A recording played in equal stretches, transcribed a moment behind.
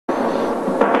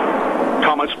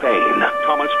Thomas Paine,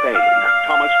 Thomas Paine,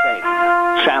 Thomas Paine,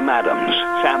 Sam Adams,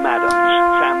 Sam Adams,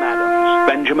 Sam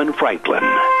Adams, Benjamin Franklin,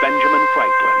 Benjamin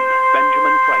Franklin,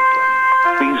 Benjamin Franklin.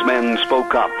 These men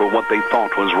spoke up for what they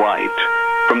thought was right.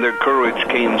 From their courage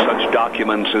came such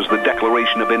documents as the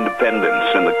Declaration of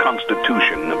Independence and the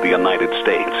Constitution of the United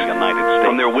States.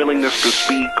 From their willingness to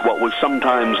speak what was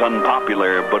sometimes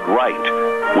unpopular but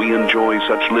right, we enjoy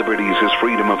such liberties as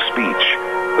freedom of speech,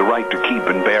 the right to keep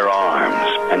and bear arms,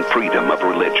 and freedom of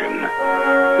religion.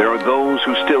 There are those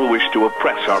who still wish to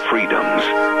oppress our freedoms,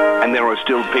 and there are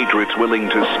still patriots willing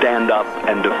to stand up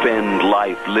and defend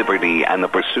life, liberty, and the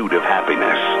pursuit of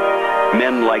happiness.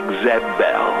 Men like Zeb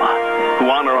Bell, who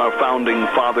honor our founding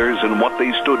fathers and what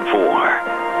they stood for.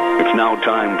 It's now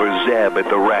time for Zeb at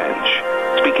the Ranch,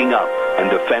 speaking up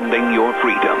and defending your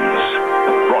freedoms.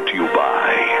 Brought to you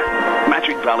by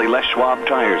Magic Valley Les Schwab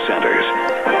Tire Centers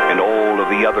and all of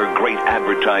the other great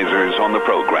advertisers on the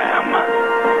program.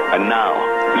 And now,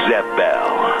 Zeb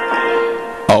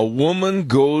Bell. A woman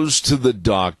goes to the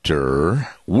doctor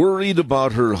worried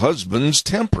about her husband's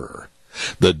temper.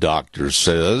 The doctor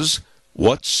says,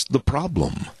 "What's the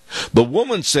problem?" The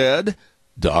woman said,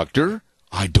 "Doctor,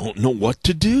 I don't know what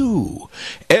to do.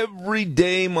 Every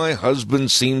day my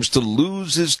husband seems to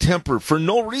lose his temper for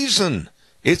no reason.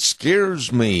 It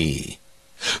scares me."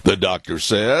 The doctor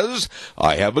says,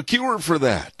 "I have a cure for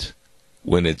that.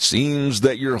 When it seems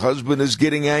that your husband is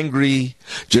getting angry,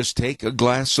 just take a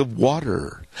glass of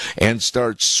water and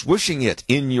start swishing it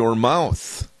in your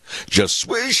mouth. Just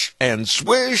swish and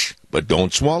swish, but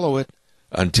don't swallow it,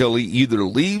 until he either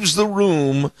leaves the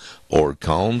room or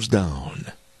calms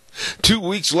down." 2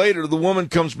 weeks later, the woman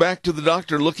comes back to the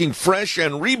doctor looking fresh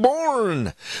and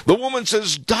reborn. The woman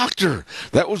says, "Doctor,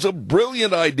 that was a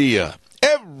brilliant idea.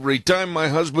 Every time my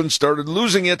husband started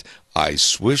losing it, I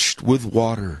swished with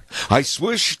water. I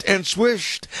swished,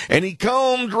 and he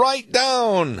calmed right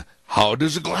down. How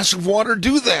does a glass of water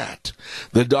do that?"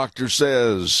 The doctor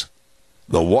says,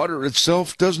 "The water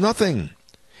itself does nothing.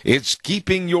 It's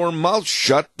keeping your mouth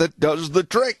shut that does the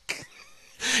trick."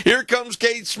 Here comes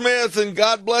Kate Smith and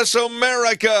God Bless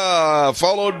America,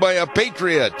 followed by a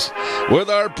Patriot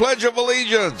with our Pledge of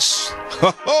Allegiance.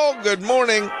 Oh, good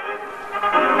morning.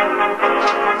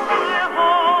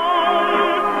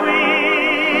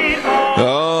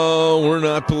 Oh, we're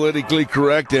not politically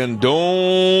correct and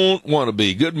don't want to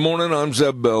be. Good morning, I'm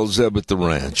Zeb Bell, Zeb at the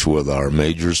Ranch, with our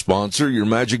major sponsor, your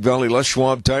Magic Valley Les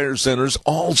Schwab Tire Centers,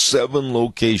 all 7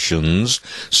 locations,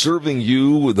 serving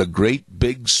you with a great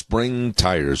big spring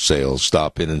tire sale.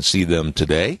 Stop in and see them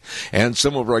today. And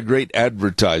some of our great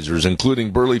advertisers, including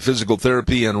Burley Physical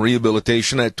Therapy and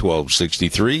Rehabilitation at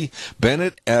 1263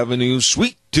 Bennett Avenue,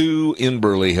 Suite 2 in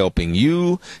Burley, helping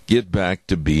you get back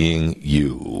to being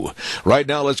you. Right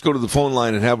now, let's go to the phone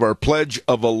line and have our Pledge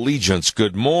of Allegiance.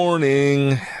 Good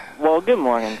morning. Well, good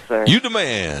morning, sir. You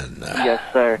demand. Yes,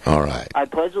 sir. All right. I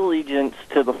pledge allegiance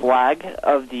to the flag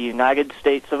of the United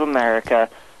States of America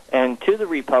and to the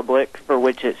republic for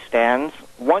which it stands,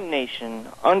 one nation,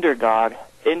 under God,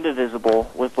 indivisible,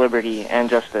 with liberty and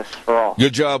justice for all.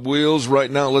 Good job, Wheels.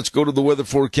 Right now, let's go to the weather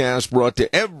forecast brought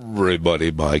to everybody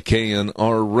by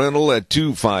K&R Rental at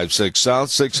 256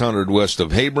 South, 600 west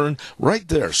of Heyburn. Right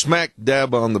there, smack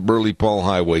dab on the Burley-Paul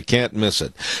Highway. Can't miss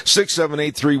it.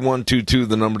 678-3122,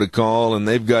 the number to call, and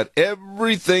they've got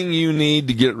everything you need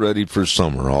to get ready for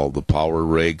summer. All the power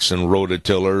rakes and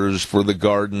rototillers for the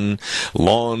garden,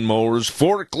 lawn mowers,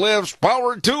 forklifts,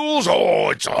 power tools.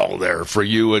 Oh, it's all there for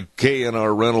you at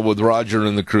K&R Rental with Roger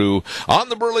and the crew on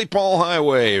the Burley-Paul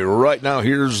Highway. Right now,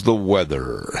 here's the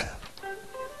weather.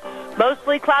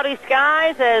 Mostly cloudy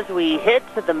skies as we hit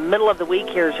to the middle of the week.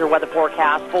 Here's your weather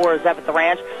forecast for Zeb at the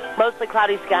Ranch. Mostly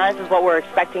cloudy skies is what we're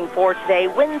expecting for today.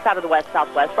 Winds out of the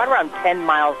west-southwest, right around 10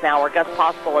 miles an hour. Gusts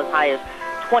possible as high as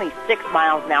 26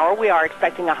 miles an hour. We are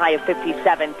expecting a high of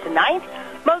 57 tonight.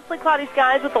 Mostly cloudy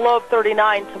skies with a low of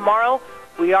 39 tomorrow.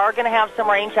 We are going to have some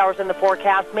rain showers in the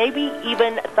forecast, maybe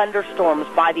even thunderstorms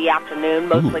by the afternoon.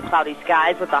 Mostly cloudy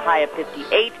skies with a high of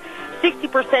 58.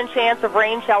 60% chance of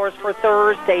rain showers for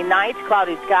Thursday night.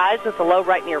 Cloudy skies with a low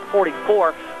right near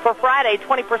 44. For Friday,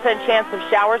 20% chance of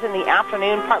showers in the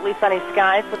afternoon. Partly sunny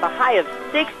skies with a high of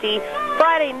 60.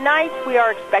 Friday night, we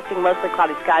are expecting mostly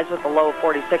cloudy skies with a low of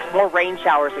 46. More rain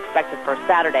showers expected for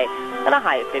Saturday and a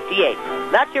high of 58.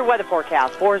 That's your weather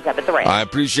forecast for Zeb at the Ranch. I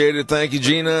appreciate it. Thank you,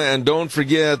 Gina. And don't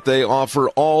forget, they offer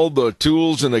all the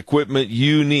tools and equipment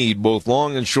you need, both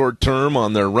long and short term,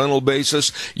 on their rental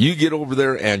basis. You get over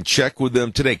there and check with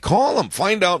them today. Call them.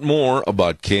 Find out more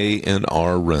about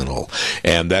K&R Rental.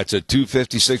 And that's at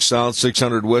 256 South,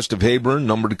 600 west of Heyburn.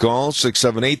 Number to call,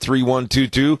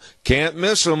 678-3122. Can't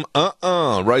miss them.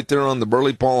 Right there on the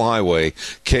Burley Paul Highway,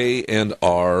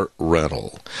 K&R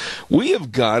Rental. We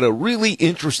have got a really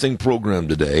interesting program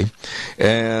today,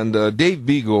 and Dave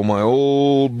Beagle, my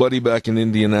old buddy back in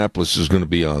Indianapolis, is going to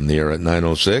be on the air at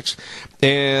 9:06.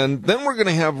 And then we're going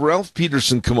to have Ralph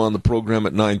Peterson come on the program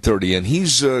at 9:30, and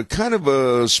he's kind of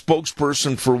a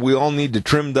spokesperson for we all need to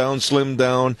trim down, slim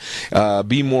down,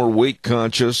 be more weight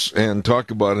conscious, and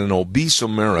talk about an obese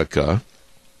America.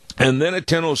 And then at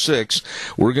 10:06,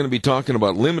 we're going to be talking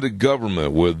about limited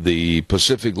government with the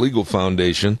Pacific Legal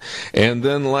Foundation. And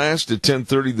then last at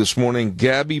 10:30 this morning,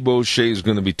 Gabby Boucher is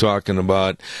going to be talking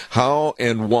about how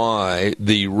and why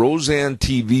the Roseanne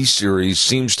TV series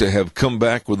seems to have come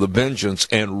back with a vengeance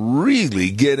and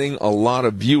really getting a lot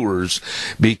of viewers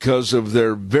because of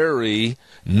their very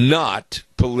not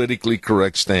politically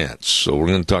correct stance. So we're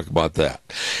going to talk about that.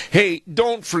 Hey,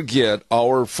 don't forget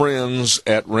our friends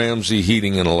at Ramsey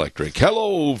Heating and Electric.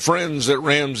 Hello, friends at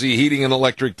Ramsey Heating and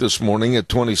Electric this morning at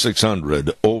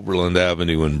 2600 Overland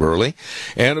Avenue in Burley.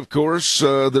 And, of course,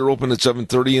 they're open at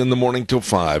 7:30 in the morning till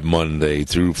 5, Monday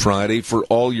through Friday, for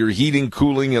all your heating,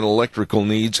 cooling, and electrical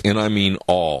needs, and I mean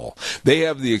all. They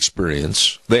have the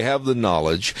experience, they have the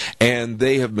knowledge, and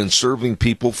they have been serving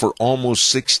people for almost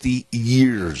 60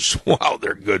 years. Wow,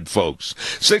 they're good folks.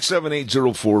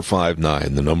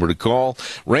 678-0459, the number to call.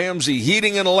 Ramsey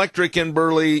Heating and Electric in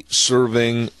Burley,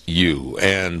 serving you.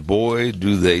 And boy,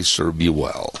 do they serve you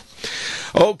well.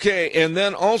 Okay, and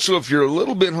then also if you're a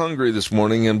little bit hungry this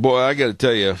morning, and boy, I got to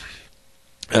tell you,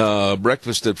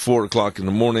 breakfast at 4 o'clock in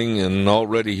the morning, and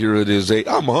already here it is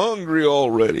I'm hungry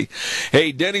already.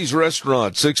 Hey, Denny's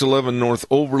Restaurant, 611 North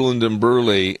Overland in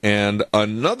Burley, and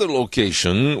another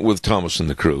location with Thomas and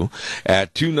the crew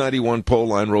at 291 Pole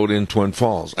Line Road in Twin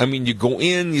Falls. I mean, you go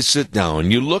in, you sit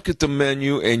down, you look at the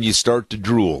menu, and you start to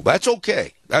drool. That's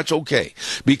okay. That's okay,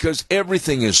 because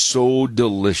everything is so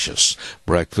delicious.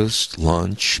 Breakfast,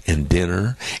 lunch, and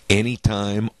dinner,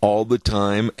 anytime, all the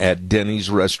time at Denny's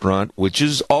Restaurant, which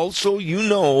is also, you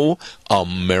know,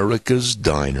 America's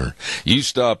Diner. You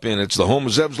stop in, it's the home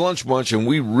of Zeb's Lunch Bunch, and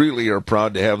we really are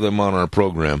proud to have them on our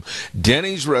program.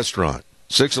 Denny's Restaurant,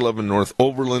 611 North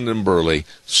Overland in Burley,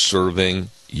 serving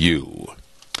you.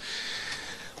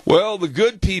 Well, the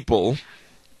good people,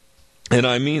 and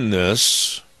I mean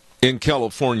this, in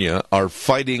California are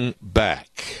fighting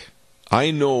back.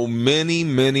 I know many,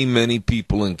 many, many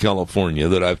people in California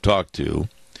that I've talked to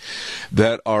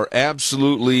that are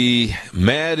absolutely,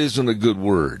 mad isn't a good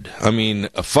word. I mean,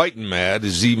 fighting mad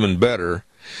is even better,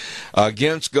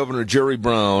 against Governor Jerry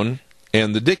Brown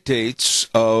and the dictates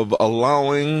of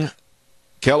allowing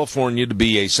California to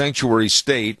be a sanctuary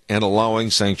state and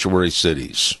allowing sanctuary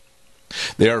cities.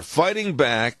 They are fighting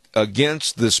back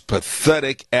against this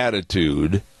pathetic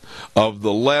attitude of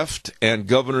the left and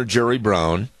Governor Jerry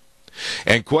Brown.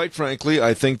 And quite frankly,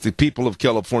 I think the people of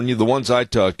California, the ones I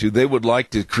talk to, they would like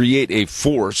to create a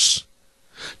force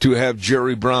to have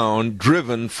Jerry Brown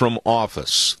driven from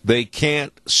office. They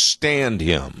can't stand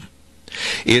him.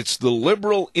 It's the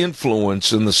liberal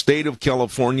influence in the state of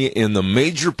California in the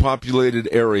major populated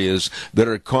areas that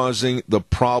are causing the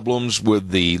problems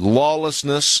with the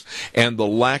lawlessness and the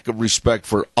lack of respect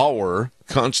for our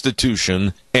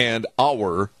Constitution and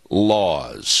our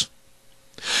laws.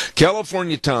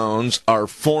 California towns are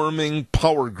forming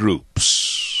power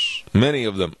groups. Many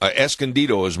of them.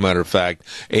 Escondido, as a matter of fact,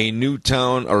 a new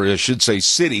town, or I should say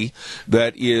city,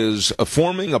 that is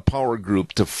forming a power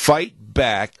group to fight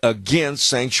back against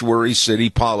sanctuary city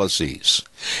policies.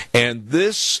 And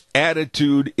this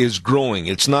attitude is growing.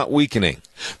 It's not weakening.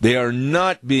 They are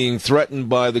not being threatened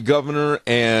by the governor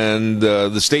and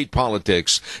the state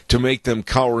politics to make them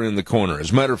cower in the corner.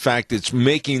 As a matter of fact, it's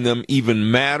making them even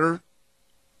madder,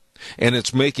 and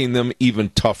it's making them even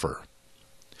tougher.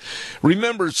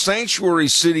 Remember, sanctuary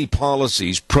city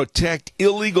policies protect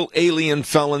illegal alien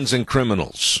felons and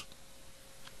criminals.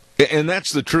 And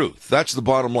that's the truth. That's the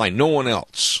bottom line. No one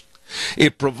else.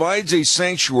 It provides a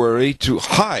sanctuary to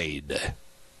hide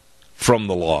from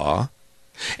the law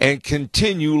and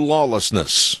continue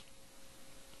lawlessness.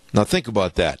 Now think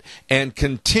about that. And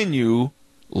continue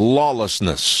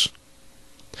lawlessness.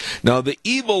 Now the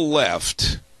evil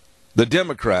left, the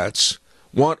Democrats,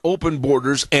 want open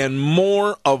borders and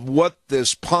more of what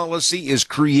this policy is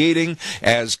creating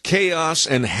as chaos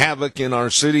and havoc in our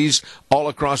cities all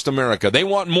across America. They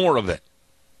want more of it.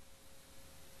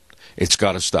 It's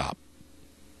got to stop.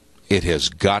 It has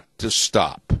got to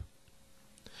stop.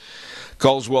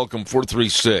 Calls welcome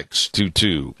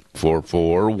 436-22.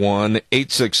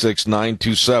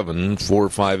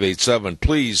 441-866-927-4587.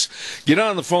 Please get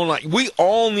on the phone line. We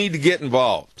all need to get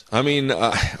involved. I mean,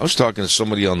 I was talking to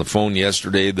somebody on the phone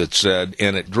yesterday that said,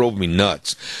 and it drove me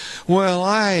nuts, well,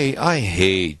 I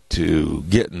hate to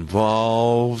get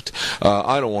involved.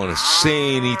 I don't want to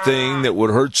say anything that would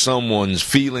hurt someone's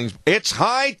feelings. It's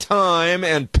high time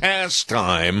and past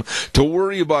time to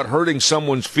worry about hurting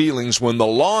someone's feelings when the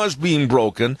law is being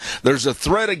broken. There's a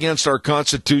threat against our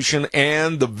Constitution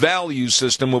and the value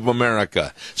system of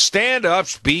America. Stand up,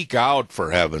 speak out,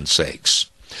 for heaven's sakes.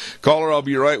 Caller, I'll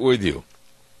be right with you.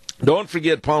 Don't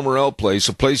forget Pomerell Place,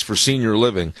 a place for senior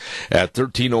living at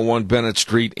 1301 Bennett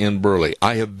Street in Burley.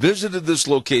 I have visited this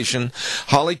location.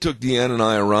 Holly took Deanne and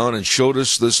I around and showed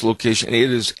us this location. It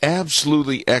is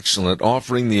absolutely excellent,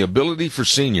 offering the ability for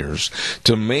seniors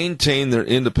to maintain their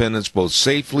independence both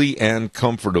safely and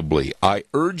comfortably. I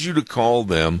urge you to call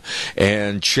them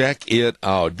and check it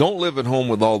out. Don't live at home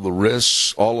with all the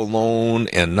risks, all alone,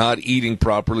 and not eating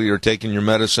properly or taking your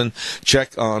medicine.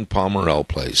 Check on Pomerell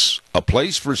Place, a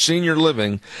place for senior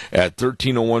living at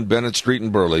 1301 Bennett Street in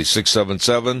Burley,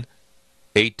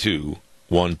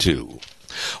 677-8212.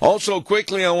 Also,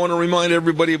 quickly, I want to remind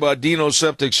everybody about Dino's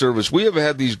Septic Service. We have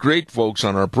had these great folks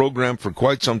on our program for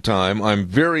quite some time. I'm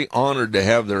very honored to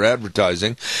have their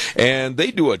advertising, and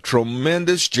they do a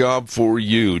tremendous job for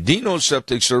you. Dino's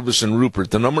Septic Service in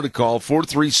Rupert, the number to call,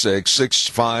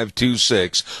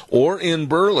 436-6526, or in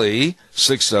Burley,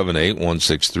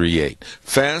 678-1638.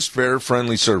 Fast, fair,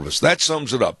 friendly service. That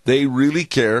sums it up. They really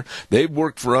care. They've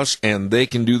worked for us, and they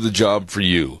can do the job for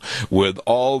you. With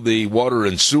all the water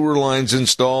and sewer lines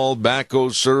installed,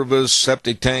 backhoe service,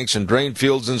 septic tanks and drain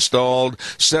fields installed,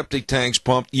 septic tanks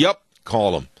pumped. Yep,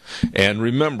 call them. And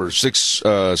remember,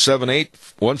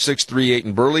 678-1638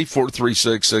 in Burley,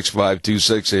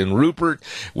 436-6526 in Rupert,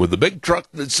 with the big truck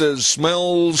that says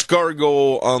smells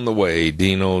cargo on the way,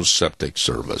 Dino's Septic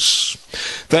Service.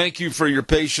 Thank you for your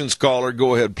patience, caller.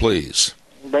 Go ahead, please.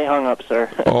 They hung up, sir.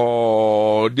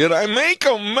 Oh, did I make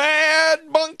 'em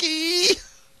mad, Bunky?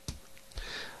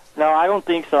 No, I don't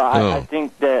think so. I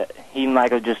think that he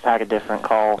might have just had a different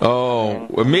call. Oh,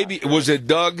 well, maybe, was it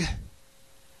Doug?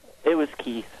 It was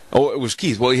Keith. Oh, it was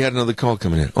Keith. Well, he had another call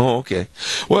coming in. Oh, okay.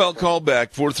 Well, call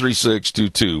back,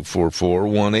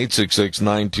 436-2244,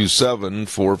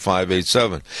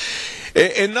 1-866-927-4587.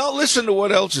 And now listen to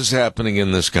what else is happening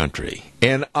in this country.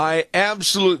 And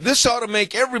this ought to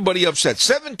make everybody upset.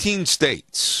 17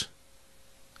 states.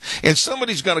 And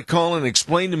somebody's got to call and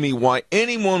explain to me why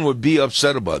anyone would be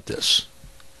upset about this.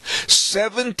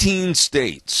 17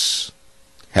 states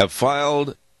have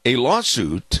filed a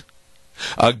lawsuit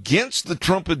against the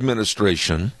Trump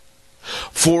administration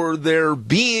for there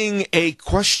being a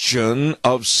question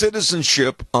of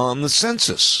citizenship on the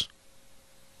census.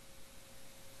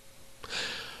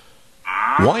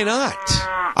 Why not?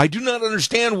 I do not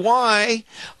understand why.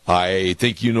 I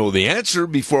think you know the answer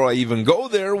before I even go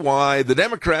there, why the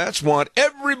Democrats want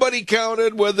everybody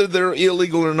counted, whether they're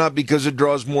illegal or not, because it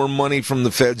draws more money from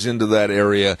the feds into that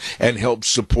area and helps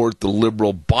support the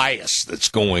liberal bias that's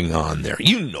going on there.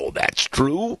 You know that's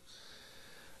true.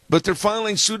 But they're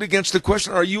filing suit against the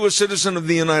question, are you a citizen of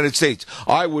the United States?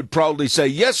 I would proudly say,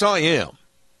 yes, I am.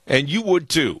 And you would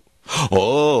too.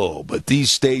 Oh, but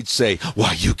these states say,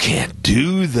 well, you can't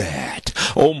do that.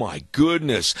 Oh, my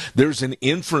goodness. There's an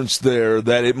inference there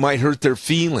that it might hurt their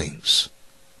feelings.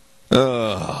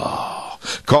 Oh.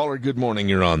 Caller, good morning.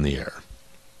 You're on the air.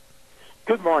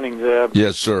 Good morning, Zeb.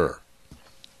 Yes, sir.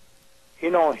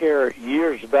 You know, here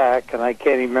years back, and I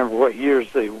can't even remember what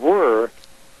years they were,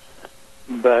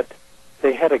 but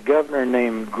they had a governor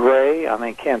named Gray.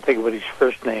 I can't think of what his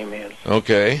first name is.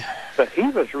 Okay. But he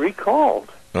was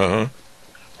recalled. Uh-huh.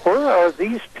 Where are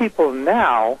these people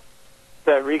now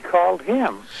that recalled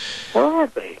him? Where are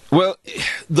they? Well,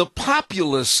 the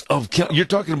populace of you're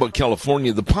talking about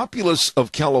California. The populace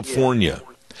of California,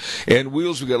 and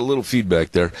Wheels, we got a little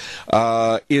feedback there,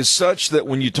 is such that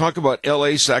when you talk about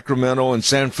L.A., Sacramento, and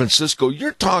San Francisco,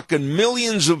 you're talking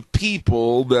millions of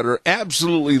people that are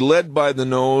absolutely led by the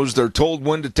nose. They're told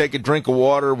when to take a drink of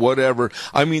water, whatever.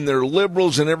 I mean, they're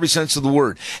liberals in every sense of the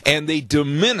word. And they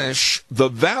diminish the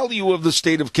value of the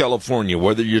state of California,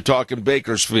 whether you're talking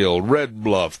Bakersfield, Red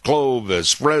Bluff,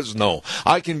 Clovis, Fresno.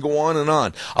 I can go on and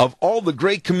on. Of all the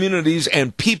great communities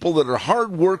and people that are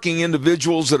hardworking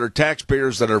individuals that are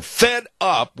taxpayers that are fed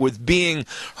up with being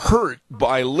hurt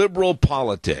by liberal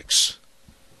politics.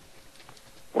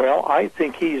 Well, I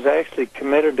think he's actually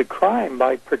committed a crime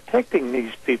by protecting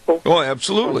these people. Oh,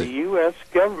 absolutely. The U.S.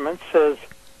 government says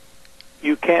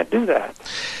you can't do that.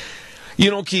 You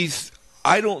know, Keith,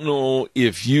 I don't know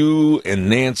if you and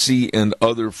Nancy and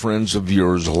other friends of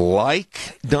yours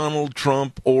like Donald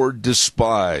Trump or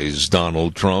despise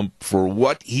Donald Trump for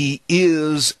what he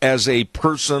is as a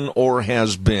person or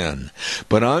has been.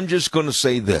 But I'm just going to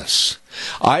say this.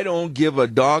 I don't give a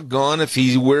doggone if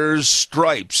he wears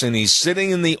stripes and he's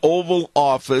sitting in the Oval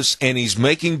Office and he's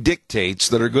making dictates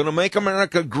that are going to make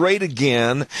America great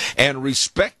again and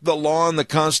respect the law and the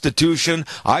Constitution.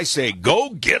 I say, go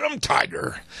get him,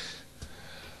 Tiger.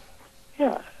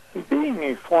 Yeah, being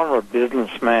a former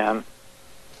businessman,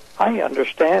 I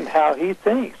understand how he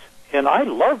thinks, and I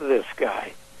love this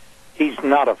guy. He's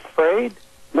not afraid.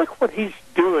 Look what he's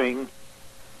doing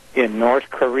in North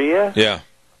Korea,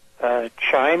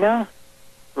 China,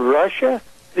 Russia,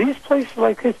 these places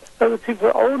like this. Other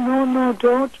people, oh, no,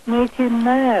 don't make him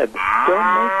mad. Don't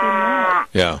make him mad.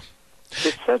 Yeah.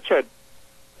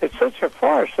 It's such a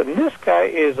farce, and this guy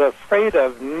is afraid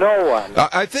of no one.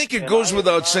 I think it goes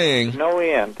without saying. No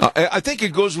end. I think it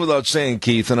goes without saying,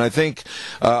 Keith, and I think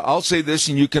I'll say this,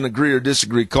 and you can agree or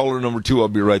disagree. Caller number 2, I'll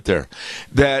be right there.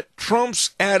 That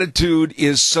Trump's attitude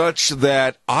is such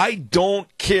that I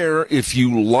don't care if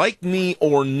you like me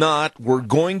or not. We're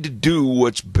going to do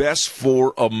what's best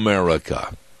for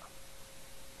America.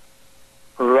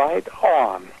 Right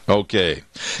on. Okay.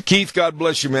 Keith, God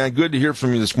bless you, man. Good to hear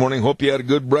from you this morning. Hope you had a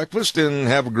good breakfast and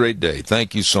have a great day.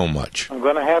 Thank you so much. I'm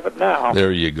going to have it now.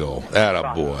 There you go.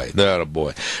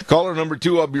 Attaboy. Caller number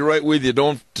 2, I'll be right with you.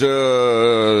 Don't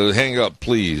hang up,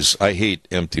 please. I hate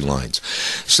empty lines.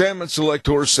 Salmon Select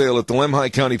Horse Sale at the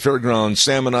Lemhi County Fairgrounds,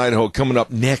 Salmon, Idaho, coming up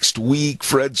next week.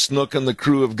 Fred Snook and the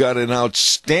crew have got an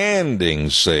outstanding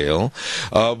sale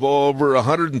of over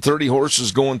 130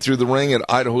 horses going through the ring at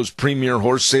Idaho's premier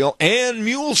horse sale and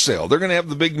mule sale. They're going to have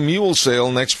the big mule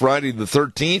sale next Friday the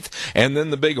 13th, and then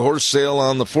the big horse sale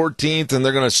on the 14th, and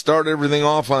they're going to start everything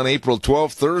off on April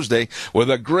 12th, Thursday,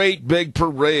 with a great big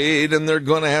parade, and they're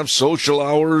going to have social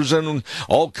hours and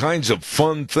all kinds of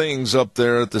fun things up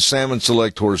there at the Salmon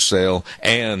Select Horse Sale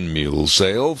and Mule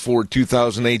Sale for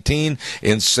 2018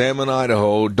 in Salmon,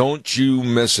 Idaho. Don't you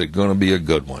miss it. Going to be a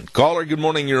good one. Caller, good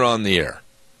morning. You're on the air.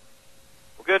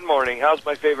 Good morning. How's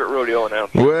my favorite rodeo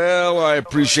announcer? Well, I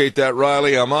appreciate that,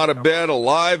 Riley. I'm out of bed,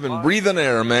 alive, and breathing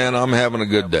air, man. I'm having a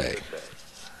good day.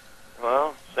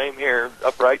 Well, same here,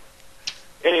 upright.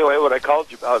 Anyway, what I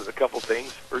called you about is a couple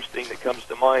things. First thing that comes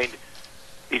to mind,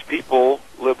 these people,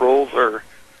 liberals,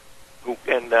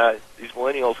 and these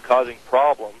millennials causing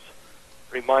problems,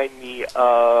 remind me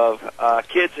of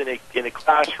kids in a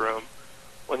classroom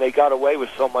when they got away with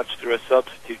so much through a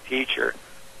substitute teacher.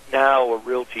 Now a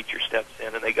real teacher steps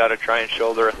in, and they got to try and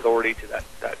show their authority to that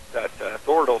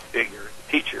authoritative figure,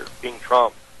 the teacher, being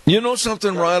Trump. You know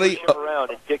something, Riley? Push him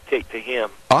around and dictate to him.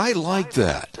 I like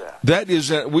that. That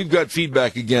is, we've got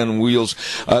feedback again, Wheels.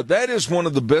 That is one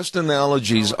of the best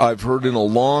analogies I've heard in a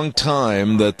long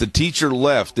time, that the teacher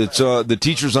left. It's the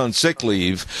teacher's on sick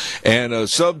leave, and a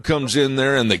sub comes in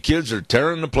there, and the kids are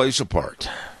tearing the place apart.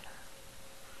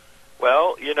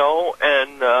 Well,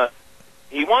 and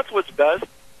he wants what's best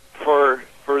for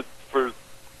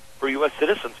U.S.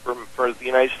 citizens, for the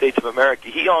United States of America.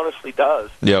 He honestly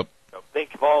does. Yep.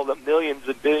 Think of all the millions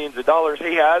and billions of dollars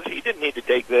he has. He didn't need to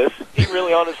take this. He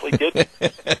really honestly didn't.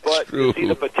 But true. See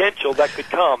the potential that could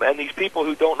come. And these people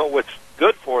who don't know what's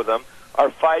good for them are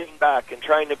fighting back and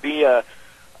trying to be a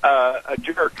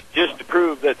jerk just to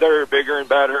prove that they're bigger and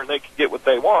better and they can get what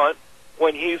they want,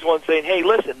 when he's one saying, hey,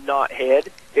 listen, knothead,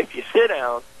 if you sit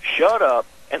down, shut up,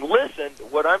 and listen to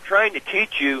what I'm trying to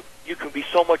teach you, you can be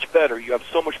so much better. You have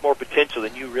so much more potential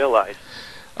than you realize.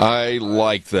 I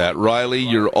like that. Riley,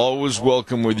 you're always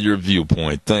welcome with your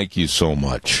viewpoint. Thank you so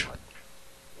much.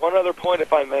 One other point,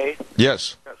 if I may.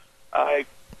 Yes. I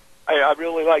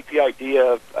really like the idea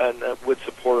of, and would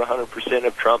support 100%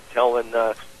 of Trump telling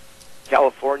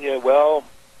California, well,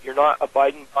 you're not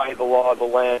abiding by the law of the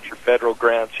land, your federal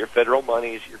grants, your federal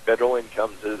monies, your federal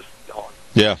incomes is gone.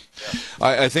 Yeah.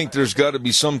 I think there's got to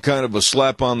be some kind of a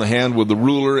slap on the hand with the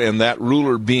ruler, and that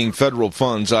ruler being federal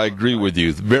funds. I agree with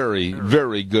you. Very,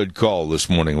 very good call this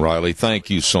morning, Riley. Thank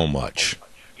you so much.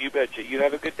 You betcha. You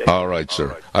have a good day. All right,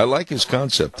 sir. I like his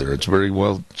concept there. It's very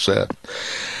well said.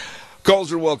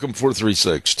 Calls are welcome,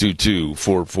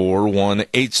 436-2244,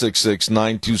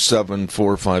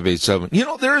 1-866-927-4587. You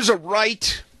know, there is a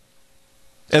right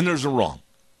and there's a wrong.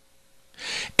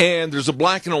 And there's a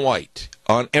black and a white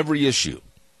on every issue.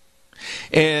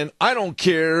 And I don't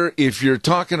care if you're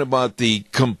talking about the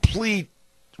complete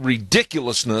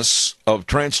ridiculousness of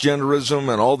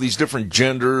transgenderism and all these different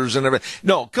genders and everything.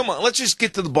 No, come on, let's just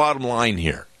get to the bottom line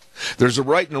here. There's a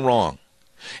right and a wrong.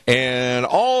 and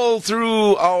all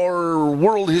through our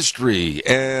world history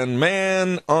and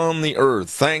man on the earth,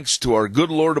 thanks to our good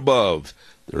Lord above,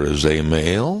 there is a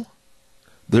male,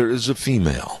 there is a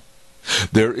female,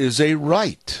 there is a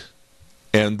right,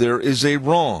 and there is a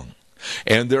wrong,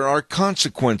 and there are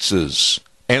consequences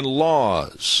and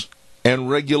laws and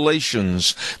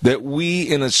regulations that we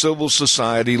in a civil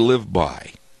society live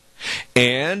by.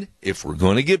 And if we're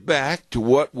going to get back to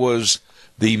what was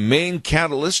the main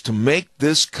catalyst to make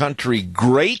this country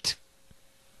great,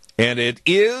 and it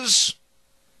is,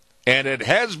 and it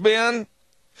has been,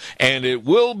 and it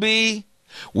will be,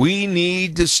 we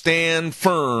need to stand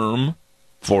firm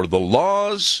for the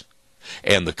laws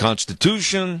and the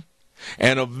Constitution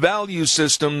and a value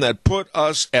system that put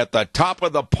us at the top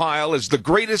of the pile as the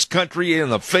greatest country in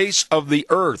the face of the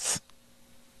earth.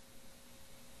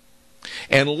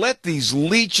 And let these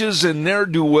leeches and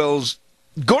ne'er-do-wells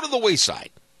go to the wayside.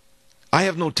 I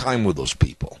have no time with those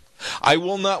people. I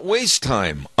will not waste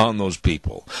time on those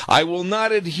people. I will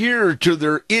not adhere to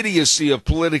their idiocy of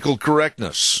political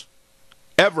correctness.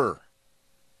 Ever.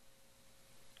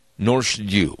 Nor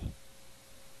should you.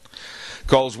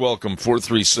 Calls welcome,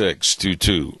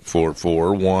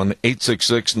 436-2244,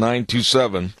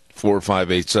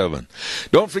 1-866-927-4587.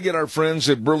 Don't forget our friends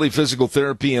at Burley Physical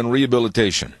Therapy and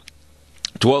Rehabilitation.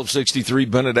 1263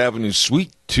 Bennett Avenue,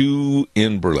 Suite 2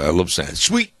 in Burley. I love saying it.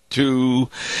 Suite 2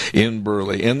 in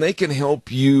Burley. And they can help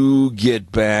you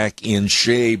get back in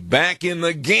shape, back in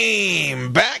the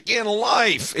game, back in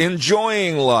life,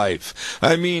 enjoying life.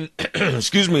 I mean,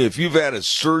 excuse me, if you've had a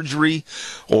surgery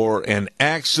or an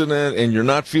accident and you're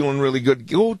not feeling really good,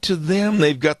 go to them.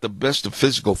 They've got the best of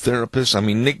physical therapists. I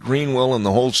mean, Nick Greenwell and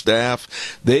the whole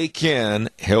staff, they can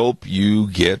help you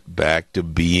get back to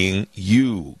being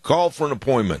you. Call for an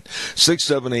appointment,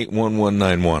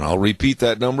 678-1191. I'll repeat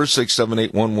that number,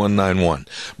 678-1191.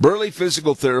 Burley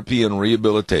Physical Therapy and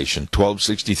Rehabilitation,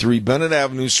 1263 Bennett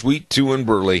Avenue, Suite 2 in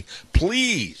Burley.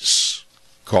 Please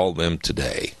call them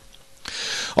today.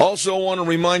 Also want to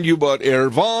remind you about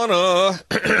Airvana.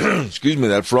 Excuse me,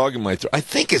 that frog in my throat. I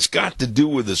think it's got to do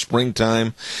with the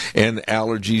springtime and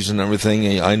allergies and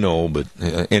everything. I know, but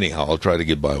anyhow, I'll try to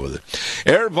get by with it.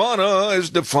 Airvana is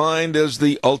defined as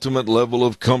the ultimate level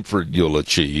of comfort you'll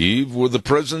achieve with the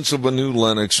presence of a new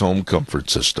Lennox home comfort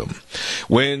system.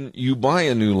 When you buy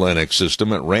a new Lennox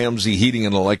system at Ramsey Heating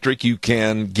and Electric, you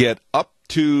can get up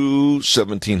to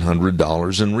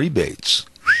 $1,700 in rebates.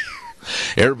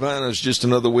 Airvana is just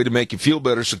another way to make you feel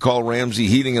better, so call Ramsey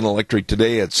Heating and Electric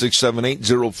today at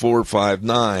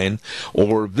 678-0459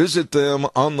 or visit them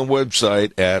on the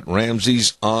website at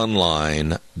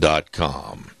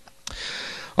ramseysonline.com.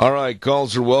 All right,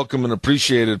 calls are welcome and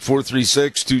appreciated.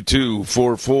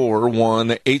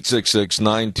 436-2244,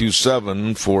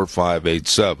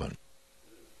 1-866-927-4587.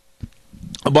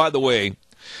 By the way,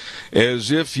 as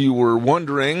if you were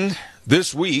wondering,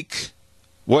 this week,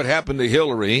 what happened to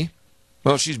Hillary?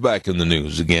 Well, she's back in the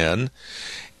news again.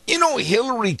 You know,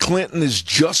 Hillary Clinton is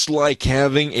just like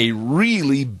having a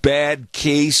really bad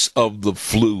case of the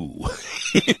flu.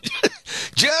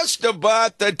 Just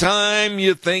about the time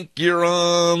you think you're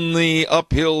on the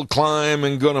uphill climb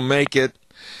and going to make it,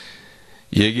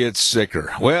 you get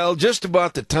sicker. Well, just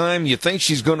about the time you think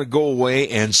she's going to go away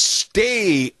and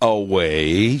stay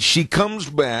away, she comes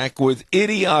back with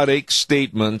idiotic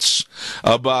statements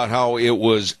about how it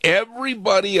was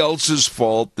everybody else's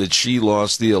fault that she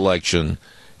lost the election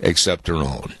except her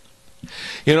own.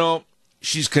 You know,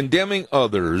 she's condemning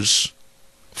others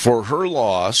for her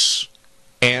loss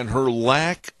and her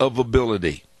lack of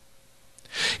ability.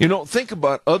 You know, think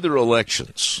about other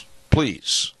elections,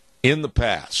 please, in the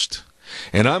past.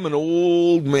 And I'm an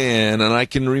old man, and I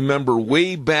can remember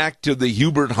way back to the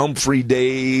Hubert Humphrey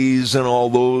days and all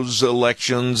those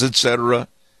elections, etc.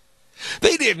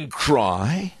 They didn't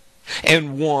cry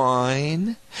and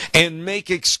whine and make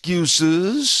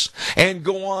excuses and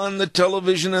go on the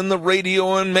television and the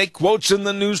radio and make quotes in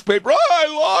the newspaper. Oh, I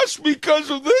lost because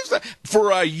of this.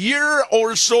 For a year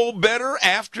or so better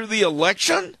after the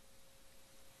election.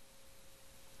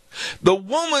 The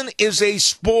woman is a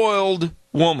spoiled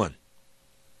woman.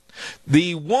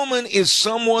 The woman is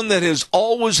someone that has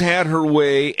always had her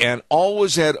way and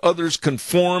always had others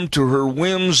conform to her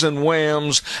whims and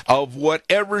whams of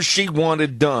whatever she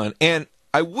wanted done. And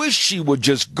I wish she would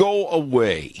just go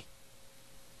away.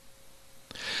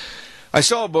 I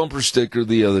saw a bumper sticker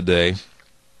the other day.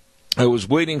 I was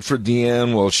waiting for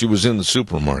Deanne while she was in the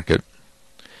supermarket.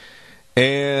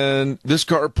 And this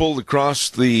car pulled across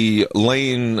the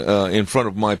lane in front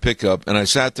of my pickup, and I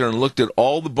sat there and looked at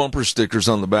all the bumper stickers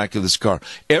on the back of this car.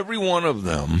 Every one of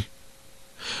them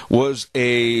was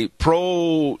a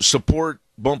pro-support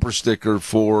bumper sticker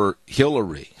for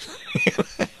Hillary.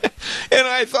 And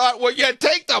I thought, well, you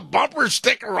take the bumper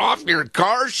sticker off your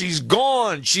car, she's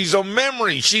gone. She's a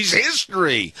memory. She's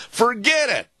history. Forget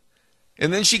it.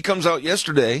 And then she comes out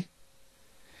yesterday,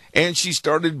 and she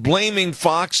started blaming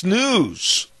Fox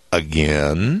News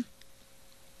again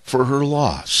for her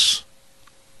loss.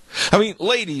 I mean,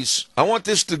 ladies, I want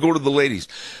this to go to the ladies.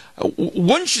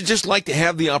 Wouldn't you just like to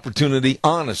have the opportunity,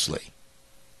 honestly,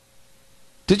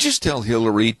 to just tell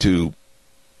Hillary to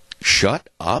shut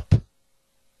up?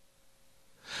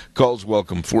 Calls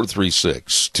welcome,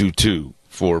 436-2244,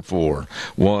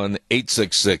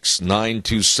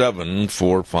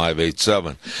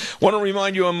 1-866-927-4587. Want to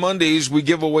remind you on Mondays we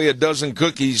give away a dozen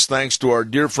cookies thanks to our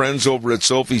dear friends over at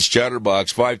Sophie's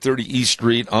Chatterbox, 530 East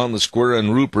Street on the Square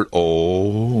in Rupert.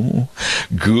 Oh,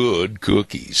 good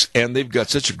cookies. And they've got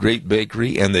such a great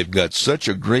bakery, and they've got such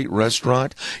a great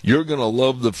restaurant. You're going to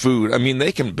love the food. I mean,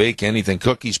 they can bake anything,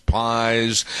 cookies,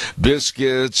 pies,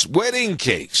 biscuits, wedding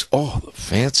cakes. Oh, the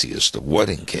fanciest of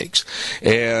wedding cakes.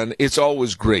 And it's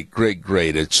always great, great,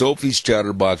 great. It's Sophie's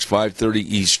Chatterbox,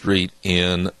 530 East Street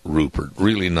in Rupert.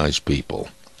 Really nice people.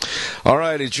 All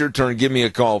right, it's your turn. Give me a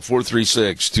call,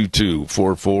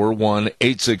 436-2244,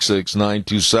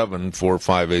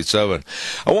 1-866-927-4587.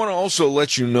 I want to also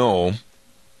let you know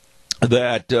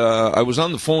that I was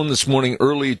on the phone this morning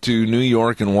early to New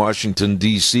York and Washington,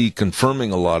 D.C.,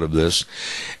 confirming a lot of this.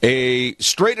 A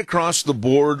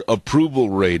straight-across-the-board approval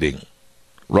rating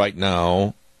right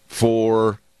now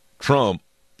for Trump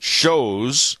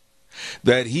shows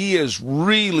that he has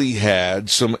really had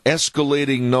some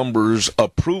escalating numbers,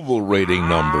 approval rating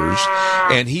numbers,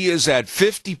 and he is at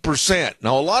 50%.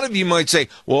 Now, a lot of you might say,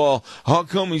 well, how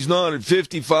come he's not at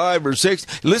 55 or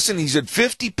 60? Listen, he's at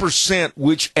 50%,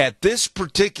 which at this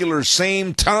particular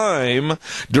same time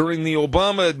during the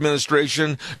Obama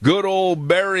administration, good old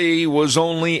Barry was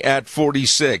only at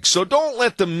 46. So don't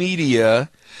let the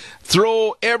media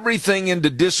throw everything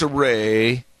into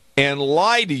disarray and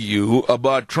lie to you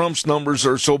about Trump's numbers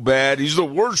are so bad. He's the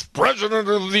worst president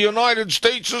of the United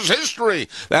States' history.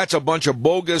 That's a bunch of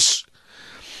bogus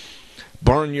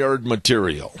barnyard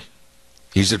material.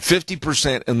 He's at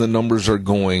 50% and the numbers are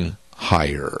going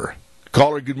higher.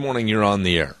 Caller, good morning. You're on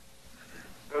the air.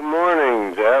 Good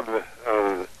morning, Deb.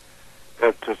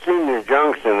 At the Senior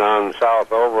Junction on South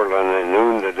Overland at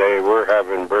noon today, we're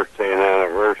having birthday and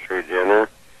anniversary dinner.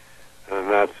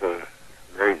 And that's a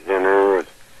great dinner with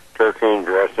turkey and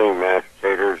dressing, mashed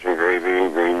potatoes and gravy,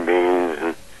 green beans,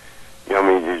 and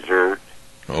yummy dessert.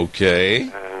 Okay.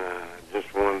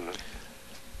 Just wanted to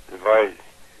invite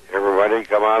everybody,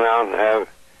 come on out and have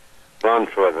lunch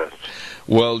with us.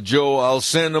 Well, Joe, I'll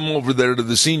send them over there to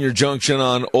the Senior Junction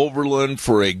on Overland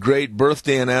for a great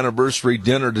birthday and anniversary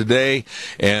dinner today.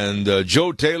 And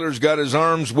Joe Taylor's got his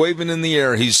arms waving in the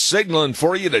air. He's signaling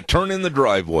for you to turn in the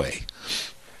driveway.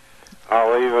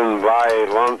 I'll even buy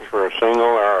lunch for a single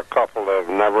or a couple that have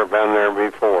never been there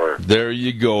before. There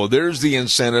you go. There's the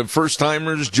incentive.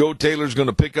 First-timers, Joe Taylor's going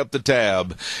to pick up the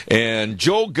tab. And,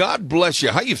 Joe, God bless you.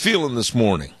 How you feeling this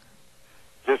morning?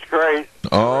 Just great.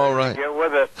 All right. Get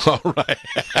with it. All right.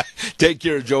 Take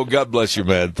care, Joe. God bless you,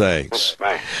 man. Thanks.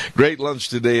 Bye. Great lunch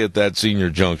today at that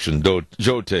Senior Junction.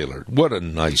 Joe Taylor. What a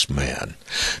nice man.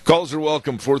 Calls are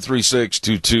welcome,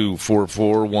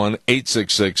 436-2244,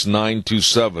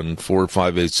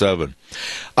 1-866-927-4587.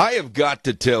 I have got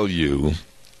to tell you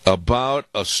about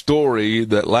a story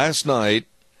that last night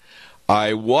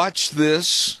I watched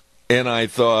this and I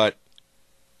thought,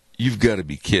 you've got to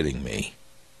be kidding me.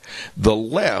 The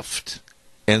left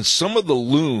and some of the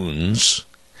loons,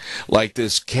 like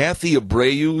this Kathy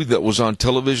Abreu that was on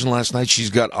television last night, she's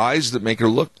got eyes that make her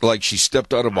look like she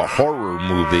stepped out of a horror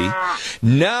movie.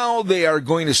 Now they are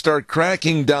going to start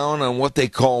cracking down on what they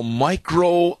call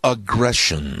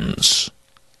microaggressions.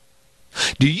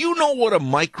 Do you know what a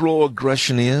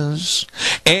microaggression is?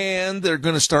 And they're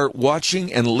going to start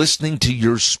watching and listening to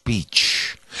your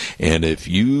speech. And if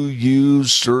you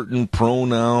use certain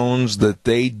pronouns that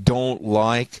they don't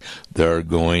like, they're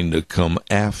going to come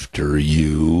after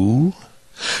you.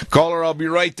 Caller, I'll be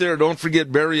right there. Don't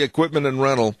forget Barry Equipment and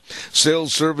Rental.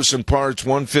 Sales, service, and parts,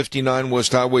 159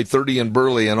 West Highway 30 in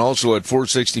Burley, and also at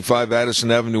 465 Addison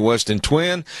Avenue West in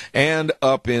Twin, and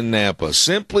up in Nampa.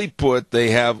 Simply put, they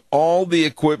have all the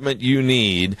equipment you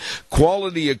need,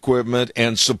 quality equipment,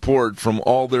 and support from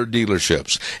all their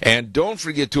dealerships. And don't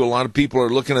forget, too, a lot of people are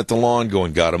looking at the lawn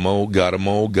going, gotta mow, gotta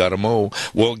mow, gotta mow.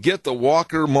 Well, get the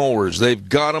Walker mowers. They've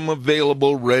got them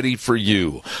available, ready for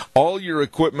you. All your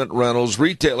equipment rentals,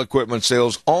 retail equipment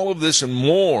sales, all of this and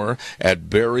more at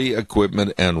Barry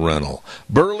Equipment and Rental.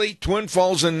 Burley, Twin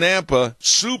Falls, and Nampa,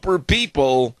 super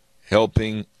people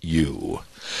helping you.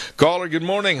 Caller, good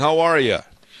morning. How are you?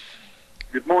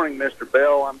 Good morning, Mr.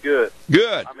 Bell. I'm good.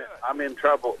 Good. I'm in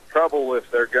trouble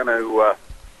if they're going to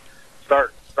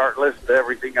start listening to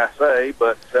everything I say.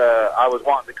 But I was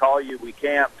wanting to call you. We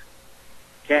can't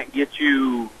get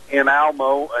you in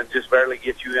Almo and just barely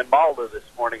get you in Malta this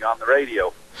morning on the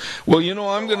radio. Well,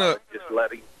 I'm gonna just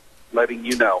letting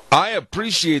you know. I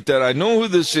appreciate that. I know who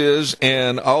this is,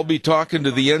 and I'll be talking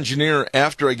to the engineer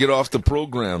after I get off the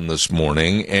program this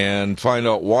morning and find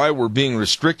out why we're being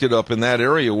restricted up in that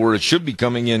area where it should be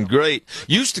coming in great.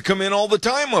 Used to come in all the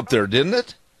time up there, didn't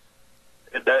it?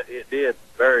 It did,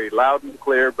 very loud and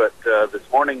clear, but this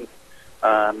morning,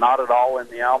 not at all in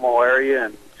the Almo area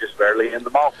and just barely in the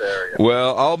Malta area.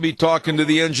 Well, I'll be talking to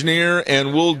the engineer,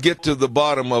 and we'll get to the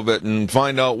bottom of it and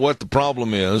find out what the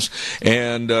problem is.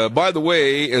 And by the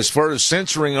way, as far as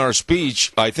censoring our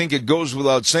speech, I think it goes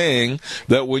without saying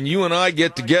that when you and I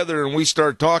get together and we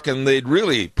start talking, they'd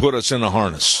really put us in a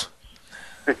harness.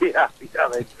 yeah,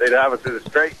 they'd have us in a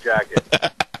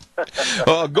straitjacket.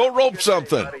 Go rope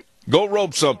something. Go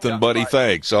rope something, buddy. Bye.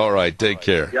 Thanks. All right, take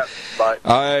care. Yep, bye.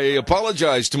 I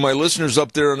apologize to my listeners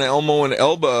up there in Elmo and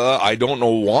Elba. I don't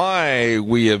know why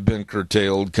we have been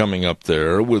curtailed coming up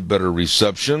there with better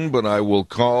reception, but I will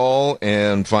call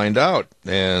and find out,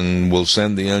 and we'll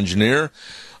send the engineer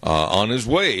on his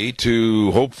way to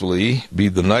hopefully be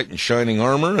the knight in shining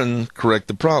armor and correct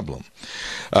the problem.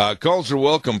 Calls are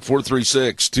welcome,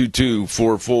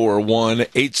 436-2244,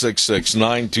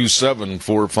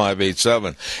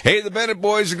 1-866-927-4587. Hey, the Bennett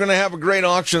boys are going to have a great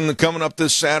auction coming up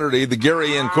this Saturday, the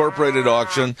Gary Incorporated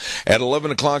auction at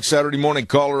 11 o'clock Saturday morning.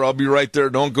 Caller, I'll be right there.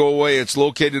 Don't go away. It's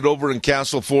located over in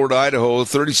Castleford, Idaho,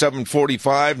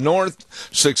 3745 North,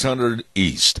 600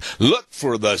 East. Look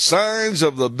for the signs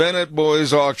of the Bennett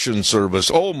boys auction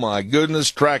service. Oh, my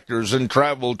goodness, tractors and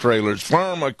travel trailers,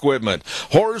 farm equipment,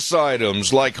 horse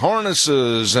items like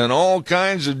harnesses and all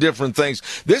kinds of different things.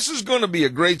 This is going to be a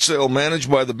great sale managed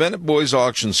by the Bennett Boys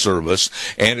Auction Service,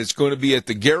 and it's going to be at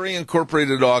the Gary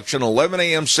Incorporated Auction, 11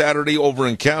 a.m. Saturday over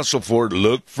in Castleford.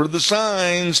 Look for the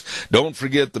signs. Don't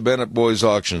forget the Bennett Boys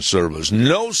Auction Service.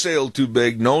 No sale too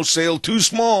big, no sale too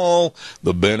small.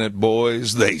 The Bennett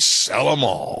Boys, they sell them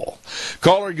all.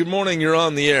 Caller, good morning. You're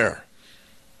on the air.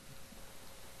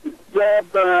 Yeah,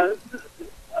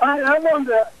 I wanted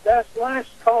to ask last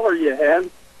caller you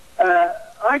had.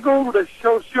 I go over to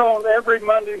Shoshone every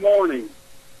Monday morning,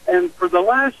 and for the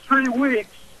last 3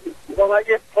 weeks, when I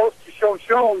get close to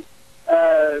Shoshone,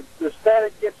 the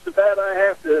static gets so bad I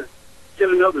have to get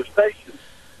another station.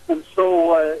 And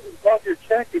so while you're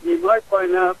checking, you might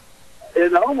find out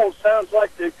it almost sounds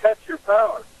like they cut your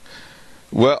power.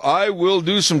 Well, I will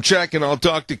do some checking. I'll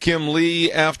talk to Kim Lee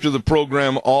after the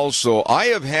program also. I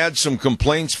have had some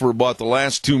complaints for about the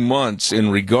last 2 months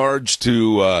in regards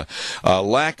to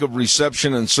lack of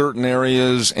reception in certain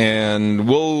areas, and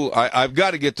I've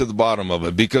got to get to the bottom of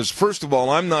it because, first of all,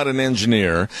 I'm not an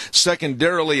engineer.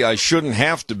 Secondarily, I shouldn't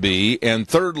have to be. And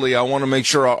thirdly, I want to make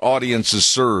sure our audience is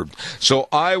served. So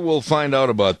I will find out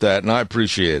about that, and I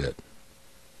appreciate it.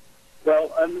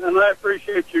 Well, and I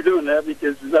appreciate you doing that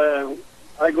because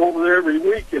I go over there every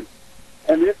week, and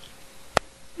it's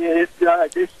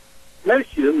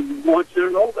miss you and want you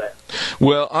to know that.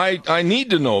 Well, I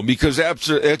need to know because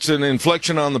it's an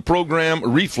reflection on the program,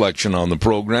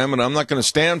 and I'm not going to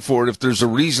stand for it if there's a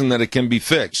reason that it can be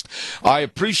fixed. I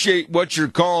appreciate what your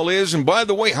call is, and by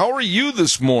the way, how are you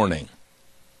this morning?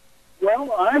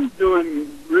 Well, I'm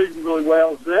doing reasonably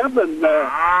well, Zeb, and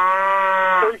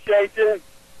appreciate you.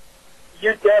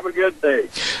 You have a good day.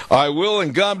 I will,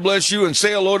 and God bless you, and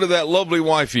say hello to that lovely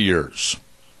wife of yours.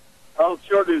 I'll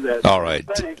sure do that. All right.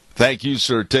 Thank you,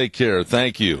 sir. Take care.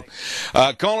 Thank you.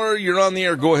 Caller, you're on the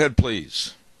air. Go ahead,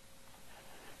 please.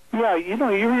 Yeah, you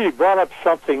really brought up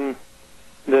something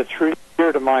that's really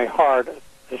dear to my heart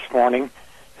this morning,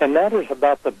 and that is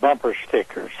about the bumper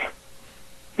stickers.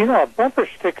 A bumper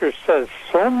sticker says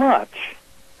so much,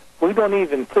 we don't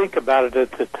even think about it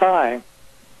at the time.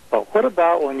 But what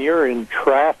about when you're in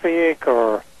traffic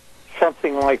or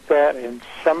something like that and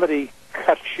somebody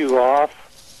cuts you off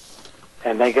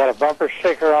and they got a bumper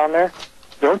sticker on there?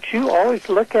 Don't you always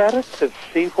look at it to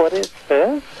see what it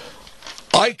says?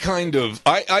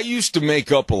 I used to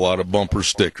make up a lot of bumper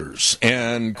stickers,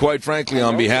 and quite frankly,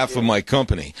 on behalf of my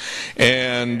company,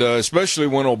 and especially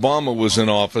when Obama was in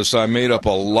office, I made up a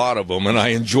lot of them, and I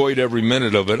enjoyed every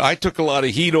minute of it. I took a lot of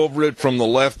heat over it from the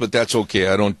left, but that's okay.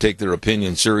 I don't take their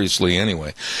opinion seriously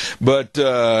anyway. But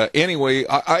anyway,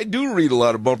 I do read a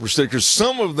lot of bumper stickers.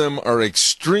 Some of them are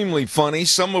extremely funny.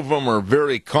 Some of them are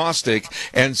very caustic,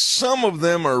 and some of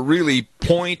them are really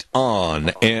point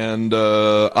on, and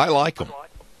I like them.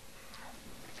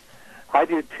 I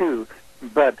do too.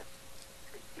 But,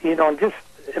 just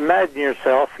imagine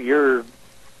yourself, you're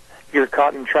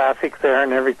caught in traffic there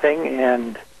and everything,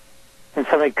 and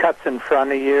somebody cuts in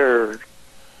front of you,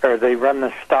 or they run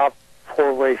the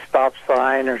four-way stop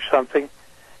sign or something,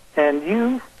 and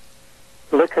you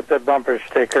look at the bumper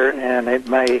sticker, and it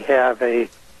may have a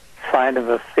sign of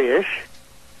a fish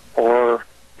or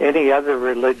any other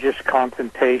religious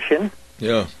connotation.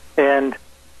 Yeah. And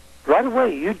right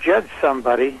away you judge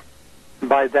somebody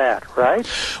by that, right?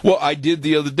 Well, I did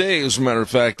the other day, as a matter of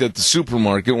fact, at the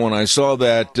supermarket when I saw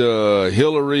that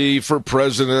Hillary for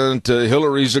president,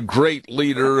 Hillary's a great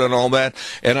leader and all that,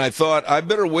 and I thought, I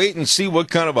better wait and see what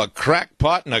kind of a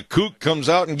crackpot and a kook comes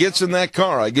out and gets in that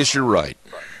car. I guess you're right.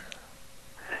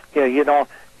 Yeah,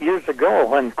 years ago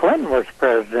when Clinton was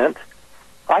president,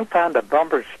 I found a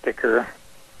bumper sticker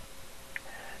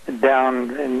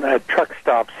down in a truck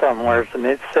stop somewhere, and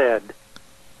it said,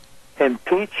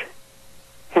 "Impeach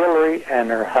Hillary and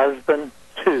her husband,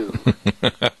 too."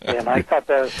 And I thought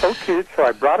that was so cute, so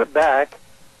I brought it back,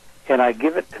 and I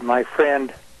give it to my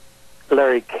friend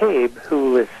Larry Cabe,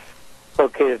 who is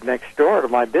located next door to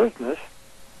my business,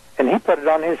 and he put it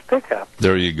on his pickup.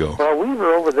 There you go. Well, we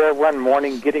were over there one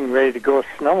morning getting ready to go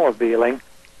snowmobiling,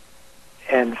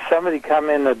 and somebody come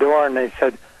in the door, and they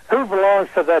said, "Who belongs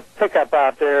to that pickup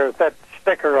out there with that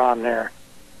sticker on there?"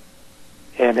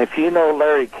 And if you know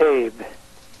Larry Cabe,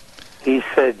 he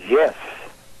said, "Yes,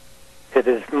 it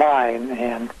is mine,"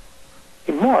 and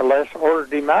he more or less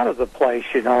ordered him out of the place,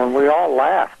 and we all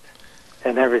laughed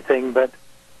and everything, but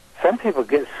some people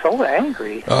get so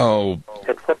angry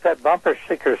at what that bumper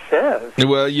sticker says.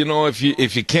 Well,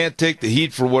 if you can't take the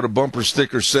heat for what a bumper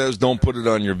sticker says, don't put it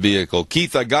on your vehicle.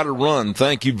 Keith, I got to run.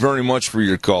 Thank you very much for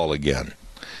your call again.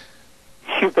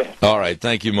 You bet. All right,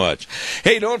 thank you much.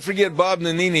 Hey, don't forget Bob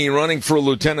Nannini running for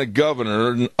lieutenant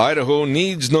governor. Idaho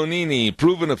needs Nannini,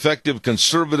 proven effective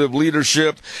conservative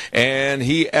leadership, and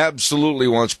he absolutely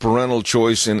wants parental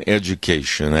choice in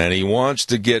education, and he wants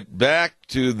to get back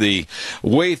to the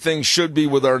way things should be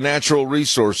with our natural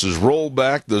resources, roll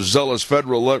back the zealous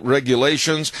federal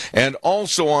regulations, and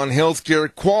also on health care,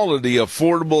 quality,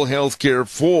 affordable health care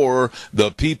for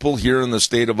the people here in the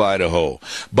state of Idaho.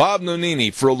 Bob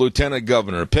Nannini for a lieutenant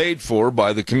governor, paid for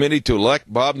by the committee to elect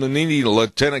Bob Nannini to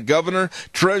lieutenant governor,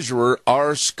 treasurer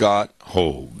R. Scott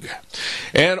Hogue.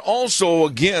 And also,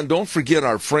 again, don't forget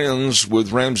our friends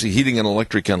with Ramsey Heating and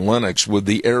Electric and Lennox with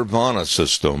the Airvana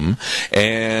system.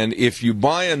 And if you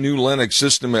buy a new Lennox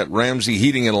system at Ramsey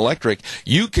Heating and Electric,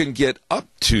 you can get up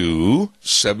to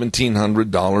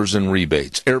 $1,700 in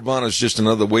rebates. Airvana is just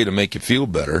another way to make you feel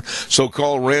better. So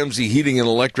call Ramsey Heating and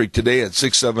Electric today at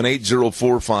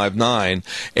 678-0459.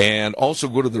 And also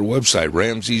go to their website,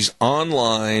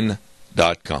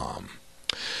 ramseysonline.com.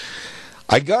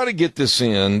 I got to get this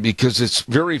in because it's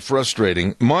very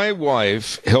frustrating. My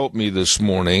wife helped me this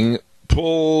morning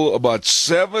pull about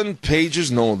 7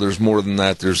 pages. No, there's more than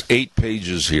that. There's 8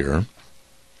 pages here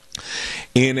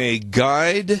in a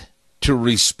guide to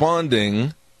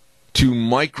responding to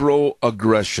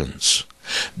microaggressions.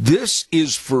 This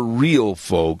is for real,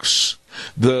 folks.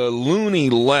 The loony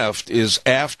left is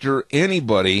after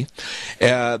anybody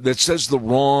that says the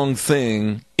wrong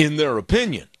thing in their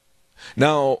opinion.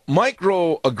 Now,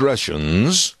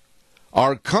 microaggressions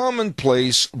are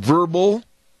commonplace verbal,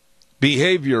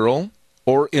 behavioral,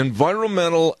 or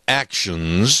environmental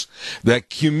actions that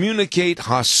communicate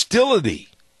hostility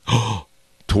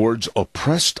towards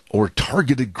oppressed or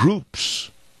targeted groups.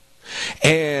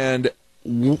 And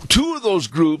 2 of those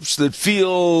groups that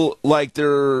feel like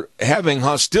they're having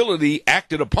hostility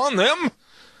acted upon them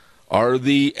are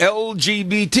the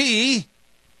LGBT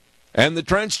and the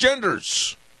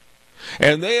transgenders.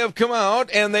 And they have come out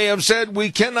and they have said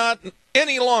we cannot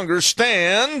any longer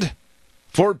stand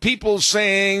for people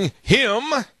saying him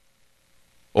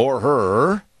or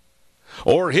her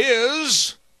or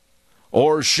his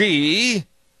or she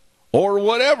or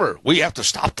whatever. We have to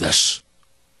stop this.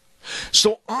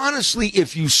 So honestly,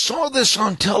 if you saw this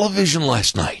on television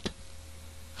last night,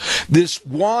 this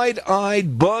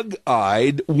wide-eyed,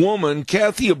 bug-eyed woman,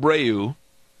 Kathy Abreu,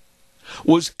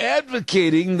 was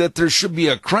advocating that there should be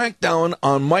a crackdown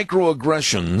on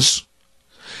microaggressions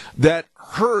that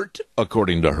hurt,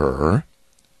 according to her,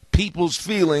 people's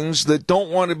feelings that don't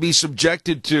want to be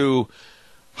subjected to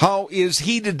how is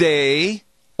he today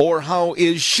or how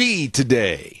is she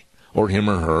today or him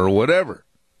or her or whatever.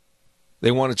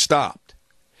 They want it stopped.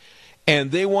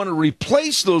 And they want to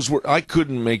replace those words. I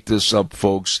couldn't make this up,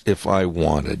 folks, if I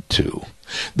wanted to.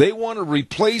 They want to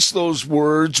replace those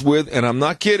words with, and I'm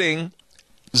not kidding,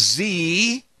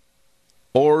 Z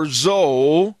or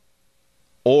Zo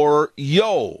or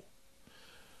Yo.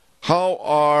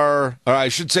 or I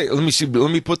should say,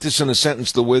 let me put this in a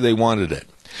sentence the way they wanted it.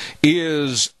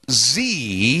 Is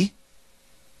Z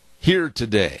here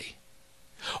today?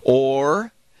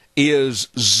 Or is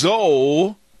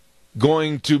Zoe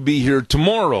going to be here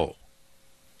tomorrow?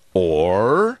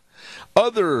 Or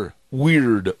other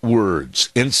weird words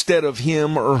instead of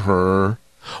him or her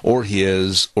or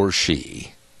his or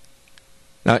she.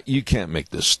 Now, you can't make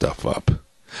this stuff up.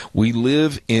 We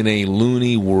live in a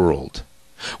loony world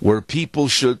where people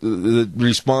should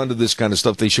respond to this kind of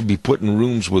stuff. They should be put in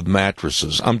rooms with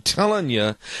mattresses. I'm telling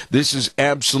you, this is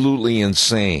absolutely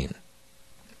insane.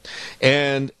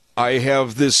 And I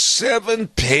have this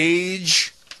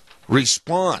 7-page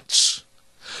response,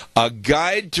 a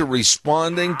guide to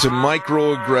responding to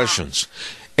microaggressions.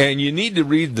 And you need to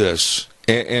read this,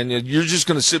 and you're just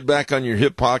going to sit back on your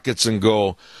hip pockets and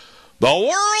go, the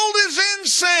world is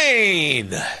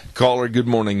insane. Caller, good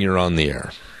morning. You're on the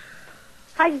air.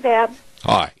 Hi, Deb.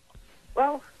 Hi.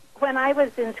 Well, when I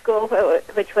was in school,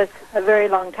 which was a very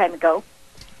long time ago,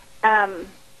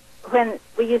 when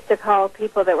we used to call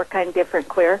people that were kind of different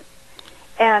queer,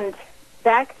 and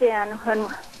back then, when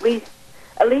we,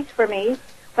 at least for me,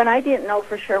 when I didn't know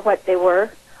for sure what they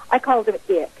were, I called them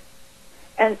it.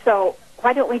 And so,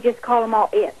 why don't we just call them all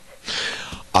it?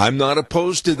 I'm not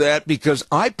opposed to that because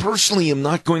I personally am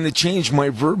not going to change my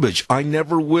verbiage. I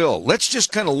never will. Let's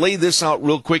just kind of lay this out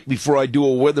real quick before I do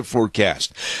a weather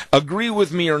forecast. Agree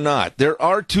with me or not, there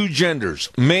are two genders,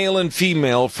 male and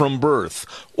female from birth.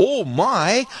 Oh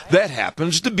my, that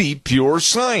happens to be pure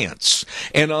science.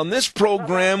 And on this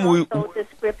program, also the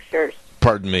scriptures.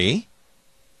 Pardon me?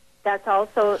 That's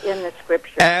also in the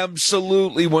scripture.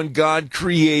 Absolutely. When God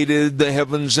created the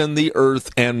heavens and the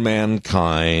earth and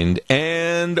mankind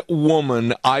and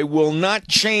woman, I will not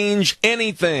change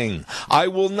anything. I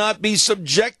will not be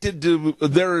subjected to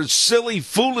their silly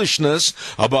foolishness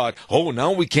about, oh,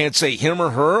 now we can't say him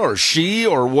or her or she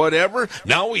or whatever.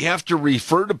 Now we have to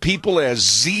refer to people as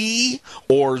Z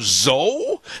or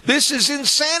Zoe. This is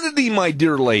insanity, my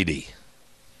dear lady.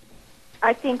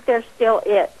 I think they're still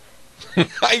it.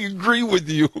 I agree with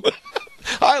you.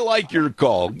 I like your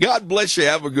call. God bless you.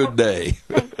 Have a good day.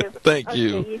 Thank you. Thank okay,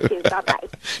 you. You too. Bye-bye.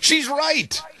 She's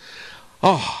right.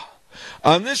 Oh,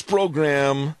 on this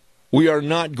program, we are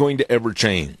not going to ever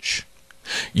change.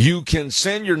 You can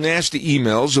send your nasty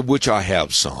emails, of which I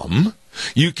have some.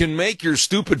 You can make your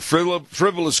stupid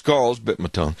frivolous calls, bit my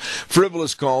tongue,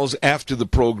 frivolous calls after the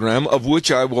program, of which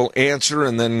I will answer,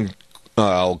 and then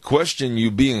I'll question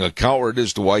you being a coward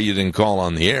as to why you didn't call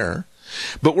on the air.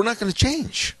 But we're not going to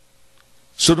change.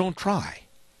 So don't try.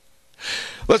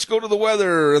 Let's go to the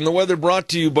weather, and the weather brought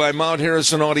to you by Mount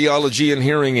Harrison Audiology and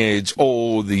Hearing Aids.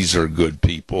 Oh, these are good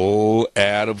people.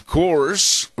 And, of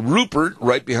course, Rupert,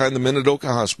 right behind the Minidoka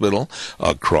Hospital,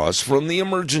 across from the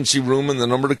emergency room, and the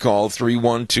number to call,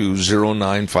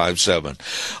 312-0957.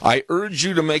 I urge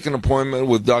you to make an appointment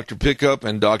with Dr. Pickup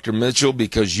and Dr. Mitchell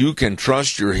because you can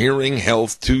trust your hearing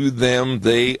health to them.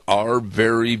 They are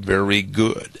very, very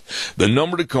good. The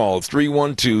number to call,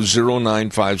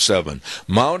 312-0957.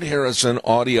 Mount Harrison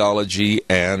Audiology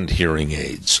and Hearing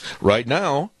Aids. Right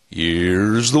now,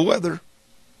 here's the weather.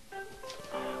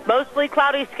 Mostly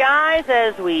cloudy skies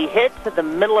as we hit to the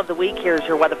middle of the week. Here's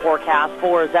your weather forecast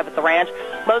for Zeb at the Ranch.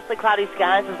 Mostly cloudy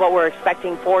skies is what we're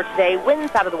expecting for today.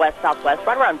 Winds out of the west-southwest,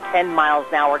 right around 10 miles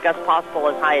an hour. Gusts possible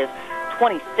as high as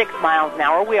 26 miles an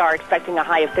hour. We are expecting a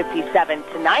high of 57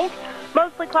 tonight.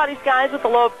 Mostly cloudy skies with a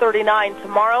low of 39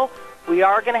 tomorrow. We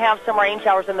are going to have some rain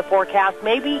showers in the forecast,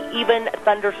 maybe even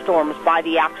thunderstorms by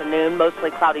the afternoon. Mostly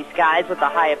cloudy skies with a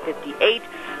high of 58.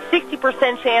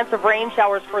 60% chance of rain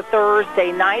showers for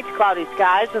Thursday night. Cloudy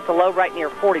skies with a low right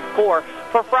near 44.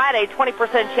 For Friday,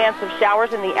 20% chance of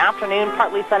showers in the afternoon.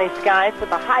 Partly sunny skies with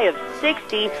a high of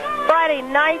 60. Friday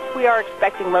night, we are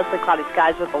expecting mostly cloudy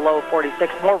skies with a low of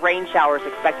 46. More rain showers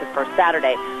expected for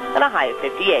Saturday and a high of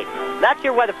 58. That's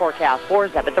your weather forecast for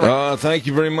Zeb at the Ranch. Thank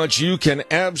you very much. You can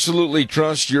absolutely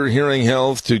trust your hearing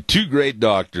health to two great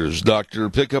doctors, Dr.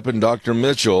 Pickup and Dr.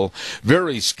 Mitchell.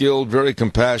 Very skilled, very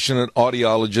compassionate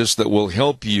audiologists that will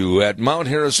help you at Mount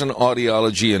Harrison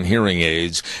Audiology and Hearing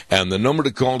Aids. And the number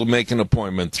to call to make an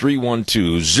appointment,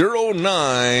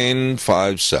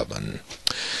 312-0957.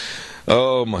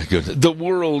 Oh, my goodness. The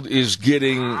world is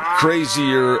getting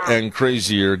crazier and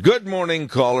crazier. Good morning,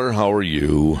 caller. How are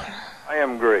you? I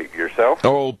am great. Yourself?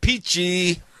 Oh,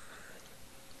 peachy.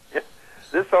 Yeah.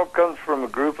 This all comes from a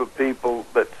group of people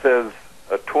that says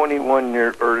a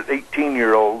 21-year or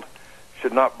 18-year-old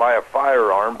should not buy a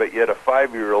firearm, but yet a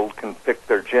 5-year-old can pick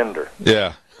their gender.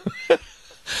 Yeah.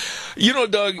 You know,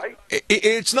 Doug,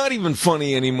 it's not even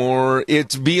funny anymore.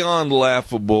 It's beyond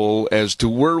laughable as to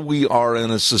where we are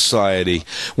in a society.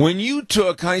 When you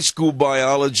took high school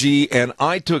biology and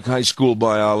I took high school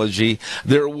biology,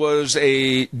 there was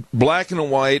a black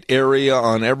and white area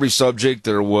on every subject.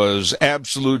 There was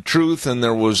absolute truth and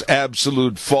there was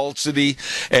absolute falsity.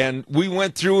 And we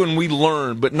went through and we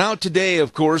learned. But now today,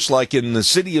 of course, like in the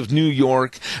city of New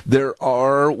York, there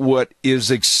are what is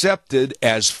accepted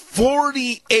as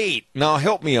 48. Now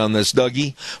help me on this,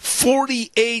 Dougie.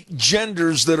 48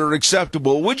 genders that are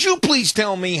acceptable. Would you please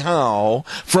tell me how,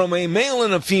 from a male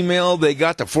and a female, they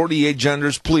got to 48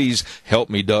 genders? Please help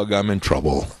me, Doug. I'm in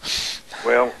trouble.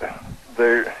 Well,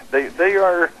 they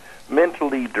are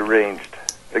mentally deranged.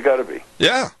 They got to be.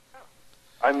 Yeah.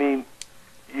 I mean,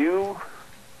 you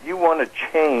want to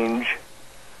change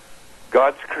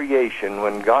God's creation.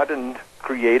 When God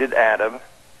created Adam,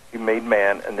 he made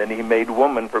man, and then he made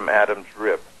woman from Adam's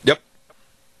rib. Yep.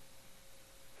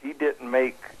 He didn't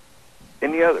make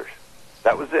any others.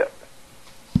 That was it.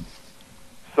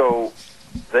 So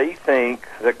they think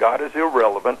that God is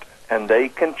irrelevant, and they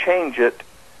can change it.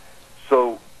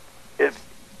 So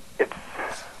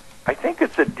I think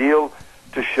it's a deal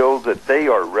to show that they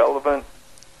are relevant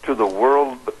to the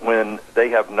world when they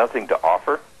have nothing to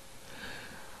offer.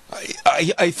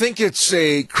 I think it's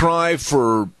a cry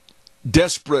for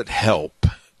desperate help,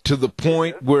 to the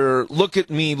point where, look at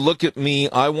me,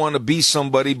 I want to be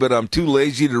somebody, but I'm too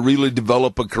lazy to really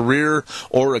develop a career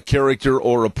or a character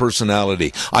or a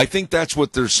personality. I think that's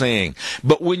what they're saying.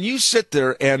 But when you sit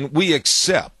there and we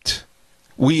accept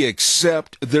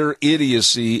their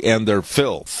idiocy and their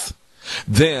filth,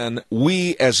 then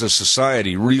we as a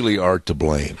society really are to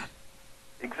blame.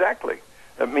 Exactly.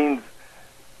 That means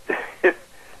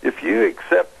if you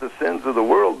accept the sins of the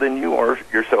world, then you are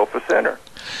yourself a sinner.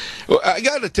 Well, I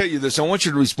got to tell you this. I want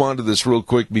you to respond to this real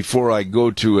quick before I go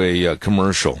to a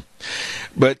commercial.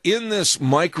 But in this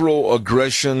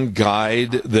microaggression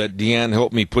guide that Deanne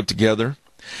helped me put together,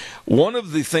 one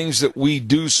of the things that we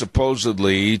do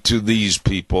supposedly to these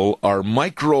people are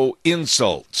micro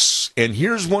insults. And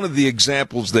here's one of the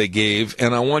examples they gave,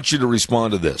 and I want you to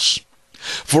respond to this.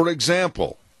 For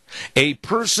example, a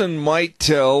person might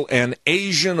tell an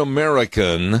Asian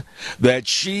American that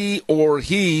she or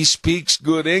he speaks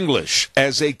good English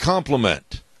as a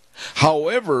compliment.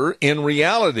 However, in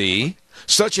reality,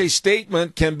 such a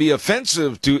statement can be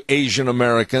offensive to Asian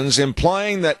Americans,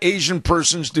 implying that Asian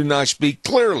persons do not speak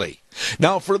clearly.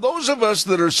 Now, for those of us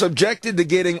that are subjected to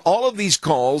getting all of these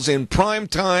calls in prime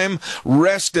time,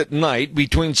 rest at night,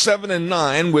 between 7 and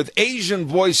 9, with Asian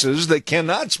voices that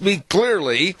cannot speak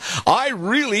clearly, I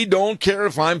really don't care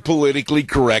if I'm politically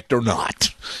correct or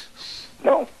not.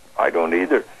 No, I don't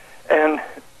either. And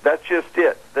that's just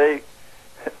it. They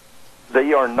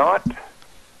are not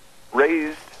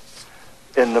raised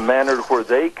in the manner where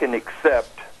they can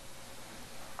accept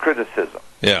criticism.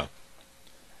 Yeah.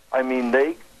 I mean,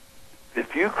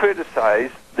 if you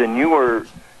criticize, then you are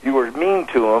mean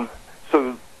to them,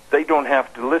 so they don't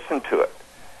have to listen to it.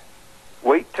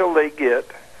 Wait till they get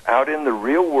out in the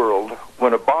real world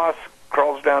when a boss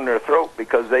crawls down their throat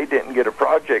because they didn't get a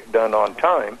project done on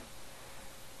time.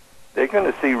 They're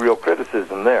going to see real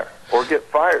criticism there, or get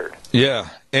fired. Yeah,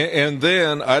 and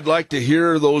then I'd like to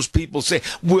hear those people say,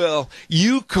 well,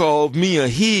 you called me a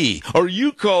he, or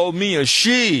you called me a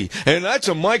she, and that's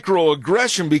a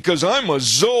microaggression because I'm a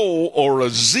Zoe or a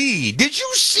Z. Did you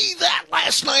see that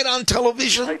last night on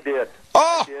television? I did.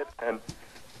 Oh! I did,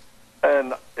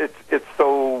 and it's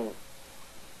so...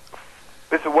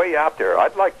 It's way out there.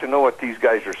 I'd like to know what these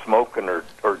guys are smoking or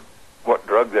what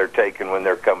drug they're taking when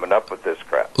they're coming up with this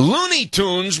crap. Looney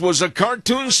Tunes was a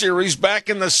cartoon series back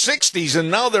in the 60s,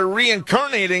 and now they're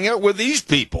reincarnating it with these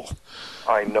people.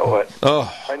 I know it.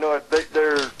 Oh. I know it.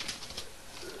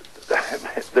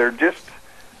 They're just...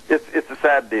 It's a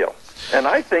sad deal. And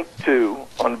I think, too,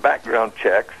 on background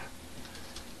checks,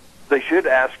 they should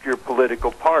ask your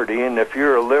political party, and if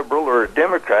you're a liberal or a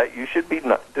Democrat, you should be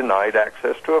denied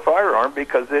access to a firearm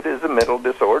because it is a mental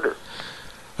disorder.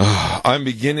 I'm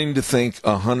beginning to think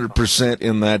 100%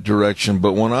 in that direction,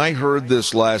 but when I heard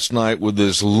this last night with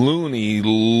this loony,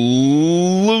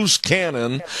 loose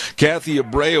cannon, Kathy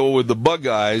Abreu with the bug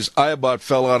eyes, I about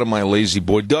fell out of my lazy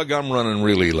boy. Doug, I'm running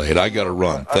really late. I got to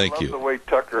run. Thank you. I love the way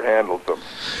Tucker handles them.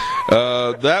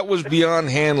 That was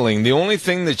beyond handling. The only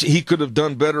thing that he could have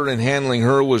done better in handling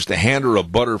her was to hand her a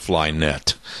butterfly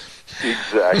net.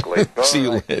 Exactly. See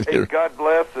you later. Hey, God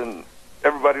bless, and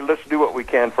everybody, let's do what we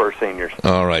can for our seniors.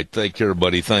 All right. Take care,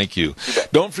 buddy. Thank you.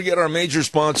 Don't forget our major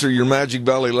sponsor, your Magic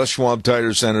Valley Les Schwab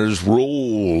Tire Centers.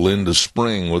 Roll into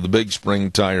spring with a big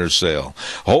spring tire sale.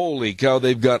 Holy cow,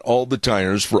 they've got all the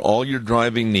tires for all your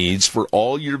driving needs, for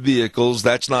all your vehicles.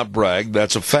 That's not brag,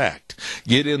 that's a fact.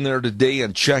 Get in there today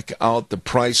and check out the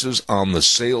prices on the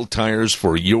sale tires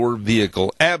for your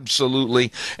vehicle.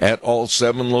 Absolutely at all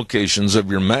 7 locations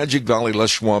of your Magic Valley Les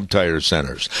Schwab Tire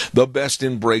Centers. The best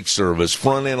in brake service,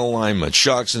 front-end alignment,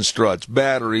 shocks and struts,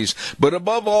 batteries, but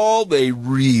above all, they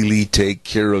really take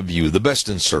care of you. The best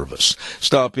in service.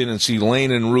 Stop in and see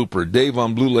Lane and Rupert, Dave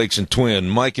on Blue Lakes and Twin,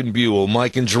 Mike and Buell,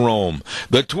 Mike and Jerome,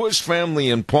 the Twist family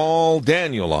in Paul,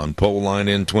 Daniel on Pole Line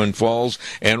in Twin Falls,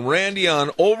 and Randy on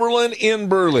Overland in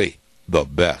Burley. The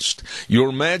best.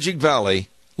 Your Magic Valley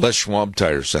Les Schwab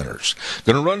Tire Centers.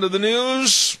 Going to run to the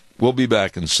news. We'll be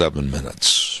back in 7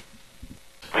 minutes.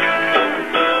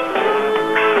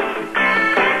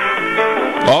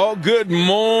 Oh, good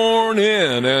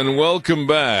morning and welcome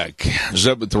back.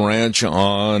 Zeb at the Ranch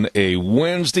on a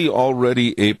Wednesday,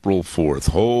 already April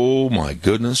 4th. Oh, my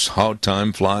goodness, how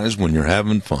time flies when you're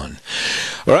having fun.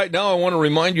 All right, now I want to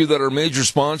remind you that our major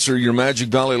sponsor, your Magic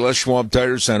Valley Les Schwab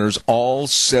Tire Centers, all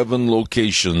 7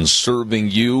 locations serving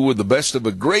you with the best of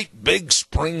a great big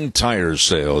spring tire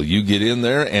sale. You get in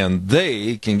there and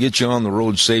they can get you on the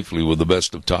road safely with the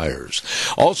best of tires.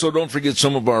 Also, don't forget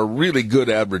some of our really good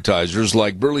advertisers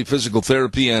like Burley Physical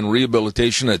Therapy and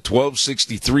Rehabilitation at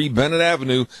 1263 Bennett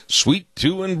Avenue, Suite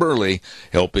 2 in Burley,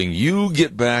 helping you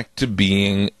get back to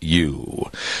being you.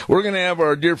 We're going to have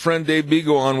our dear friend Dave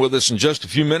Bego on with us in just a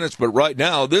few minutes, but right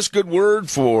now, this good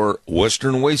word for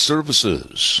Western Way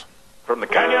Services. From the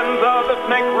canyons of the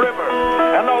Snake River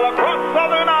and all across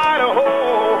southern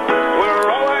Idaho,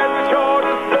 we're always at your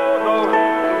disposal.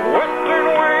 Western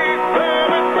Way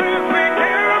Services, we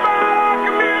care about our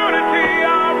community,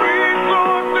 our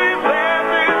resources, and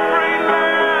this great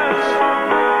land.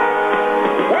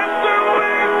 Western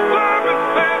Way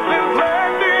Services is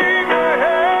landing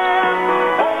ahead,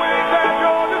 always at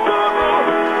your disposal.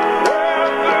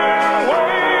 Western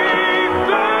Way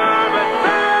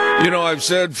Services. You know, I've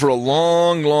said for a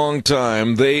long, long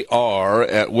time, they are,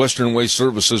 at Western Way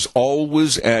Services,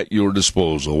 always at your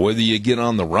disposal. Whether you get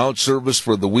on the route service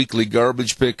for the weekly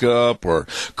garbage pickup or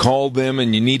call them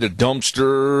and you need a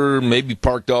dumpster, maybe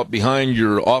parked out behind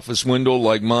your office window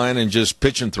like mine and just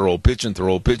pitch and throw,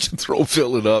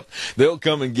 fill it up. They'll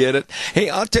come and get it. Hey,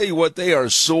 I'll tell you what, they are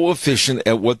so efficient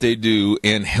at what they do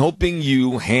in helping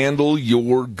you handle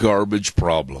your garbage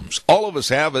problems. All of us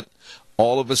have it.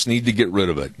 All of us need to get rid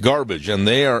of it. Garbage, and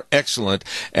they are excellent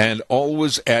and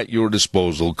always at your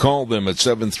disposal. Call them at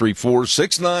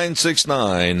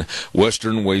 734-6969,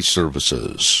 Western Waste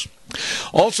Services.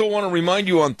 Also want to remind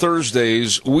you on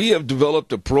Thursdays, we have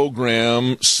developed a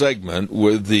program segment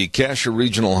with the Cassia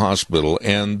Regional Hospital,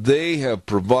 and they have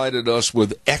provided us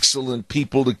with excellent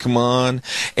people to come on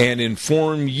and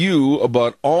inform you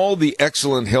about all the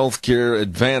excellent healthcare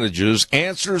advantages,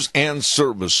 answers, and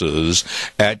services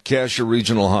at Cassia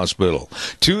Regional Hospital.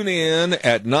 Tune in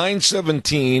at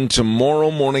 9:17 tomorrow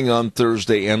morning on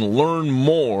Thursday and learn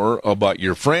more about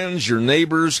your friends, your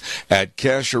neighbors at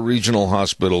Cassia Regional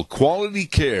Hospital. Quality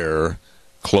care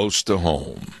close to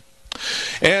home.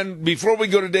 And before we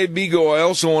go to Dave Bego, I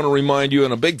also want to remind you,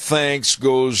 and a big thanks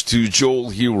goes to Joel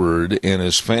Heward and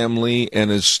his family and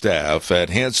his staff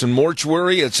at Hanson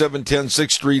Mortuary at 710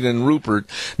 6th Street in Rupert.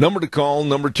 Number to call,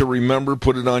 number to remember,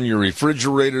 put it on your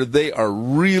refrigerator. They are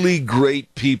really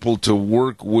great people to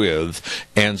work with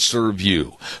and serve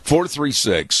you.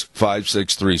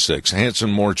 436-5636,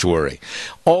 Hanson Mortuary.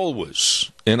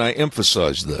 Always, and I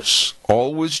emphasize this,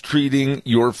 always treating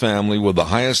your family with the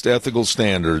highest ethical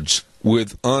standards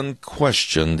with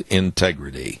unquestioned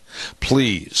integrity.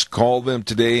 Please call them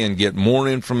today and get more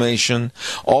information.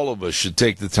 All of us should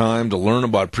take the time to learn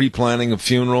about pre-planning of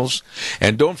funerals.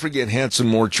 And don't forget Hanson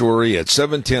Mortuary at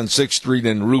 710 6th Street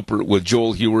in Rupert with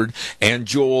Joel Heward. And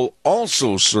Joel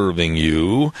also serving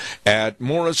you at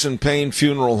Morrison Payne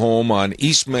Funeral Home on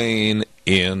East Main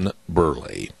in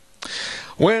Burley.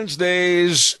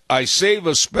 Wednesdays, I save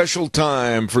a special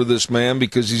time for this man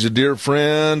because he's a dear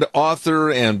friend,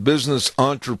 author, and business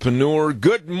entrepreneur.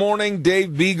 Good morning, Dave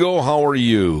Bego. How are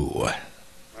you?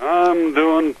 I'm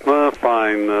doing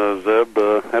fine, Zeb.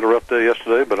 Had a rough day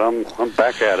yesterday, but I'm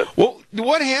back at it. Well,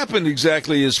 what happened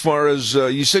exactly as far as,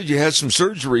 you said you had some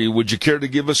surgery. Would you care to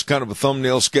give us kind of a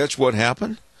thumbnail sketch what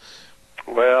happened?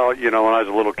 Well, you know, when I was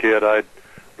a little kid, I'd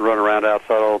run around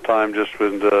outside all the time just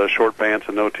with short pants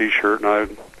and no T-shirt,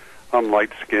 and I'm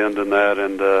light-skinned and that,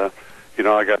 and, you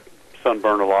know, I got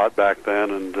sunburned a lot back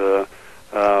then, and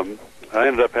I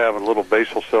ended up having a little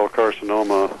basal cell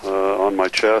carcinoma on my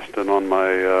chest and on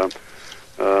my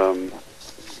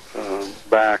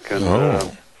back,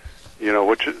 and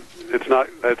which it's not.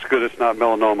 That's good. It's not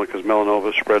melanoma, because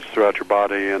melanoma spreads throughout your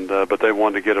body, and but they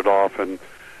wanted to get it off, and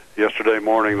yesterday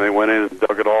morning they went in and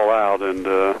dug it all out, and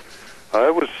I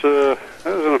was in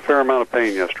a fair amount of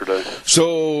pain yesterday.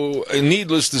 So,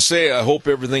 needless to say, I hope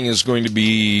everything is going to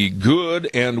be good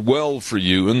and well for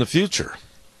you in the future.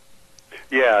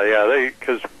 Yeah,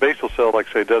 because basal cell, like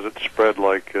I say, doesn't spread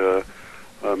like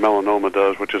melanoma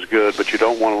does, which is good, but you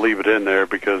don't want to leave it in there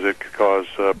because it could cause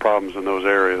problems in those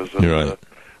areas. And, You're right.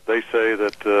 They say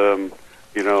that,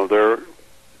 they're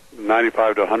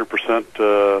 95 to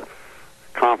 100%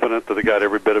 confident that they got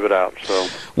every bit of it out. So,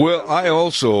 well, I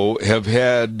also have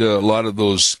had a lot of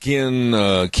those skin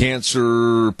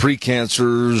cancer,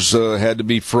 pre-cancers had to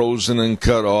be frozen and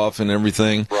cut off and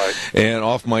everything. Right. And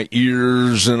off my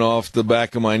ears and off the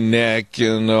back of my neck.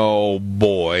 And, oh,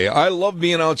 boy, I love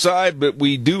being outside, but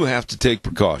we do have to take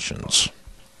precautions.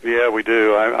 Yeah, we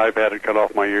do. I've had it cut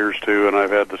off my ears, too, and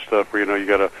I've had the stuff where, you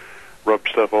got to rub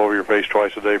stuff over your face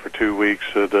twice a day for 2 weeks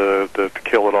to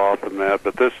kill it off and that.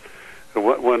 But this...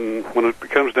 When it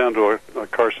comes down to a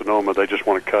carcinoma, they just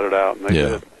want to cut it out, and they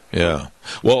did. Yeah.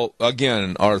 Well,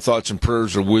 again, our thoughts and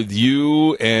prayers are with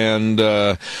you, and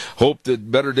hope that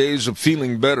better days of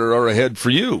feeling better are ahead for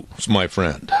you, my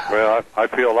friend. Well, I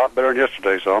feel a lot better than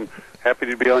yesterday, so I'm happy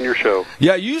to be on your show.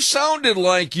 Yeah, you sounded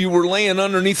like you were laying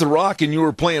underneath a rock and you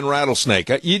were playing Rattlesnake.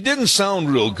 You didn't sound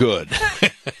real good.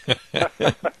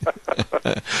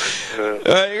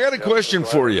 I got a question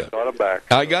for you.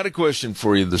 I got a question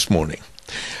for you this morning.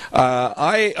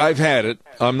 I've had it.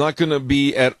 I'm not going to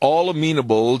be at all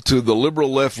amenable to the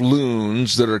liberal left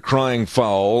loons that are crying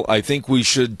foul. I think we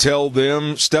should tell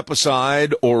them, step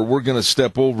aside, or we're going to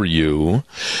step over you.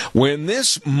 When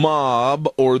this mob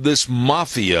or this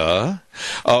mafia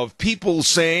of people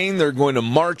saying they're going to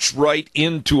march right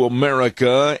into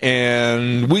America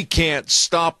and we can't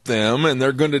stop them, and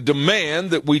they're going to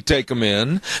demand that we take them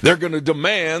in, they're going to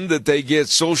demand that they get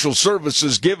social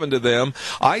services given to them,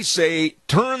 I say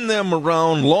turn them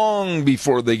around long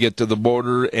before they get to the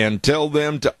border and tell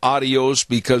them to adios,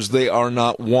 because they are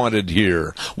not wanted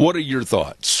here. What are your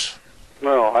thoughts?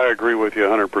 Well, I agree with you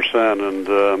 100%,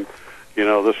 and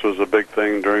this was a big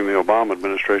thing during the Obama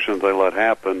administration that they let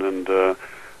happen, and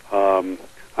I'm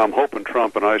hoping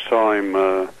Trump, and I saw him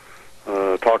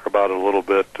talk about it a little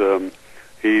bit.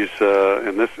 He's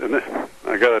and this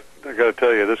I got to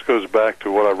tell you, this goes back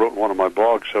to what I wrote in one of my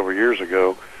blogs several years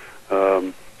ago,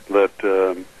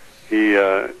 that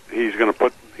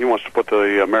he wants to put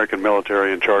the American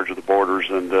military in charge of the borders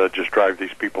and just drive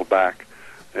these people back,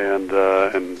 and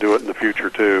do it in the future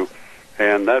too.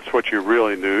 And that's what you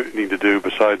really need to do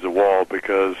besides the wall,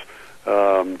 because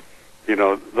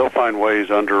they'll find ways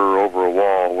under or over a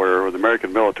wall where the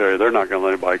American military, they're not going to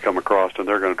let anybody come across, and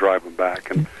they're going to drive them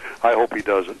back. And I hope he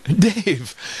doesn't.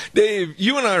 Dave,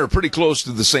 you and I are pretty close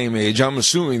to the same age. I'm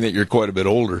assuming that you're quite a bit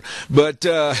older, but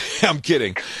I'm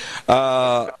kidding.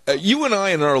 You and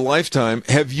I, in our lifetime,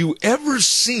 have you ever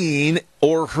seen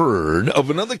or heard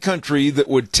of another country that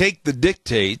would take the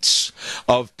dictates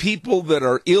of people that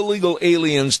are illegal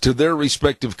aliens to their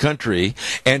respective country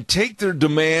and take their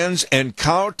demands and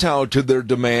kowtow to their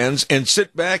demands and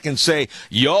sit back and say,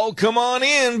 y'all come on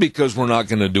in, because we're not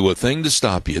going to do a thing to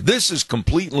stop you? This is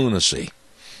complete lunacy.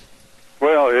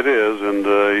 Well, it is, and,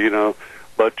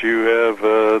 but you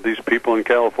have these people in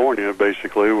California,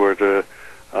 basically, where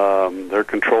they're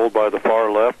controlled by the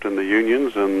far left and the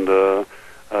unions, and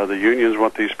the unions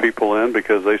want these people in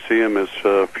because they see them as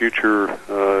future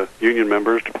union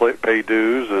members to pay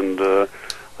dues and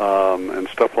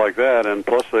stuff like that. And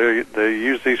plus, they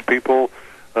use these people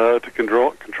to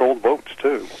control votes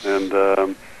too.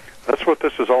 And that's what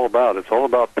this is all about. It's all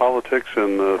about politics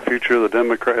and the future of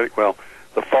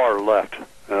the far left,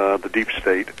 the deep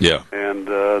state, and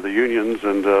the unions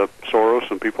and Soros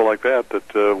and people like that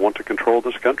want to control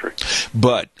this country.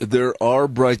 But there are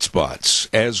bright spots.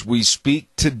 As we speak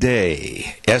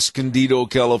today, Escondido,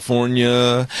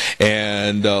 California,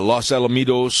 and Los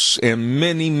Alamitos, and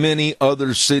many, many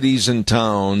other cities and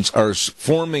towns are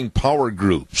forming power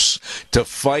groups to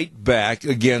fight back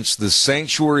against the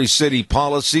sanctuary city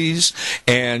policies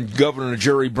and Governor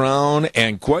Jerry Brown.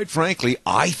 And quite frankly,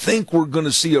 I think we're going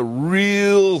to see a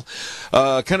real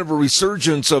kind of a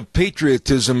resurgence of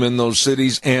patriotism in those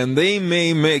cities, and they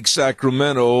may make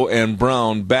Sacramento and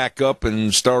Brown back up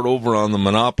and start over on the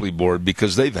monopoly board,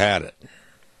 because they've had it.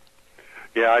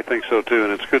 Yeah, I think so too,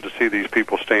 and it's good to see these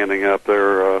people standing up.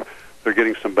 They're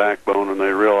getting some backbone, and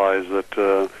they realize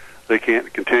that they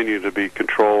can't continue to be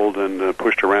controlled and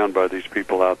pushed around by these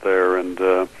people out there. And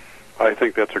I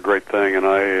think that's a great thing.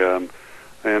 And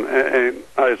and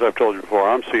as I've told you before,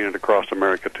 I'm seeing it across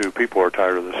America too. People are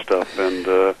tired of this stuff,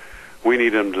 and we need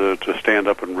them to stand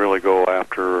up and really go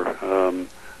after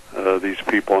these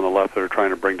people on the left that are trying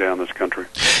to bring down this country.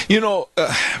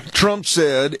 Trump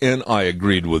said, and I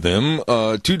agreed with him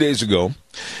 2 days ago,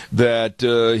 that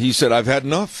he said, I've had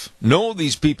enough. No,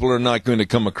 these people are not going to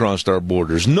come across our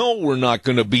borders. No, we're not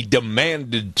going to be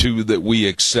demanded to that we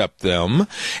accept them.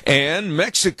 And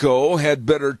Mexico had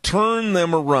better turn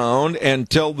them around and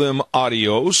tell them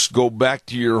adios, go back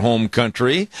to your home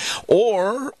country.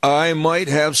 Or I might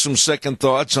have some second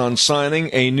thoughts on signing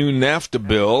a new NAFTA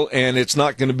bill, and it's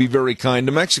not going to be very kind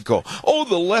to Mexico. Oh,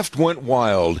 the left went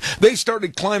wild. They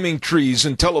started climbing trees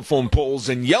and telephone poles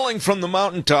and yelling from the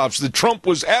mountaintops that Trump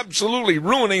was absolutely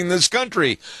ruining this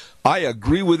country. I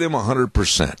agree with him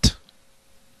 100%.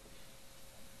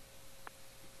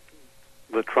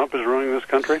 That Trump is ruining this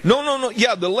country? No.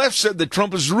 Yeah, the left said that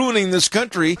Trump is ruining this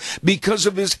country because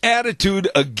of his attitude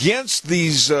against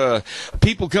these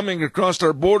people coming across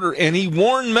our border, and he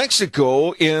warned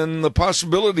Mexico in the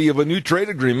possibility of a new trade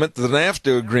agreement, the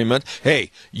NAFTA agreement.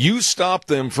 Hey, you stop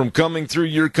them from coming through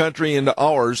your country into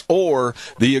ours, or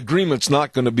the agreement's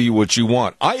not going to be what you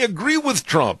want. I agree with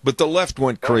Trump, but the left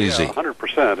went crazy. Oh, yeah,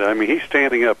 100%. I mean, he's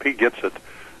standing up. He gets it.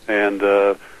 And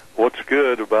what's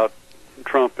good about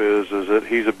Trump is that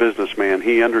he's a businessman.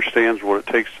 He understands what it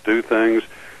takes to do things.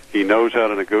 He knows how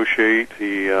to negotiate.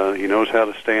 He knows how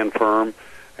to stand firm.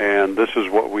 And this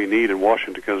is what we need in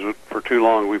Washington, because for too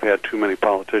long we've had too many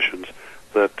politicians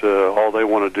that all they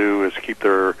want to do is keep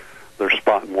their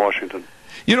spot in Washington.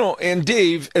 And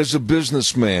Dave, as a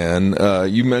businessman,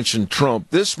 you mentioned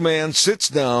Trump. This man sits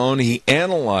down, he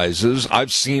analyzes,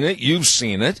 I've seen it, you've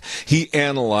seen it, he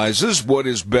analyzes what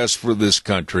is best for this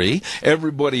country.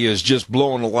 Everybody is just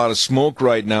blowing a lot of smoke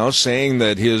right now, saying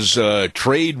that his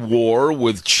trade war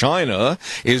with China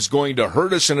is going to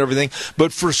hurt us and everything.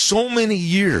 But for so many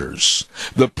years,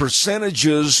 the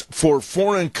percentages for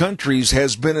foreign countries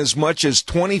has been as much as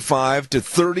 25 to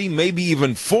 30, maybe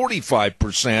even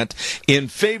 45% in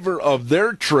favor of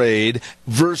their trade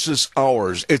versus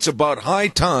ours. It's about high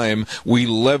time we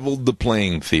leveled the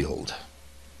playing field.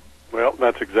 Well,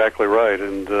 that's exactly right.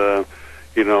 And,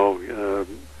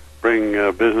 bring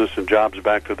business and jobs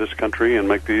back to this country and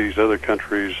make these other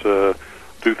countries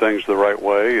do things the right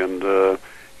way. And,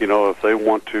 if they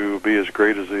want to be as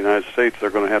great as the United States, they're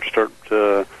going to have to start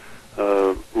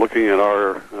looking at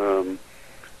our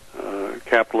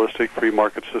capitalistic free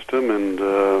market system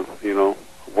and,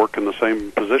 work in the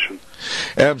same position.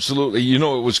 Absolutely. It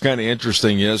was kind of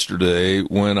interesting yesterday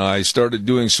when I started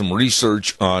doing some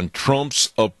research on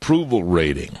Trump's approval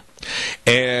rating.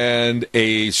 And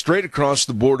a straight across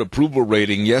the board approval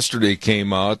rating yesterday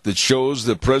came out that shows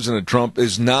that President Trump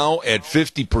is now at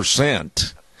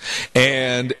 50%.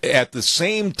 And at the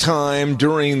same time,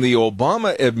 during the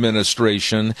Obama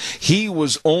administration, he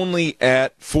was only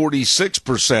at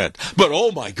 46%. But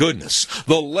oh my goodness,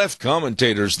 the left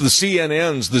commentators, the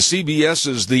CNNs, the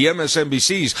CBSs, the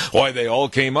MSNBCs, why, they all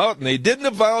came out and they didn't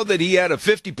avow that he had a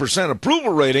 50%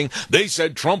 approval rating. They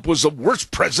said Trump was the worst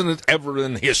president ever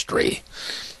in history.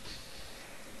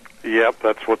 Yep,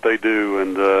 that's what they do.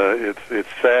 And it's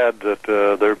sad that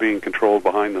they're being controlled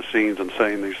behind the scenes and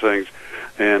saying these things.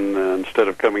 And instead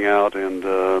of coming out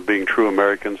and being true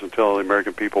Americans and telling the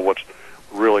American people what's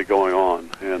really going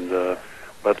on. And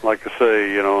but like I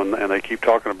say, and they keep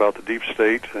talking about the deep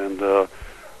state, and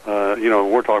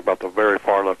we're talking about the very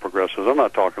far left progressives. I'm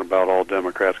not talking about all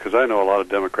Democrats, because I know a lot of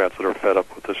Democrats that are fed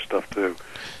up with this stuff too.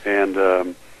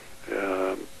 And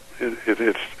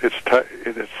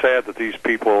it's sad that these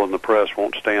people in the press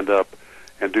won't stand up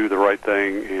and do the right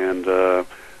thing and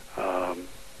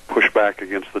push back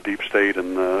against the deep state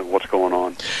and what's going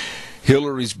on.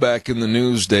 Hillary's back in the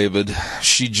news, David.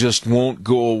 She just won't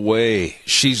go away.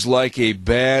 She's like a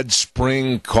bad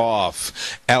spring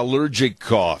cough, allergic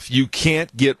cough. You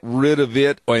can't get rid of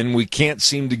it, and we can't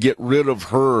seem to get rid of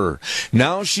her.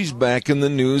 Now she's back in the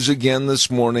news again this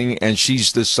morning, and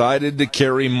she's decided to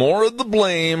carry more of the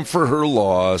blame for her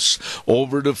loss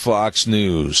over to Fox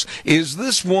News. Is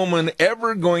this woman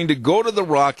ever going to go to the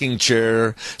rocking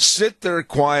chair, sit there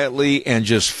quietly, and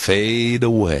just fade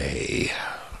away?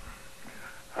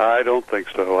 I don't think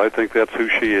so. I think that's who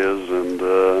she is, and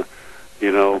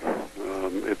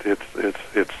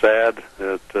it's sad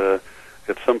that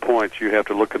at some point you have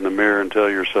to look in the mirror and tell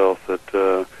yourself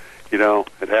that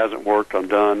it hasn't worked. I'm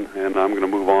done, and I'm going to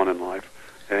move on in life.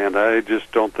 And I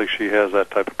just don't think she has that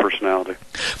type of personality.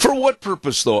 For what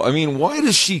purpose, though? I mean, why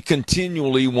does she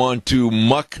continually want to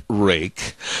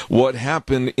muckrake what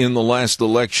happened in the last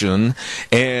election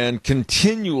and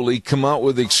continually come out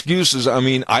with excuses? I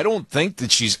mean, I don't think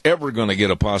that she's ever going to get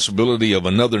a possibility of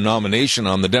another nomination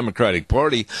on the Democratic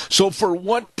Party. So for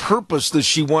what purpose does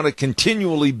she want to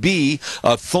continually be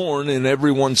a thorn in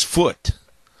everyone's foot?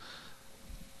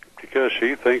 Because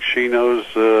she thinks she knows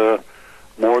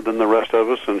more than the rest of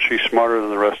us, and she's smarter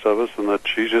than the rest of us, and that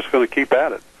she's just going to keep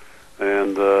at it.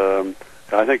 And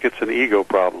I think it's an ego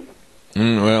problem.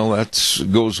 Well, that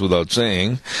goes without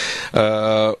saying.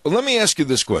 Let me ask you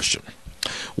this question.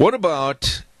 What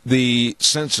about the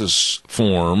census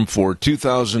form for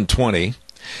 2020?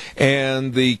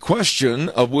 And the question,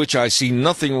 of which I see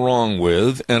nothing wrong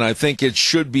with, and I think it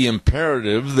should be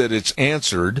imperative that it's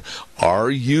answered,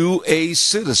 are you a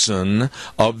citizen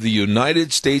of the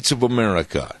United States of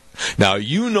America? Now,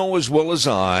 you know as well as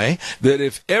I that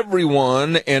if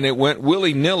everyone, and it went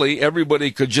willy-nilly,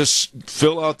 everybody could just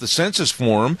fill out the census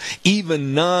form,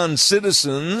 even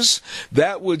non-citizens,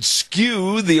 that would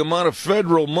skew the amount of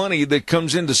federal money that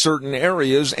comes into certain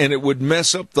areas, and it would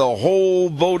mess up the whole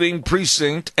voting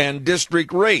precinct and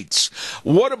district rates.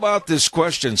 What about this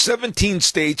question? 17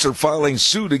 states are filing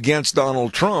suit against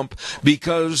Donald Trump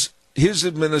because his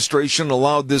administration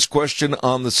allowed this question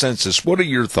on the census. What are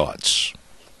your thoughts?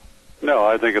 No,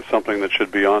 I think it's something that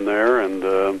should be on there, and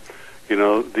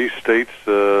these states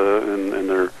and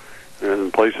their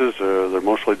places they're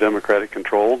mostly Democratic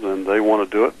controlled, and they want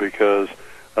to do it because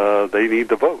they need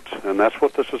the votes, and that's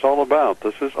what this is all about.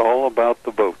 This is all about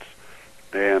the votes,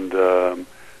 and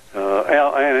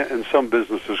some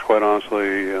businesses, quite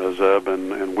honestly, Zeb,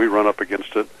 and we run up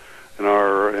against it in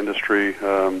our industry,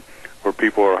 where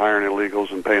people are hiring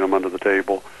illegals and paying them under the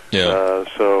table. Yeah.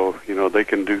 So, they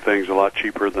can do things a lot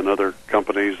cheaper than other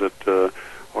companies that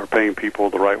are paying people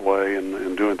the right way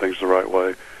and doing things the right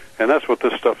way. And that's what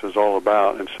this stuff is all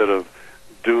about, instead of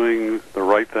doing the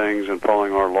right things and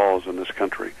following our laws in this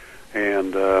country.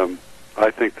 And I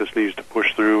think this needs to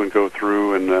push through and go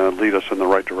through and lead us in the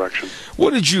right direction.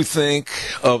 What did you think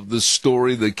of the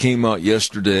story that came out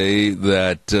yesterday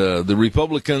that the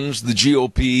Republicans, the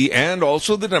GOP, and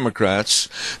also the Democrats,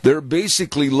 they're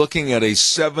basically looking at a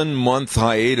 7-month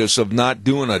hiatus of not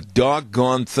doing a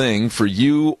doggone thing for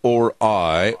you or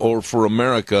I or for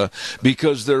America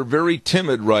because they're very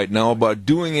timid right now about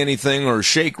doing anything or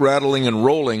shake, rattling, and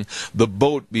rolling the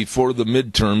boat before the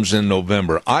midterms in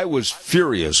November? I was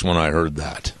furious when I heard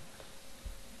that.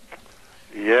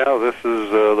 Yeah, this is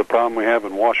the problem we have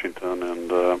in Washington,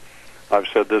 and I've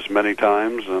said this many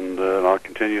times, and I'll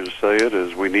continue to say it,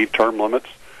 is we need term limits,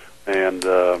 and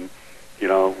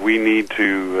we need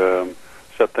to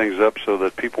set things up so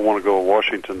that people want to go to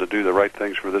Washington to do the right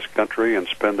things for this country and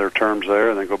spend their terms there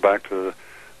and then go back to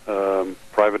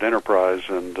private enterprise.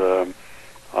 And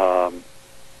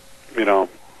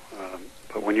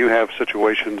but when you have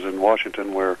situations in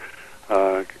Washington where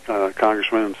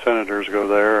congressmen and senators go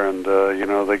there, and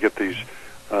they get these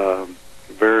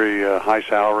very high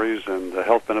salaries and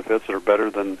health benefits that are better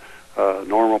than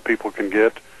normal people can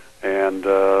get, and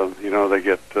they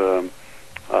get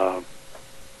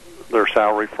their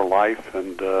salary for life,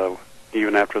 and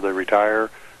even after they retire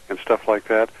and stuff like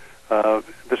that.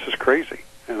 This is crazy,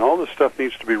 and all this stuff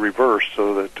needs to be reversed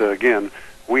so that again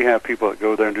we have people that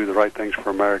go there and do the right things for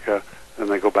America, and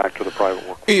they go back to the private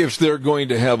world. If they're going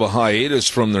to have a hiatus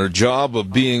from their job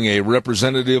of being a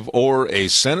representative or a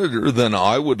senator, then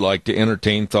I would like to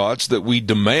entertain thoughts that we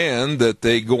demand that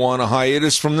they go on a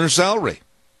hiatus from their salary.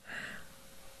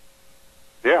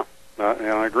 Yeah, and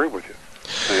I agree with you.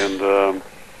 And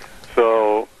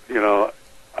so,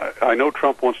 I know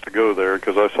Trump wants to go there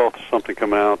because I saw something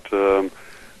come out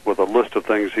with a list of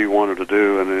things he wanted to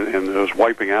do, and it was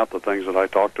wiping out the things that I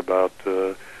talked about,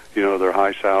 their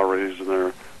high salaries and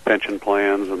their pension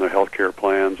plans and their health care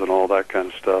plans and all that kind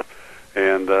of stuff.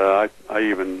 And I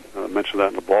even mentioned that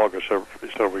in the blog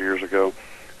several years ago.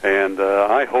 And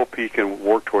I hope he can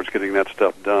work towards getting that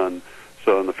stuff done.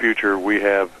 So in the future we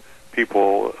have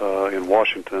people in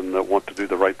Washington that want to do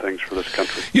the right things for this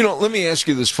country. Let me ask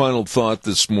you this final thought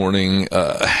this morning.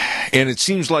 And it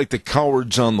seems like the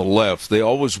cowards on the left, they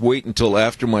always wait until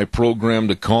after my program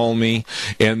to call me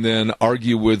and then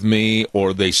argue with me,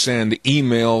 or they send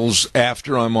emails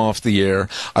after I'm off the air.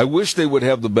 I wish they would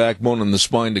have the backbone and the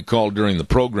spine to call during the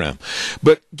program.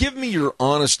 But give me your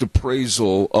honest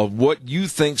appraisal of what you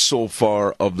think so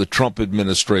far of the Trump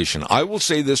administration. I will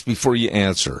say this before you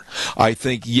answer. I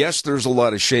think, yes, yes, there's a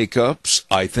lot of shakeups.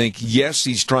 I think, yes,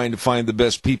 he's trying to find the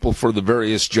best people for the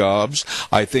various jobs.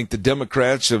 I think the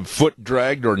Democrats have foot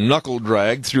dragged or knuckle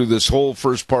dragged through this whole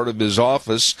first part of his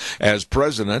office as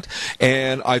president.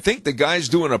 And I think the guy's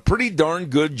doing a pretty darn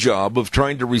good job of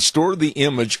trying to restore the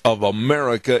image of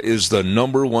America is the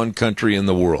number one country in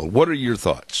the world. What are your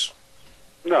thoughts?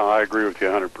 No, I agree with you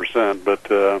 100%. But,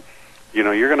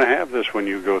 you're going to have this when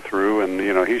you go through. And,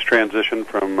 he's transitioned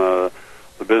from the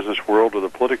business world to the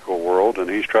political world. And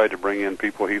he's tried to bring in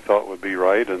people he thought would be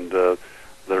right. And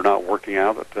they're not working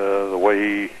out the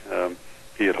way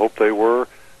he had hoped they were.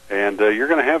 And you're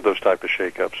going to have those type of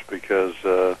shakeups because,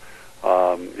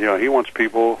 he wants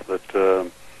people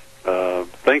that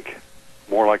think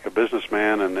more like a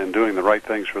businessman and doing the right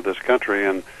things for this country.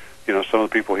 And, some of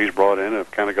the people he's brought in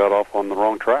have kind of got off on the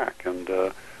wrong track. And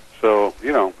so,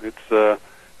 it's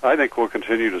I think we'll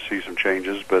continue to see some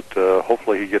changes, but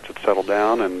hopefully he gets it settled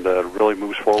down and really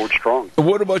moves forward strong.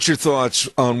 What about your thoughts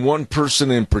on one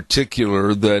person in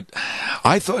particular that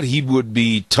I thought he would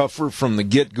be tougher from the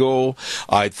get-go?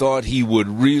 I thought he would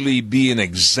really be an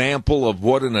example of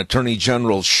what an attorney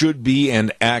general should be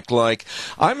and act like.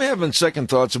 I'm having second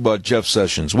thoughts about Jeff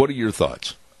Sessions. What are your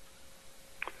thoughts?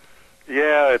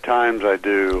 Yeah, at times I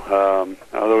do.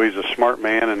 Although he's a smart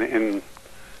man, and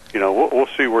we'll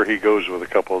see where he goes with a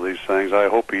couple of these things. I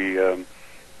hope he,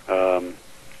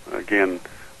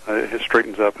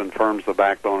 straightens up and firms the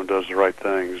backbone and does the right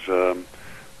things.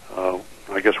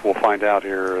 I guess we'll find out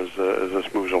here as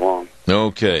this moves along.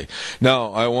 Okay.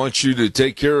 Now, I want you to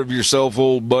take care of yourself,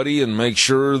 old buddy, and make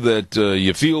sure that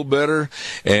you feel better.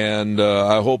 And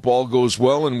I hope all goes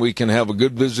well, and we can have a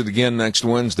good visit again next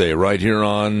Wednesday right here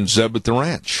on Zeb at the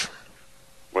Ranch.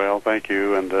 Well, thank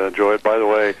you, and enjoy it. By the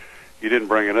way, you didn't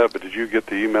bring it up, but did you get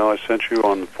the email I sent you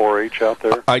on 4-H out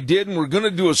there? I did, and we're going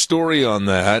to do a story on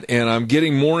that, and I'm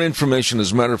getting more information.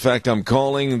 As a matter of fact, I'm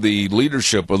calling the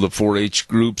leadership of the 4-H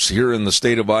groups here in the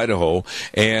state of Idaho,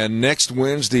 and next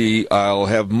Wednesday I'll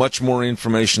have much more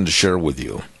information to share with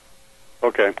you.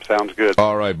 Okay, sounds good.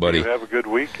 All right, buddy. You have a good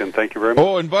week, and thank you very much.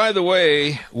 Oh, and by the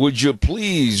way, would you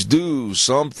please do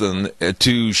something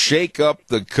to shake up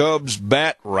the Cubs'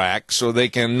 bat rack so they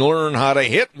can learn how to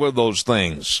hit with those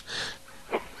things?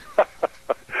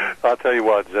 I'll tell you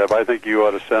what, Zeb, I think you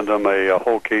ought to send them a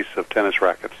whole case of tennis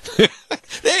rackets.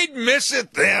 They'd miss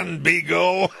it then,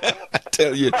 Bigo. I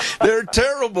tell you, they're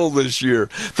terrible this year.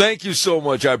 Thank you so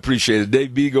much. I appreciate it. Dave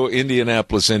Bigo,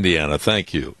 Indianapolis, Indiana.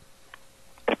 Thank you.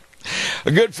 A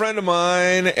good friend of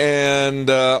mine, and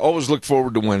always look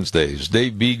forward to Wednesdays.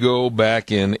 Dave Bigo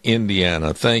back in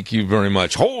Indiana. Thank you very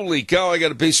much. Holy cow, I got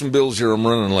to pay some bills here. I'm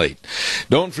running late.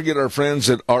 Don't forget our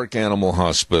friends at Ark Animal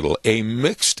Hospital, a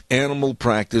mixed animal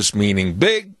practice, meaning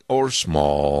big or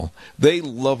small. They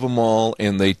love them all,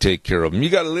 and they take care of them. You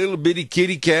got a little bitty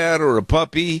kitty cat or a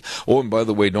puppy. Oh, and by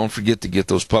the way, don't forget to get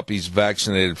those puppies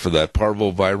vaccinated for that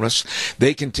parvovirus.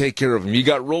 They can take care of them. You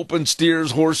got roping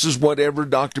steers, horses, whatever,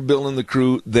 Dr. Bill and the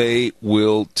crew, they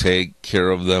will take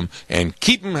care of them and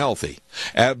keep them healthy.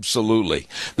 Absolutely.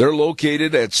 They're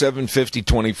located at 750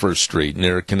 21st Street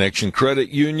near Connection Credit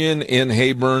Union in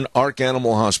Heyburn, Ark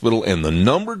Animal Hospital, and the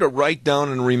number to write down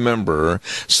and remember,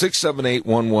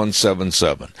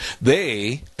 678-1177.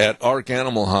 They, at Ark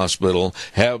Animal Hospital,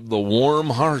 have the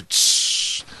warm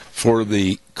hearts for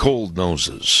the cold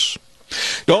noses.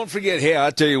 Don't forget, hey, I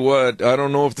tell you what, I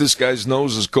don't know if this guy's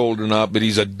nose is cold or not, but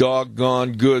he's a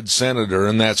doggone good senator,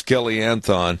 and that's Kelly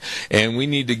Anthon, and we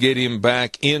need to get him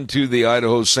back into the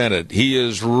Idaho Senate. He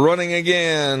is running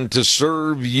again to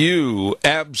serve you,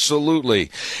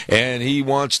 absolutely, and he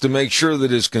wants to make sure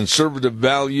that his conservative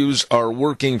values are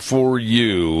working for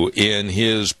you in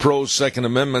his pro-Second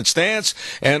Amendment stance,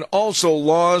 and also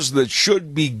laws that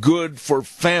should be good for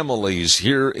families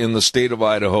here in the state of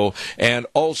Idaho, and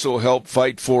also help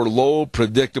fight for low,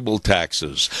 predictable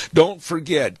taxes. Don't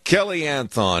forget, Kelly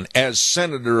Anthon as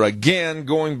senator again,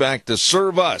 going back to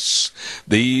serve us.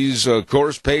 These, of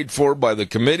course, paid for by the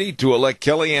committee to elect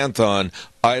Kelly Anthon,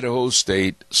 Idaho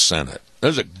State Senate.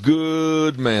 There's a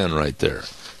good man right there,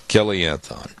 Kelly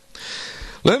Anthon.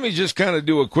 Let me just kind of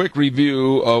do a quick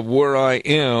review of where I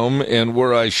am and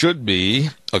where I should be,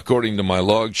 according to my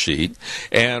log sheet.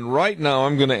 And right now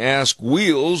I'm going to ask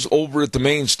Wheels over at the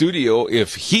main studio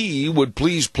if he would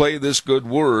please play this good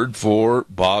word for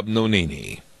Bob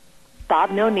Nonini.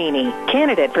 Bob Nonini,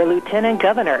 candidate for lieutenant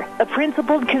governor, a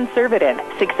principled conservative,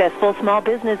 successful small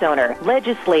business owner,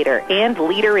 legislator, and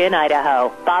leader in Idaho.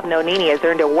 Bob Nonini has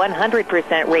earned a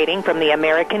 100% rating from the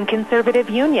American Conservative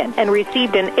Union and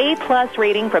received an A+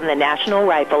 rating from the National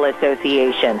Rifle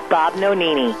Association. Bob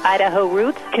Nonini, Idaho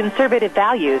roots, conservative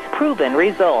values, proven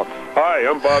results. Hi,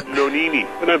 I'm Bob Nonini,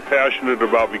 and I'm passionate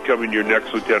about becoming your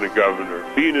next lieutenant governor.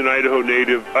 Being an Idaho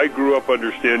native, I grew up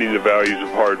understanding the values of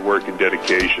hard work and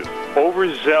dedication.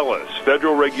 Overzealous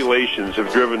federal regulations have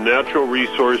driven natural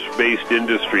resource-based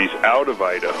industries out of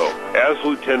Idaho. As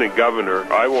lieutenant governor,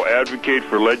 I will advocate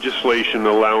for legislation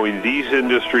allowing these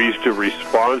industries to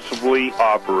responsibly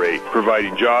operate,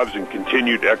 providing jobs and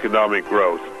continued economic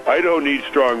growth. Idaho needs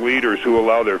strong leaders who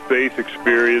allow their faith,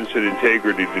 experience, and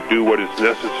integrity to do what is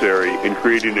necessary in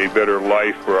creating a better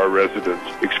life for our residents.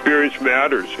 Experience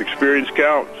matters. Experience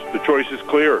counts. The choice is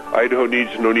clear. Idaho needs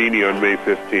Nonini on May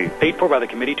 15th. Paid for by the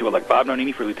committee to elect Bob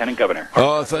Nonini for Lieutenant Governor.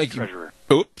 Thank you. Treasurer.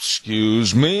 Oops,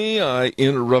 excuse me. I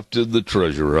interrupted the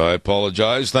treasurer. I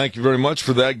apologize. Thank you very much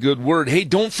for that good word. Hey,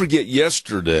 don't forget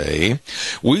yesterday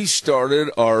we started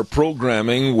our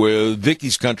programming with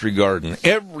Vicky's Country Garden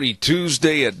every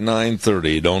Tuesday at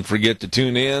 9:30. Don't forget to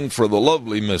tune in for the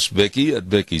lovely Miss Vicky at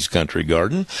Vicky's Country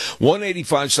Garden,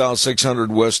 185 South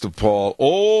 600 west of Paul.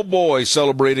 Oh boy,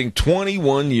 celebrating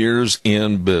 21 years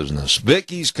in business.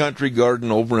 Vicky's Country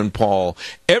Garden over in Paul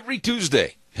every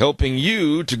Tuesday, helping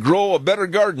you to grow a better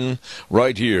garden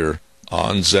right here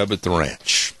on Zeb at the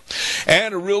Ranch.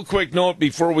 And a real quick note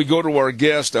before we go to our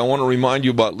guest, I want to remind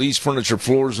you about Lee's Furniture,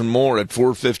 Floors, and More at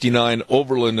 459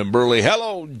 Overland in Burley.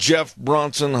 Hello, Jeff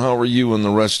Bronson. How are you and the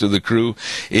rest of the crew?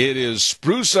 It is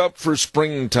spruce up for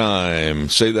springtime.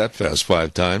 Say that fast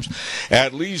 5 times.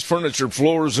 At Lee's Furniture,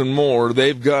 Floors, and More,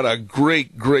 they've got a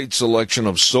great, great selection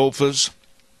of sofas,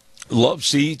 love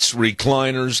seats,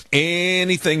 recliners,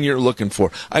 anything you're looking for.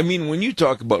 I mean, when you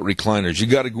talk about recliners, you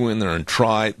got to go in there and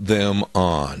try them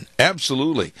on.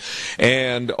 Absolutely.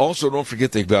 And also, don't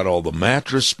forget they've got all the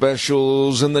mattress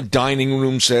specials and the dining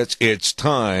room sets. It's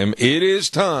time. It is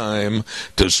time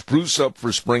to spruce up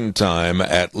for springtime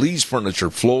at Lee's Furniture,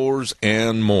 Floors,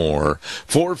 and More.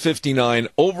 459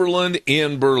 Overland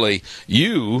in Burley.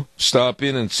 You stop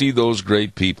in and see those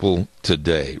great people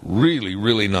today. Really,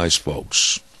 really nice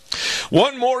folks.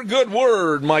 One more good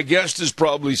word. My guest is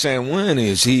probably saying, when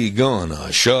is he gonna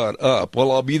shut up?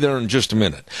 Well, I'll be there in just a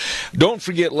minute. Don't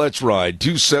forget Let's Ride,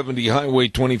 270 Highway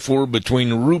 24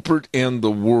 between Rupert and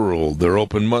the World. They're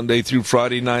open Monday through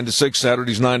Friday, 9 to 6,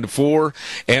 Saturdays 9 to 4.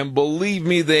 And believe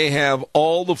me, they have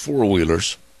all the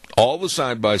four-wheelers, all the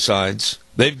side-by-sides.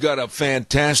 They've got a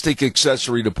fantastic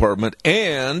accessory department,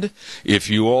 and if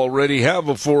you already have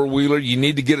a four-wheeler, you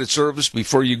need to get it serviced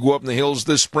before you go up in the hills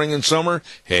this spring and summer.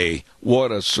 Hey,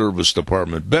 what a service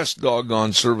department. Best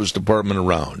doggone service department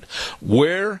around.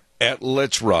 Where? At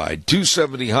Let's Ride,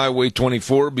 270 Highway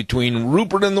 24 between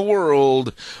Rupert and the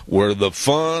World, where the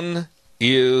fun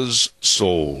is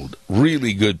sold.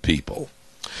 Really good people.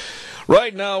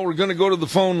 Right now, we're going to go to the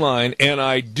phone line, and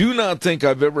I do not think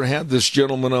I've ever had this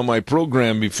gentleman on my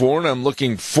program before, and I'm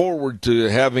looking forward to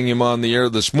having him on the air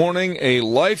this morning, a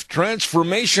life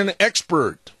transformation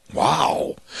expert.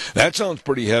 Wow, that sounds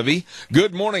pretty heavy.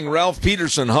 Good morning, Ralph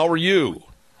Peterson. How are you?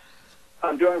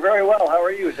 I'm doing very well. How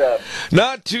are you, Zeb?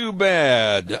 Not too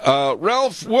bad.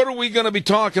 Ralph, what are we going to be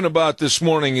talking about this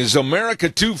morning? Is America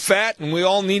too fat and we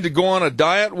all need to go on a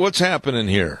diet? What's happening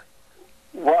here?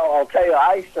 Well, I'll tell you,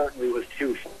 I certainly was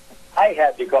too. I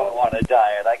had to go on a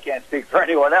diet. I can't speak for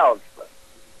anyone else.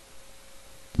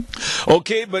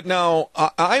 Okay, but now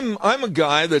I'm a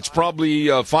guy that's probably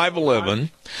 5'11",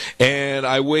 and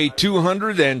I weigh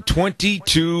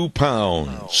 222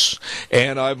 pounds,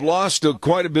 and I've lost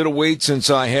quite a bit of weight since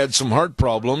I had some heart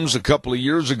problems a couple of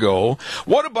years ago.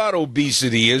 What about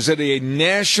obesity? Is it a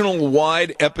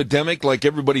national-wide epidemic like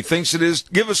everybody thinks it is?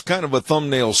 Give us kind of a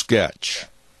thumbnail sketch.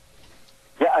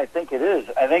 Yeah, I think it is.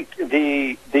 I think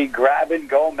the grab and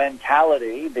go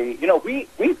mentality.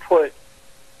 We put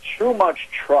too much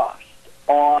trust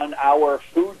on our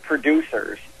food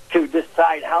producers to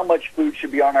decide how much food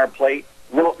should be on our plate,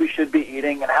 what we should be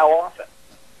eating, and how often.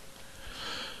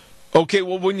 Okay,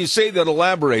 well, when you say that,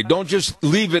 elaborate. Don't just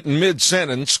leave it in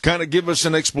mid-sentence. Kind of give us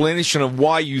an explanation of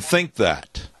why you think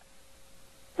that.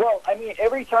 Well, I mean,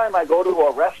 every time I go to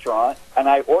a restaurant and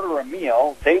I order a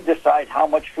meal, they decide how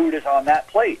much food is on that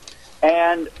plate.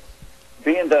 And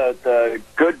being the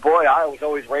good boy I was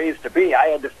always raised to be, I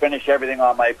had to finish everything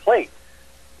on my plate.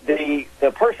 The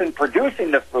person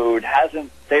producing the food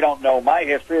they don't know my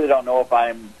history. They don't know if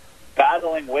I'm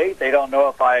battling weight. They don't know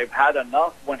if I've had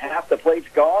enough when half the plate's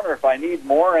gone or if I need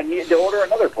more and need to order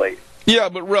another plate. Yeah,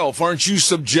 but Ralph, aren't you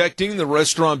subjecting the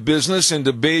restaurant business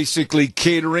into basically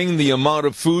catering the amount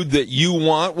of food that you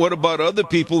want? What about other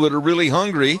people that are really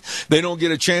hungry? They don't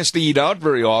get a chance to eat out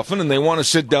very often, and they want to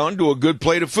sit down to a good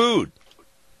plate of food.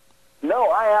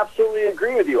 No, I absolutely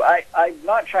agree with you. I'm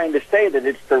not trying to say that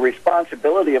it's the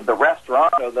responsibility of the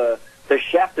restaurant or the the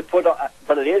chef to put on,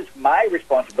 but it is my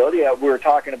responsibility. We were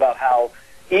talking about how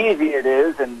easy it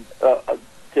is and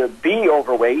to be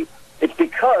overweight. It's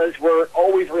because we're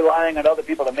always relying on other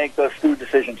people to make those food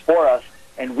decisions for us,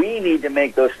 and we need to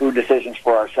make those food decisions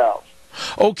for ourselves.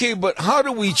 Okay, but how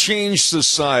do we change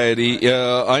society?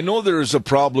 I know there is a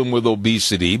problem with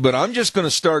obesity, but I'm just going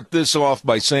to start this off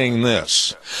by saying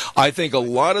this. I think a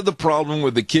lot of the problem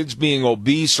with the kids being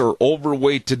obese or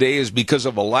overweight today is because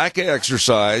of a lack of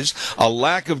exercise, a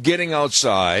lack of getting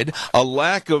outside, a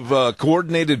lack of a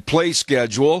coordinated play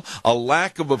schedule, a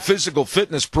lack of a physical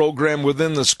fitness program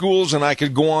within the schools, and I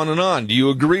could go on and on. Do you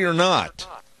agree or not?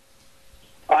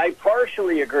 I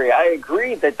partially agree. I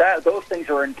agree that those things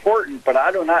are important, but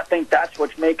I do not think that's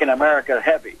what's making America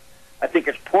heavy. I think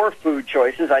it's poor food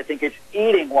choices. I think it's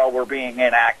eating while we're being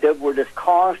inactive. We're just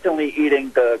constantly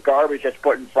eating the garbage that's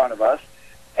put in front of us.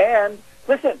 And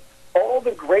listen, all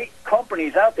the great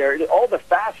companies out there, all the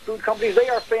fast food companies, they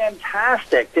are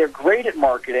fantastic. They're great at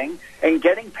marketing and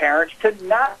getting parents to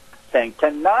not think,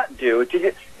 to not do.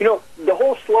 You know, the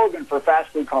whole slogan for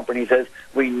fast food companies is,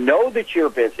 we know that you're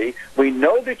busy, we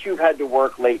know that you've had to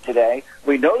work late today,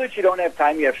 we know that you don't have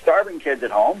time, you have starving kids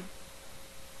at home.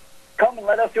 Come and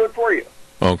let us do it for you.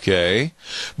 Okay.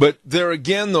 But there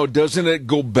again, though, doesn't it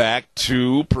go back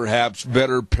to perhaps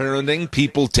better parenting,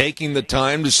 people taking the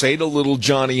time to say to little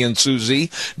Johnny and Susie,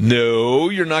 no,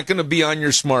 you're not going to be on your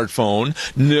smartphone.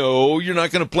 No, you're not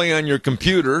going to play on your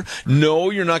computer. No,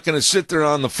 you're not going to sit there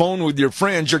on the phone with your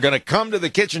friends. You're going to come to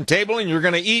the kitchen table and you're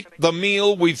going to eat the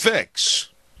meal we fix.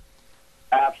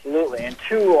 Absolutely. And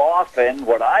too often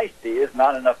what I see is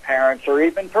not enough parents are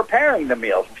even preparing the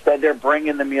meals. Instead, they're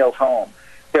bringing the meals home.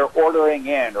 They're ordering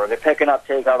in, or they're picking up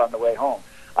takeout on the way home.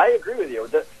 I agree with you.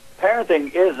 The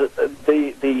parenting is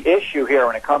the issue here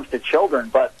when it comes to children,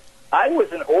 but I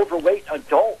was an overweight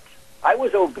adult. I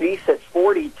was obese at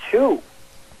 42.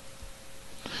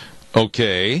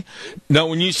 Okay. Now,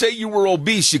 when you say you were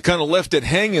obese, you kind of left it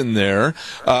hanging there.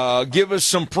 Give us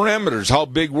some parameters. How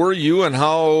big were you, and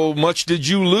how much did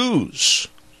you lose?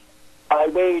 I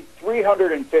weighed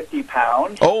 350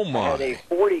 pounds. Oh, my. I had a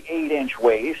 48-inch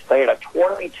waist. I had a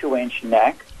 22-inch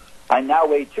neck. I now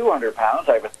weigh 200 pounds.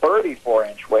 I have a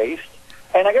 34-inch waist.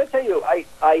 And I got to tell you,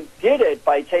 I did it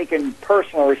by taking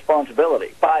personal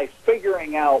responsibility, by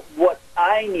figuring out what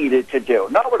I needed to do,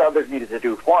 not what others needed to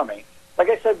do for me. Like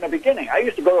I said in the beginning, I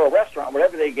used to go to a restaurant,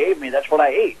 whatever they gave me, that's what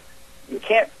I ate. You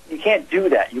can't do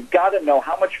that. You've got to know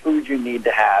how much food you need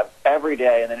to have every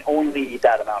day and then only eat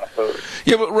that amount of food.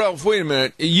 Yeah, but Ralph, wait a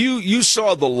minute. You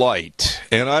saw the light,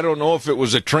 and I don't know if it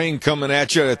was a train coming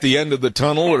at you at the end of the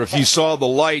tunnel or if you saw the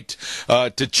light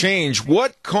to change.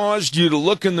 What caused you to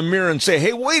look in the mirror and say,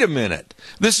 hey, wait a minute,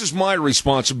 this is my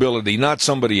responsibility, not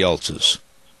somebody else's?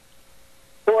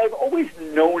 Well, I've always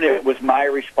known it was my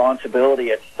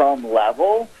responsibility at some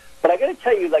level. But I got to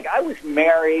tell you, like, I was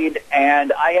married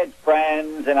and I had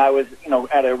friends and I was,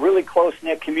 at a really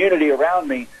close-knit community around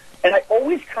me. And I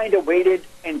always kind of waited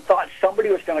and thought somebody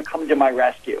was going to come to my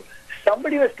rescue.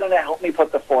 Somebody was going to help me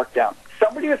put the fork down.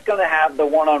 Somebody was going to have the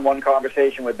one-on-one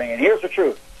conversation with me. And here's the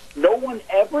truth. No one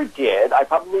ever did. I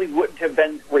probably wouldn't have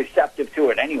been receptive to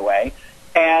it anyway.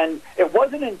 And it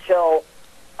wasn't until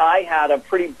I had a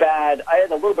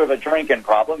little bit of a drinking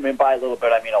problem. And by a little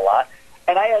bit, I mean a lot.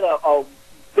 And I had a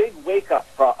big wake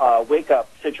up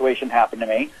situation happened to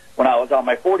me when I was on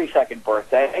my 42nd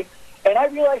birthday, and I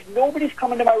realized nobody's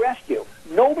coming to my rescue.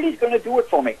 Nobody's going to do it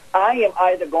for me. I am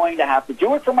either going to have to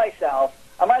do it for myself,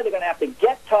 I'm either going to have to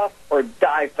get tough or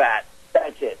die fat.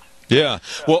 That's it. Yeah.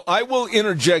 Well, I will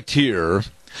interject here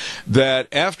that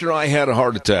after I had a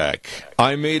heart attack,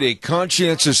 I made a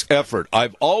conscientious effort.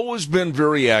 I've always been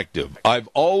very active. I've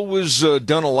always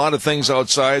done a lot of things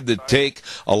outside that take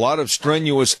a lot of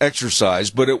strenuous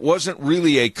exercise, but it wasn't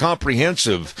really a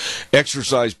comprehensive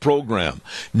exercise program.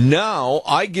 Now,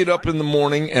 I get up in the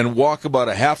morning and walk about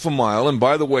a half a mile, and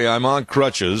by the way, I'm on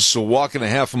crutches, so walking a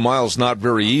half a mile is not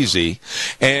very easy.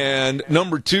 And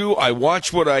number two, I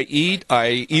watch what I eat.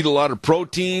 I eat a lot of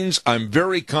proteins. I'm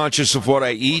very conscious of what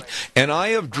I eat, and I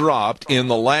have dropped in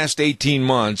the last 18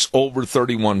 months over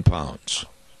 31 pounds.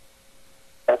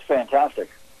 That's fantastic.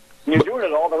 You're doing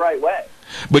it all the right way.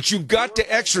 But you've got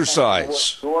to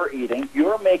exercise. You're eating,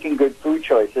 you're making good food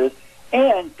choices,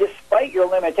 and despite your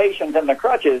limitations and the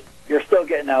crutches, you're still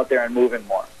getting out there and moving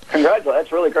more. Congratulations.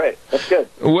 That's really great. That's good.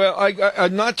 Well,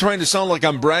 I'm not trying to sound like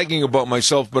I'm bragging about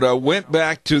myself, but I went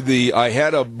back to I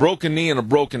had a broken knee and a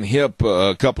broken hip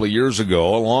a couple of years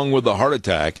ago, along with a heart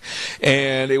attack,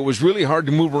 and it was really hard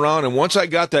to move around. And once I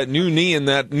got that new knee and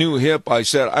that new hip, I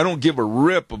said, I don't give a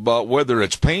rip about whether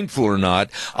it's painful or not.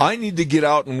 I need to get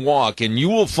out and walk, and you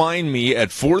will find me at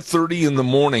 4:30 in the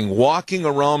morning walking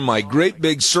around my great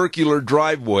big circular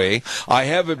driveway. I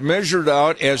have it measured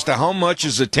out as to how much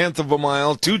is a tenth of a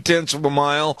mile, 2/10 of a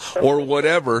mile, or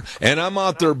whatever, and I'm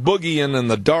out there boogieing in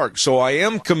the dark. So I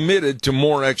am committed to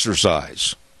more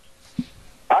exercise.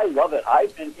 I love it.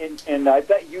 And I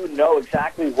bet you know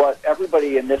exactly what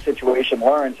everybody in this situation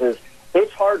learns is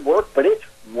it's hard work, but it's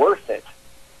worth it.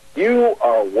 You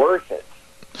are worth it.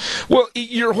 Well,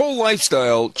 your whole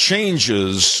lifestyle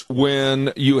changes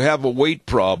when you have a weight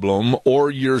problem or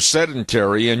you're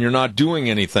sedentary and you're not doing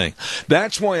anything.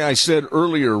 That's why I said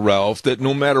earlier, Ralph, that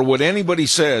no matter what anybody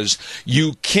says,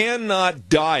 you cannot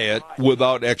diet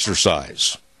without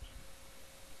exercise.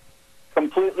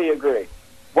 Completely agree.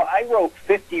 Well, I wrote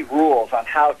 50 rules on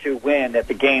how to win at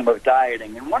the game of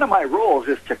dieting, and one of my rules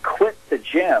is to quit the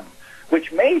gym,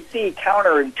 which may seem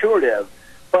counterintuitive,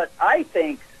 but I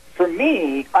think for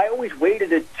me, I always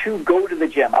waited to go to the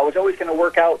gym. I was always going to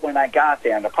work out when I got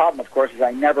there. And the problem, of course, is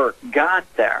I never got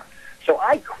there. So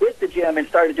I quit the gym and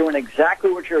started doing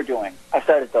exactly what you're doing. I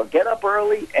started to get up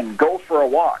early and go for a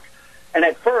walk. And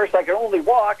at first, I could only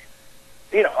walk,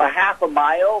 a half a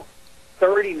mile,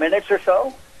 30 minutes or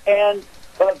so. And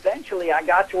eventually, I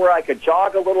got to where I could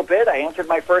jog a little bit. I entered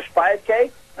my first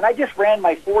 5K, and I just ran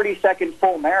my 40-second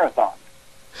full marathon.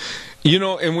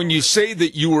 And when you say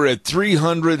that you were at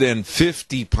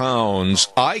 350 pounds,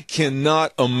 I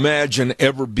cannot imagine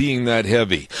ever being that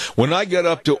heavy. When I got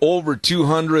up to over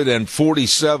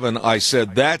 247, I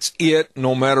said, that's it,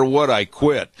 no matter what, I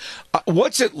quit.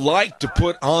 What's it like to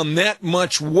put on that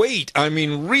much weight? I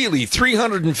mean, really,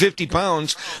 350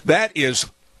 pounds, that is,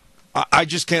 I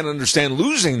just can't understand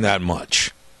losing that much.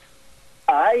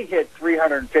 I hit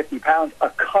 350 pounds a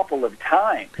couple of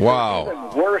times. Wow.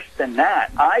 Even worse than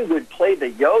that. I would play the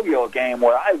yo-yo game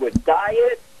where I would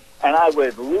diet and I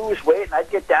would lose weight and I'd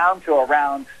get down to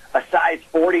around a size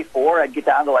 44. I'd get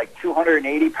down to like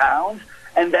 280 pounds.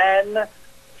 And then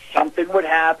something would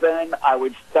happen. I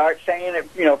would start saying,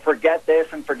 forget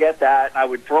this and forget that. And I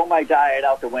would throw my diet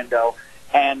out the window.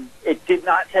 And it did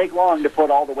not take long to put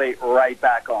all the weight right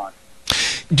back on.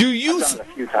 Do you I've done it a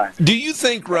few times. Do you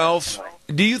think, Ralph,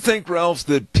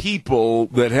 that people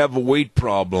that have a weight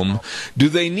problem, do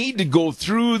they need to go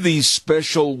through these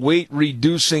special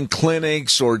weight-reducing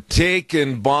clinics or take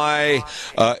and buy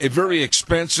a very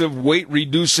expensive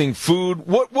weight-reducing food?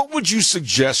 What would you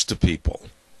suggest to people?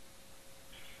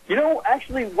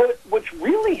 Actually, what's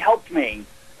really helped me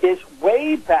is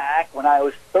way back when I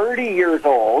was 30 years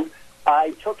old,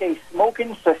 I took a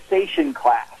smoking cessation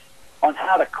class on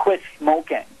how to quit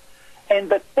smoking.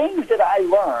 And the things that I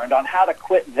learned on how to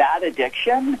quit that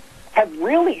addiction have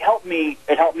really helped me.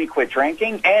 It helped me quit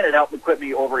drinking, and it helped me quit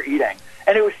me overeating.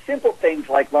 And it was simple things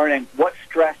like learning what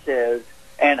stress is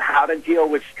and how to deal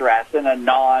with stress in a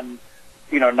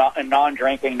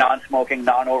non-drinking, non-smoking,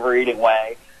 non-overeating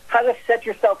way. How to set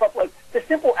yourself up, like the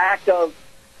simple act of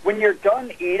when you're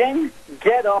done eating,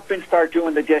 get up and start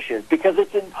doing the dishes, because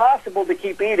it's impossible to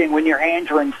keep eating when your hands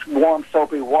are in warm,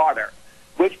 soapy water,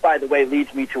 which, by the way,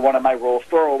 leads me to one of my rules: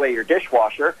 throw away your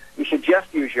dishwasher. You should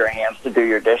just use your hands to do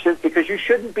your dishes, because you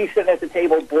shouldn't be sitting at the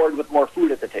table bored with more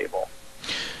food at the table.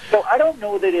 So I don't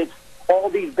know that it's all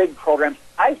these big programs.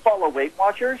 I follow Weight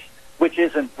Watchers, which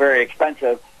isn't very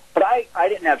expensive, but I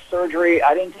didn't have surgery.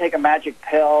 I didn't take a magic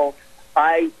pill.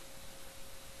 I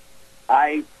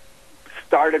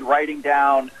started writing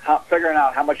down, figuring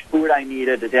out how much food I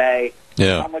needed a day,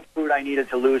 how much food I needed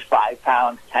to lose 5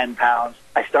 pounds, 10 pounds.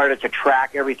 I started to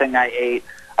track everything I ate.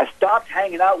 I stopped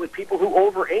hanging out with people who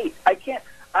overate. I get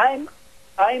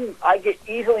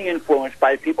easily influenced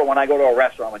by people when I go to a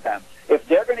restaurant with them. If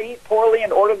they're going to eat poorly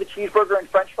and order the cheeseburger and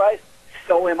French fries,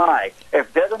 so am I.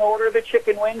 If they're going to order the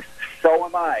chicken wings, so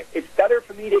am I. It's better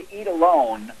for me to eat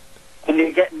alone and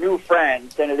to get new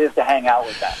friends than it is to hang out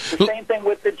with them. The same thing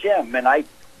with the gym, and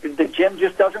the gym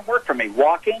just doesn't work for me.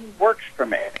 Walking works for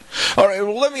me. All right,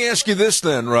 well, let me ask you this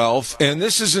then, Ralph, and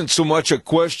this isn't so much a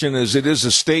question as it is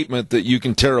a statement that you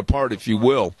can tear apart, if you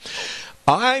will.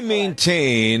 I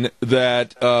maintain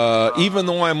that even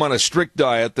though I'm on a strict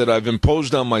diet that I've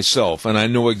imposed on myself, and I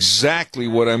know exactly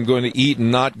what I'm going to eat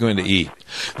and not going to eat,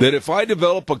 that if I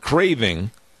develop a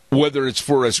craving, whether it's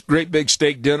for a great big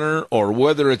steak dinner or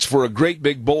whether it's for a great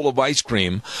big bowl of ice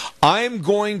cream, I'm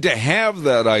going to have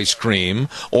that ice cream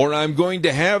or I'm going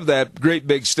to have that great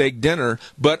big steak dinner,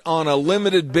 but on a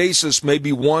limited basis,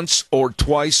 maybe once or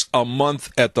twice a month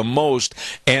at the most,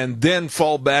 and then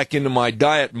fall back into my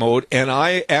diet mode. And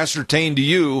I ascertain to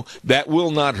you that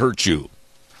will not hurt you.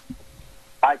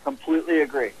 I completely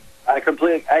agree. I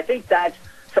think that's,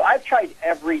 so I've tried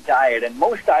every diet, and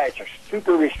most diets are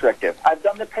super restrictive. I've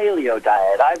done the paleo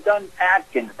diet. I've done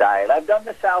Atkins diet. I've done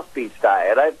the South Beach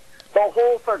diet. I've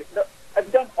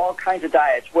done all kinds of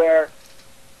diets where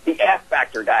the F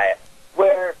Factor diet,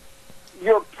 where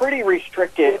you're pretty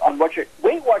restricted on what your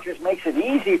Weight Watchers makes it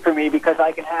easy for me because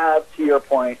I can have, to your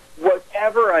point,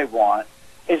 whatever I want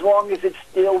as long as it's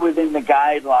still within the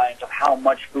guidelines of how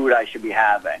much food I should be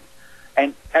having.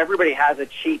 And everybody has a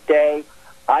cheat day.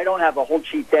 I don't have a whole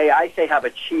cheat day. I say have a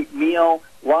cheat meal,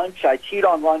 lunch. I cheat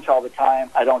on lunch all the time.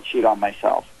 I don't cheat on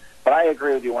myself. But I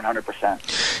agree with you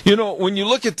 100%. You know, when you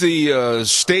look at the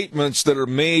statements that are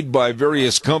made by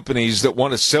various companies that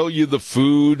want to sell you the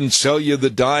food and sell you the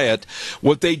diet,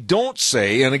 what they don't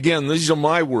say, and again, these are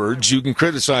my words, you can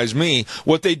criticize me,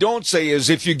 what they don't say is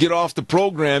if you get off the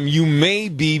program, you may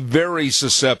be very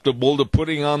susceptible to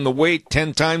putting on the weight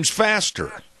 10 times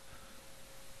faster.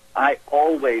 I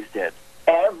always did.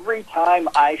 Every time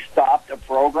I stopped a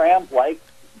program, like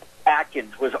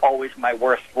Atkins was always my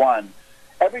worst one.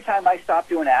 Every time I stopped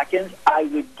doing Atkins, I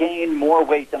would gain more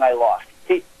weight than I lost.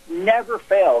 It never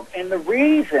failed. And the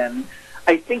reason,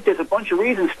 I think there's a bunch of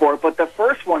reasons for it, but the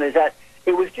first one is that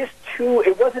it was just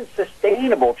it wasn't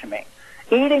sustainable to me.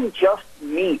 Eating just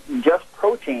meat and just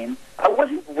protein, I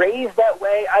wasn't raised that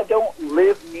way. I don't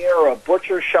live near a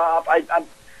butcher shop. I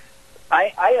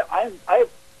have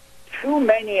too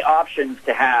many options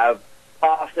to have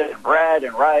pasta and bread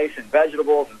and rice and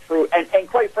vegetables and fruit and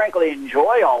quite frankly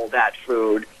enjoy all that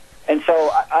food. And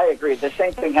so I agree. The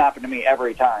same thing happened to me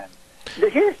every time.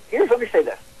 Here's let me say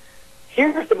this.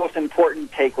 Here's the most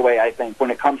important takeaway, I think, when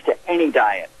it comes to any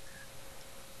diet.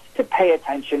 It's to pay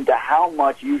attention to how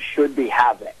much you should be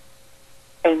having.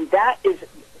 And that is,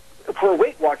 for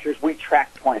Weight Watchers, we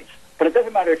track points. But it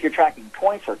doesn't matter if you're tracking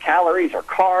points or calories or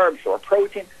carbs or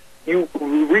protein. You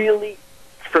really,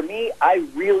 for me, I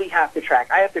really have to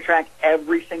track. I have to track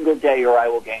every single day or I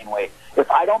will gain weight. If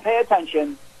I don't pay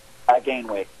attention, I gain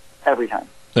weight every time.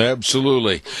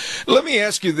 Absolutely. Let me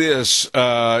ask you this.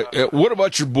 What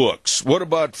about your books? What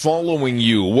about following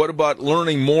you? What about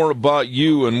learning more about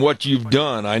you and what you've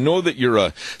done? I know that you're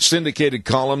a syndicated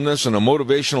columnist and a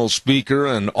motivational speaker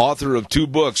and author of 2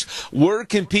 books. Where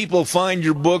can people find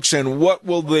your books and what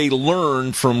will they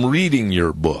learn from reading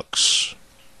your books?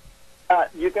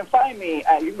 You can find me, you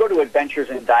can go to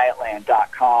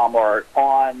adventuresindietland.com or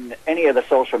on any of the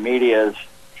social medias,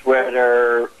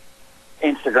 Twitter,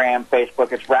 Instagram,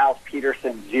 Facebook. It's Ralph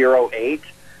Peterson 08.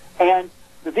 And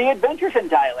the Adventures in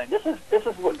Dietland, this is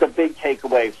what the big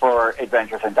takeaway for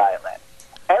Adventures in Dietland.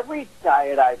 Every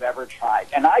diet I've ever tried,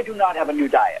 and I do not have a new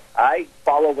diet. I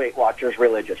follow Weight Watchers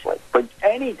religiously. But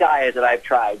any diet that I've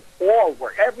tried, all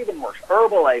work. Everything works.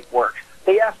 Herbalife works.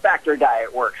 The F Factor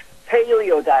diet works.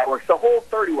 Paleo diet works. The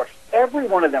Whole30 works. Every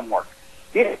one of them works.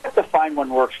 You have to find one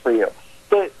works for you.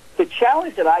 The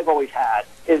challenge that I've always had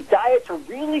is diets are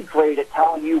really great at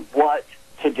telling you what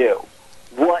to do,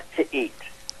 what to eat.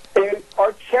 They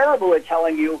are terrible at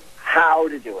telling you how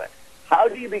to do it. How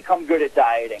do you become good at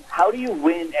dieting? How do you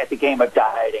win at the game of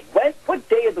dieting? What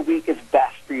day of the week is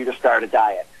best for you to start a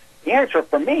diet? The answer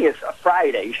for me is a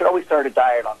Friday. You should always start a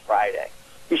diet on Friday.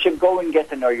 You should go and get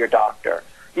to know your doctor.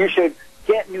 You should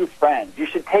get new friends. You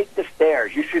should take the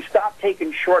stairs. You should stop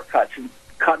taking shortcuts and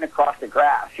cutting across the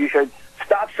grass. You should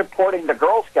stop supporting the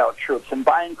Girl Scout troops and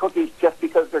buying cookies just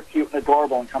because they're cute and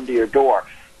adorable and come to your door.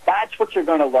 That's what you're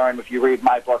going to learn if you read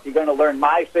my book. You're going to learn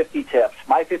my 50 tips,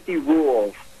 my 50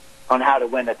 rules on how to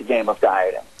win at the game of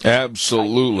dieting.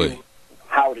 Absolutely.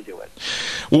 How to do it.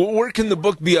 Well, where can the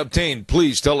book be obtained?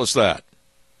 Please tell us that.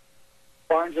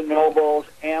 Barnes & Nobles,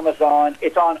 Amazon.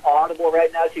 It's on Audible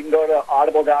right now, so you can go to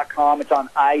audible.com. It's on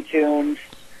iTunes.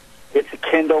 Its a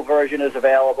Kindle version is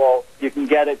available. You can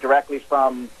get it directly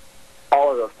from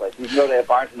all of those places. You can go to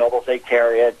Barnes & Noble, they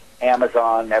carry it,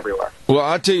 Amazon, everywhere. Well,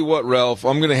 I'll tell you what, Ralph,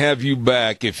 I'm going to have you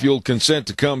back if you'll consent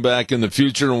to come back in the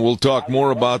future, and we'll talk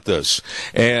more about this.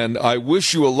 And I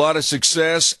wish you a lot of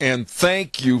success, and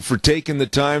thank you for taking the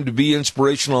time to be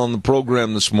inspirational on the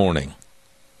program this morning.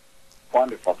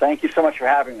 Wonderful. Thank you so much for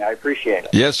having me. I appreciate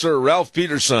it. Yes, sir. Ralph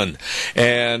Peterson.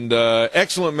 And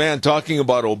excellent man talking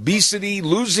about obesity,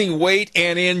 losing weight,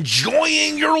 and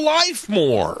enjoying your life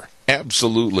more.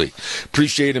 Absolutely.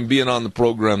 Appreciate him being on the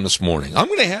program this morning. I'm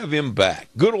going to have him back.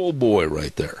 Good old boy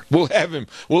right there. We'll have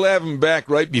him back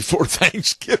right before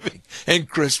Thanksgiving and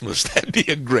Christmas. That'd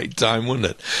be a great time,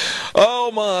 wouldn't it?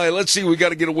 Oh my, let's see. We got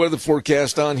to get a weather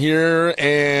forecast on here,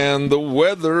 and the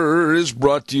weather is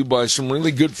brought to you by some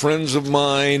really good friends of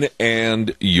mine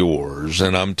and yours.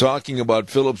 And I'm talking about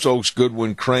Phillips Oaks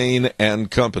Goodwin Crane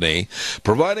and Company,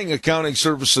 providing accounting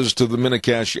services to the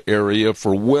Mini-Cash area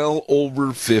for well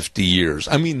over 50 years.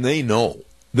 I mean, they know.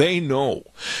 They know.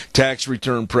 Tax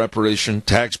return preparation,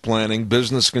 tax planning,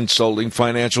 business consulting,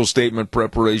 financial statement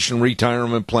preparation,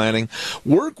 retirement planning.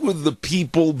 Work with the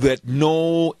people that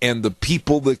know and the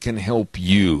people that can help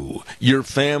you, your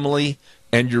family,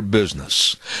 and your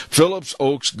business. Phillips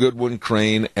Oaks Goodwin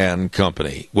Crane and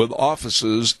Company, with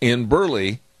offices in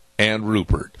Burley and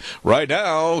Rupert. Right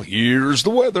now, here's the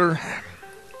weather.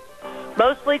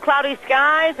 Mostly cloudy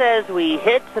skies as we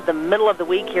hit to the middle of the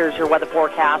week. Here's your weather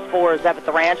forecast for Zeb at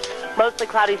the Ranch. Mostly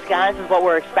cloudy skies is what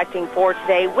we're expecting for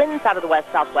today. Winds out of the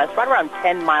west-southwest, right around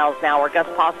 10 miles an hour.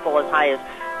 Gusts possible as high as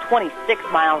 26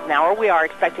 miles an hour. We are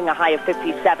expecting a high of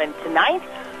 57 tonight.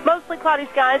 Mostly cloudy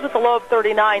skies with a low of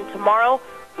 39 tomorrow.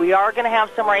 We are going to have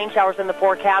some rain showers in the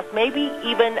forecast, maybe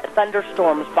even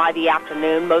thunderstorms by the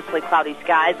afternoon. Mostly cloudy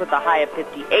skies with a high of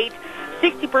 58.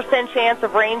 60% chance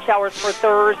of rain showers for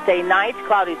Thursday night.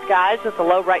 Cloudy skies with a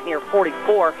low right near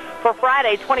 44. For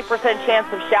Friday, 20% chance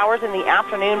of showers in the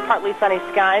afternoon. Partly sunny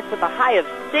skies with a high of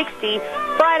 60.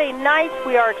 Friday night,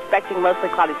 we are expecting mostly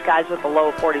cloudy skies with a low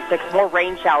of 46. More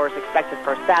rain showers expected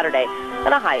for Saturday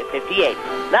and a high of 58.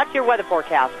 That's your weather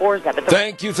forecast for Zeb at the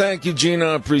Thank you, Gina.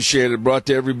 Appreciate it. Brought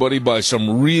to everybody by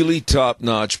some really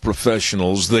top-notch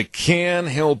professionals that can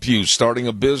help you starting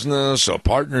a business, a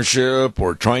partnership,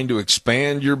 or trying to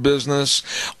expand your business.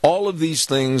 All of these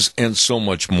things and so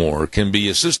much more can be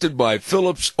assisted by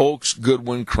Phillips Oaks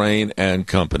Goodwin Crane and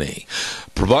Company.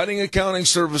 Providing accounting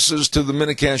services to the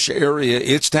Mini-Cash area.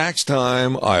 It's tax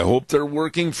time. I hope they're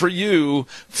working for you.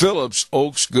 Phillips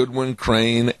Oaks Goodwin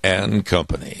Crane and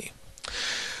Company.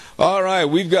 All right,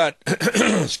 we've got,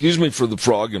 excuse me for the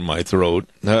frog in my throat.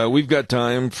 We've got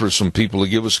time for some people to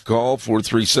give us a call,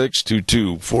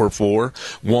 436-2244,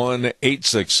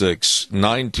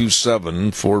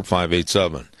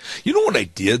 1-866-927-4587. You know what I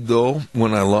did, though,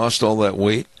 when I lost all that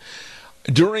weight?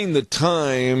 During the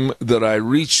time that I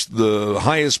reached the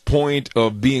highest point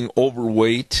of being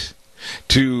overweight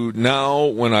to now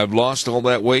when I've lost all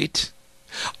that weight,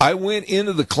 I went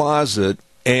into the closet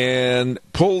and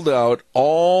pulled out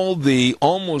all the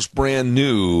almost brand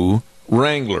new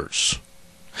Wranglers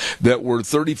that were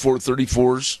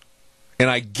 3434s, and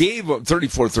I gave them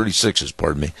 3436s,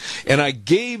 pardon me, and I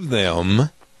gave them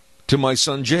to my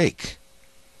son Jake,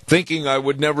 thinking I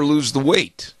would never lose the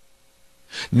weight.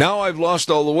 Now I've lost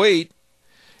all the weight,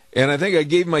 and I think I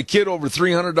gave my kid over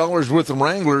 $300 worth of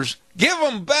Wranglers. Give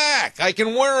them back! I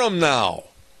can wear them now.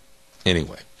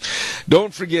 Anyway,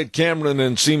 don't forget Cameron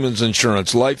and Siemens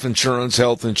Insurance, life insurance,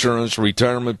 health insurance,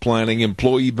 retirement planning,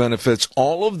 employee benefits,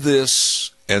 all of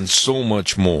this and so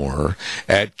much more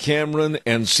at Cameron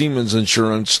and Siemens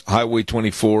Insurance, Highway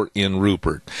 24 in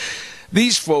Rupert.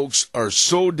 These folks are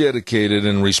so dedicated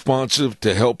and responsive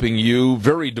to helping you,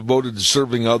 very devoted to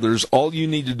serving others. All you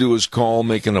need to do is call,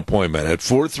 make an appointment at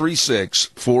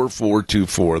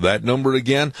 436-4424. That number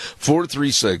again,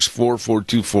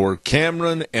 436-4424,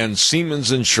 Cameron and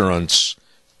Siemens Insurance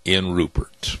in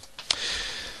Rupert.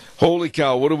 Holy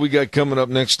cow, what do we got coming up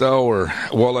next hour?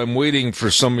 While I'm waiting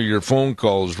for some of your phone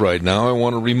calls right now, I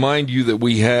want to remind you that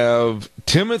we have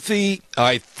Timothy,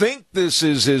 I think this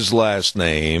is his last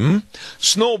name,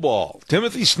 Snowball.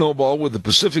 Timothy Snowball with the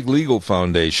Pacific Legal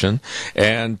Foundation,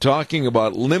 and talking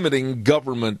about limiting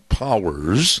government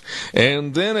powers.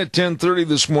 And then at 10:30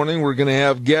 this morning, we're going to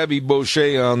have Gabby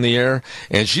Boucher on the air,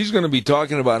 and she's going to be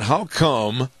talking about how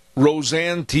come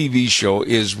Roseanne TV show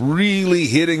is really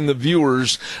hitting the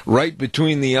viewers right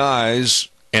between the eyes,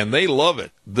 and they love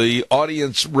it. The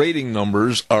audience rating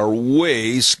numbers are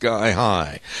way sky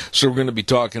high. So we're going to be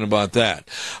talking about that.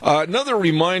 Another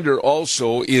reminder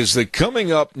also is that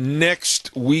coming up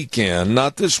next weekend,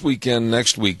 not this weekend,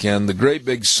 next weekend, the great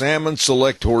big Salmon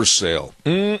Select Horse Sale.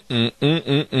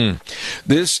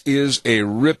 This is a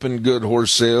ripping good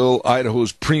horse sale,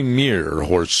 Idaho's premier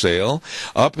horse sale,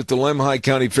 up at the Lemhi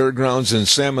County Fairgrounds in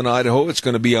Salmon, Idaho. It's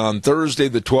going to be on Thursday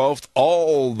the 12th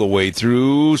all the way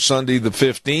through Sunday the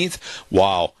 15th.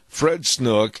 Wow. Fred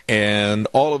Snook and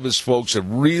all of his folks have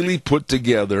really put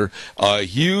together a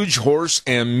huge horse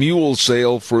and mule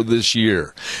sale for this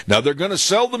year. Now, they're going to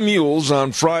sell the mules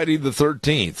on Friday the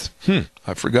 13th.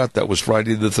 I forgot that was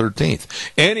Friday the 13th.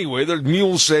 Anyway, their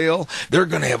mule sale, they're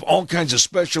going to have all kinds of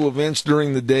special events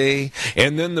during the day,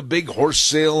 and then the big horse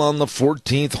sale on the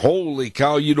 14th. Holy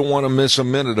cow, you don't want to miss a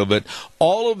minute of it.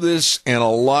 All of this and a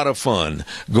lot of fun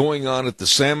going on at the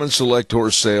Salmon Select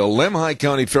Horse Sale, Lemhi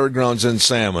County Fairgrounds in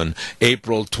Salmon,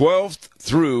 April 12th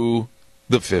through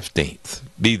the 15th.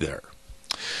 Be there.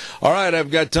 All right, I've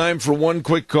got time for one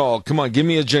quick call. Come on, give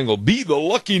me a jingle. Be the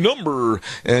lucky number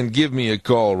and give me a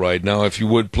call right now, if you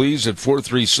would, please, at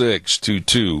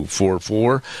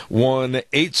 436-2244,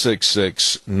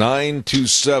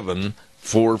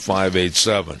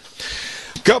 1-866-927-4587.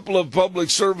 Couple of public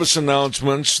service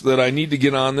announcements that I need to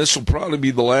get on. This will probably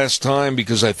be the last time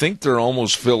because I think they're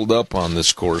almost filled up on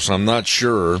this course. I'm not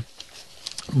sure.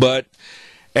 But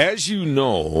as you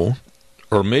know,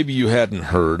 or maybe you hadn't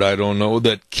heard, I don't know,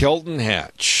 that Kelton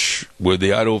Hatch with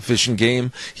the Idaho Fish and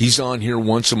Game, he's on here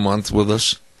once a month with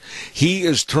us. He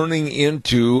is turning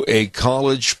into a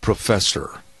college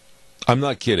professor. I'm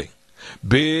not kidding.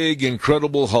 Big,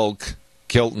 incredible Hulk,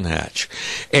 Kelton Hatch.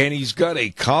 And he's got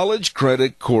a college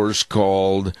credit course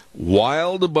called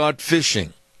Wild About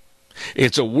Fishing.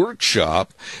 It's a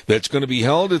workshop that's going to be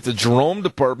held at the Jerome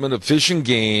Department of Fish and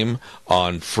Game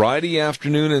on Friday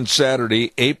afternoon and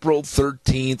Saturday, April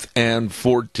 13th and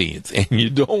 14th. And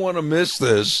you don't want to miss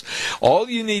this. All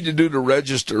you need to do to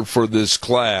register for this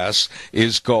class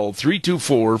is call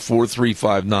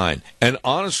 324-4359. And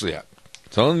honestly, I'm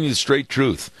telling you the straight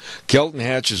truth, Kelton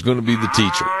Hatch is going to be the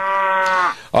teacher.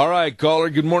 All right, caller,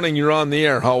 good morning. You're on the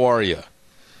air. How are you?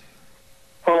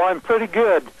 Well, I'm pretty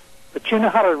good. But you know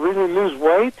how to really lose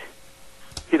weight?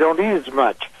 You don't eat as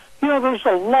much. You know, there's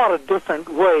a lot of different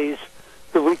ways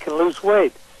that we can lose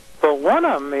weight. But one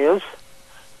of them is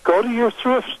go to your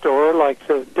thrift store, like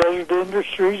the Desert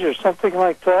Industries or something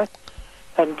like that,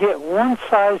 and get one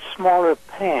size smaller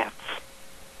pants.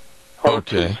 Or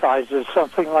two sizes,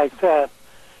 something like that.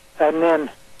 And then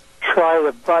try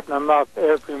to button them up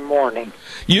every morning.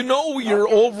 You know you're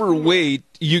overweight.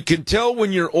 You can tell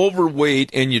when you're overweight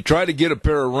and you try to get a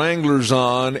pair of Wranglers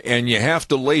on and you have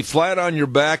to lay flat on your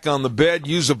back on the bed,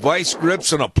 use a vice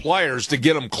grips and a pliers to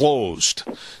get them closed.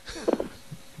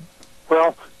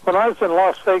 Well, when I was in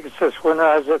Las Vegas this winter,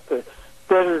 I was at the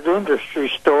Desert Industry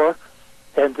store,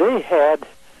 and they had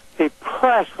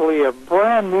practically a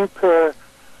brand new pair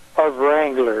of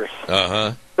Wranglers.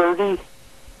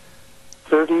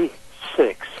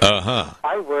 36.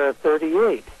 I wear a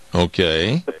 38.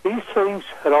 Okay. But these things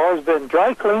had always been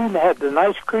dry cleaned, had the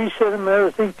nice crease in them and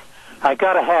everything. I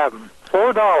got to have them.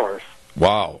 $4.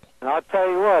 Wow. And I'll tell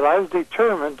you what, I was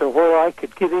determined to where I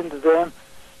could get into them,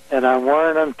 and I'm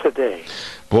wearing them today.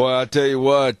 Boy, I'll tell you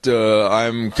what,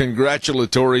 I'm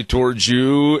congratulatory towards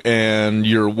you and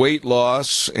your weight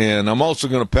loss, and I'm also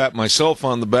going to pat myself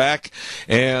on the back.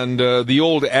 And the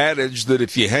old adage that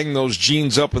if you hang those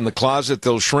jeans up in the closet,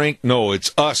 they'll shrink. No,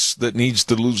 it's us that needs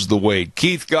to lose the weight.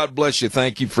 Keith, God bless you.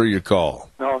 Thank you for your call.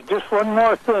 No, just one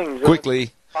more thing.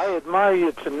 Quickly. I admire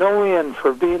you to no end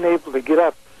for being able to get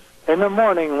up in the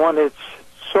morning when it's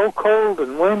so cold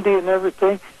and windy and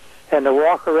everything, and to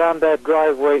walk around that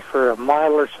driveway for a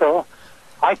mile or so.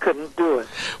 I couldn't do it.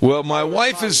 Well, my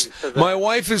wife is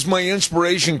my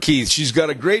inspiration, Keith. She's got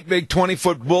a great big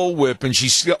 20-foot bullwhip, and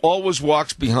she always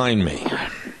walks behind me.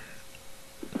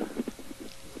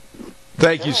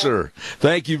 Thank you, sir.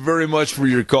 Thank you very much for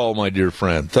your call, my dear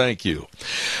friend. Thank you.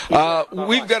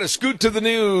 We've got a scoot to the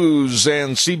news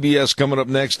and CBS coming up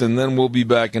next, and then we'll be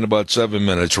back in about 7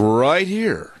 minutes right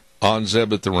here on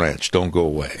Zeb at the Ranch. Don't go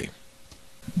away.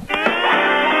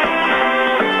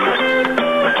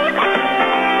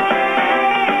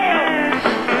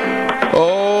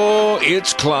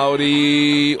 It's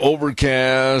cloudy,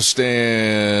 overcast,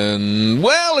 and,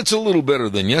 well, it's a little better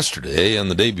than yesterday and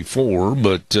the day before,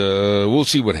 but we'll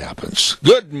see what happens.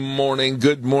 Good morning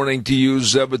to you,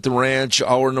 Zeb at the Ranch,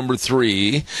 hour number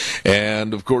 3.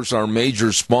 And, of course, our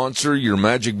major sponsor, your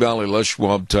Magic Valley Les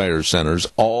Schwab Tire Centers,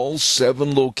 all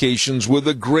 7 locations with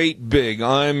a great big,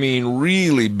 I mean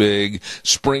really big,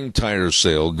 spring tire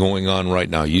sale going on right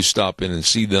now. You stop in and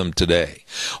see them today.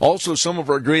 Also, some of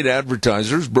our great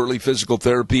advertisers, Burley Physical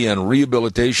Therapy and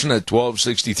Rehabilitation at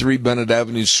 1263 Bennett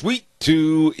Avenue, Suite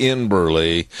 2 in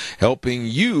Burley, helping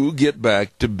you get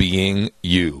back to being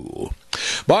you.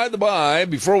 By the by,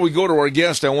 before we go to our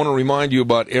guest, I want to remind you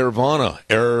about Airvana.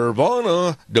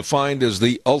 Airvana, defined as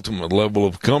the ultimate level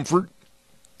of comfort.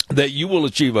 that you will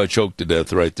achieve, I choked to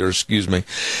death right there, excuse me,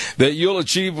 that you'll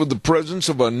achieve with the presence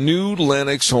of a new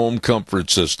Lennox home comfort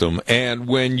system. And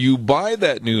when you buy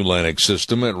that new Lennox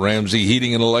system at Ramsey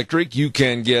Heating and Electric, you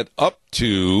can get up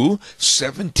to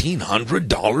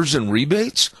 $1,700 in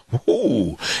rebates.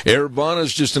 Ooh, Airvana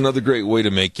is just another great way to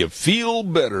make you feel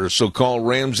better. So call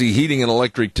Ramsey Heating and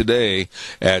Electric today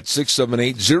at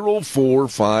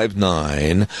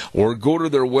 678-0459 or go to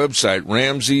their website,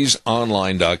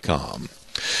 ramseysonline.com.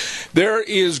 There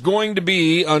is going to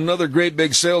be another great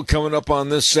big sale coming up on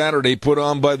this Saturday, put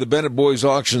on by the Bennett Boys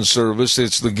Auction Service.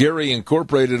 It's the Gary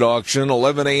Incorporated Auction,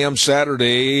 11 a.m.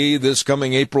 Saturday, this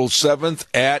coming April 7th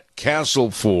at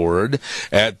Castleford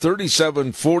at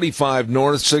 3745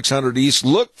 North, 600 East.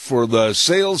 Look for the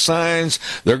sale signs.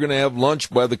 They're going to have lunch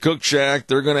by the Cook Shack.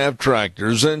 They're going to have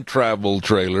tractors and travel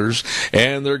trailers,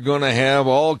 and they're going to have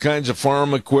all kinds of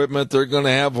farm equipment. They're going to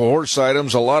have horse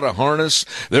items, a lot of harness.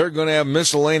 They're going to have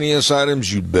miscellaneous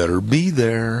items. You'd better be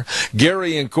there.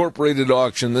 Gary Incorporated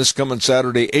Auction this coming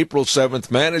Saturday, April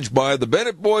 7th, managed by the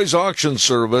Bennett Boys Auction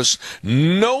Service.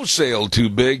 No sale too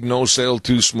big, no sale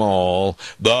too small.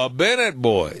 The Bennett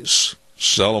Boys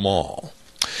sell them all.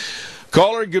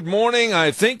 Caller, good morning.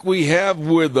 I think we have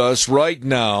with us right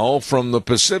now from the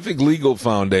Pacific Legal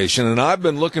Foundation, and I've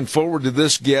been looking forward to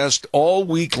this guest all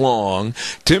week long,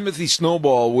 Timothy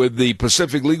Snowball with the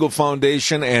Pacific Legal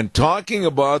Foundation, and talking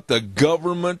about the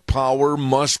government power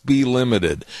must be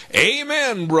limited.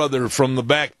 Amen, brother, from the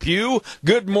back pew.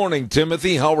 Good morning,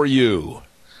 Timothy. How are you?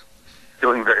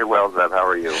 Doing very well, Zeb. How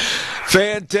are you?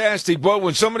 Fantastic. But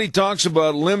when somebody talks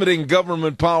about limiting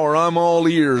government power, I'm all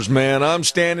ears, man. I'm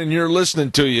standing here listening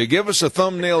to you. Give us a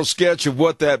thumbnail sketch of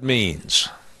what that means.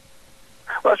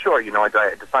 Well, sure.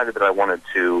 I decided that I wanted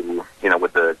to,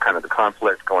 with the kind of the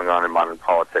conflict going on in modern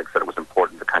politics, that it was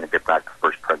important to kind of get back to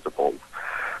first principles.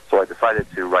 So I decided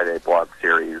to write a blog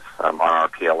series on our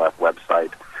PLF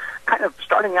website, kind of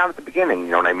starting out at the beginning, you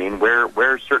know what I mean,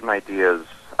 where certain ideas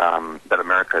that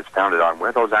America is founded on,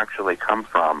 where those actually come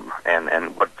from,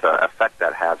 and what effect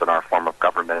that has on our form of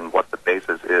government, and what the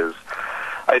basis is,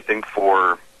 I think,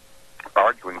 for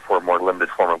arguing for a more limited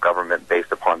form of government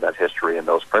based upon that history and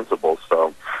those principles.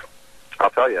 So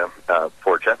I'll tell you,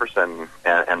 for Jefferson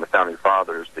and the Founding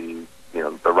Fathers, the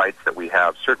rights that we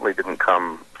have certainly didn't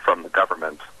come from the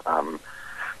government. I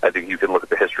think you can look at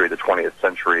the history of the 20th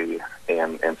century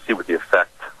and see what the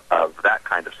effect of that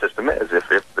kind of system is.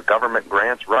 If the government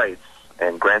grants rights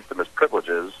and grants them as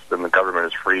privileges, then the government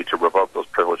is free to revoke those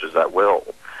privileges at will.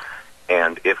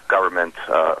 And if government,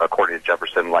 according to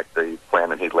Jefferson, like the plan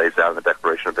that he lays out in the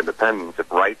Declaration of Independence,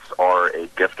 if rights are a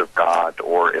gift of God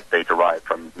or if they derive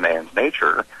from man's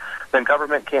nature, then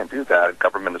government can't do that.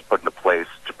 Government is put into place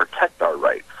to protect our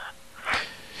rights.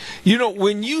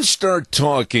 When you start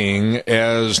talking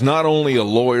as not only a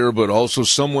lawyer, but also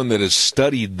someone that has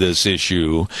studied this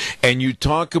issue, and you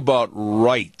talk about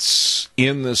rights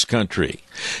in this country,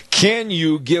 can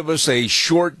you give us a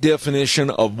short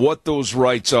definition of what those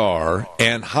rights are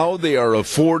and how they are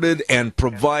afforded and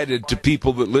provided to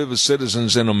people that live as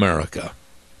citizens in America?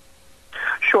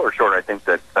 Sure. I think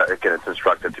that, again, it's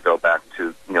instructive to go back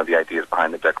to, the ideas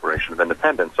behind the Declaration of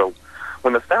Independence. So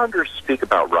when the founders speak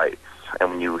about rights, and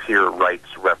when you hear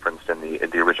rights referenced in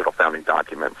the original founding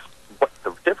documents, what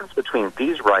the difference between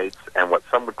these rights and what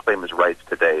some would claim as rights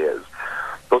today is,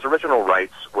 those original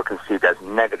rights were conceived as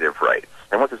negative rights.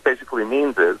 And what this basically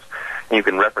means is, and you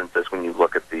can reference this when you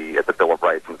look at the Bill of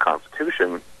Rights and the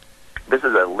Constitution, this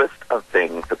is a list of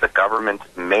things that the government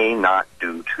may not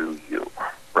do to you,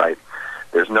 right?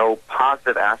 There's no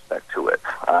positive aspect to it.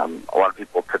 A lot of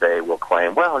people today will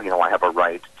claim, well, I have a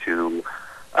right to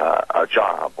a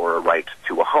job, or a right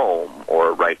to a home, or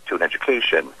a right to an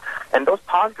education. And those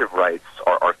positive rights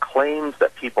are claims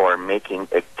that people are making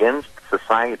against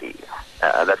society.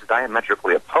 That's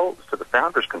diametrically opposed to the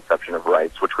founders' conception of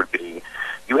rights, which would be,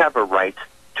 you have a right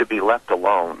to be left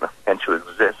alone and to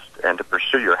exist and to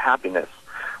pursue your happiness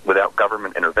without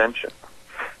government intervention.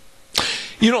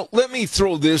 Let me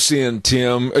throw this in,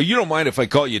 Tim. You don't mind if I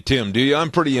call you Tim, do you?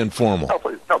 I'm pretty informal.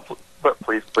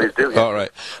 Please do. All right.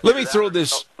 Let me throw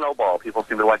this. Snowball. People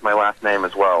seem to like my last name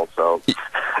as well. So,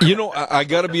 I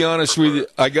got to be honest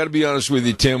with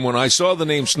you. Tim. When I saw the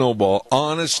name Snowball,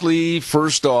 honestly,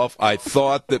 first off, I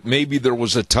thought that maybe there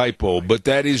was a typo, but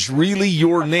that is really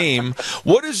your name.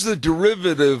 What is the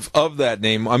derivative of that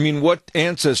name? I mean, what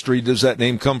ancestry does that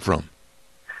name come from?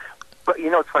 But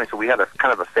it's funny. So we had a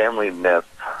kind of a family myth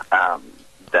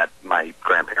that my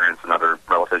grandparents and other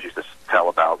relatives used to tell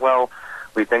about. Well,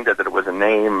 we think that it was a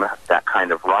name that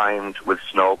kind of rhymed with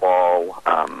Snowball,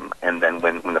 and then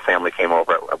when the family came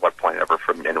over, at what point ever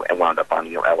and wound up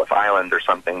on, Ellis Island or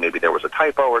something. Maybe there was a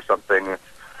typo or something,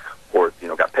 or,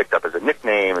 got picked up as a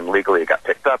nickname, and legally it got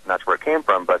picked up, and that's where it came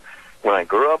from. But when I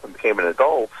grew up and became an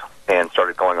adult and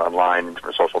started going online into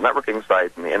the social networking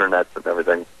sites and the internet and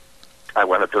everything, I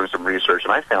went up doing some research,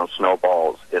 and I found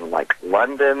snowballs in,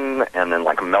 London and then,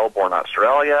 Melbourne,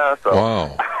 Australia. So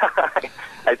wow.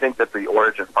 I think that the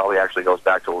origin probably actually goes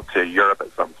back to Europe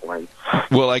at some point.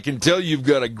 Well, I can tell you've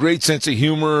got a great sense of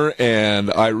humor,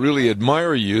 and I really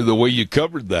admire you, the way you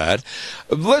covered that.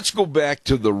 Let's go back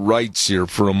to the rights here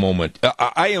for a moment.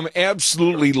 I am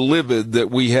absolutely livid that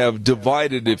we have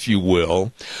divided, if you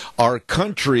will, our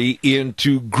country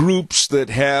into groups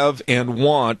that have and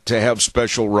want to have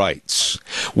special rights,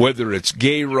 whether it's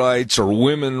gay rights or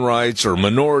women rights or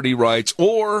minority rights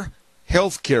or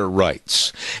healthcare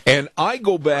rights. And I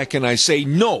go back and I say,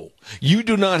 no, you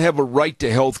do not have a right to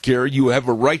healthcare. You have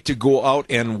a right to go out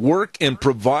and work and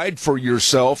provide for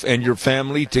yourself and your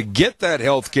family to get that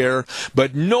healthcare.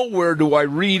 But nowhere do I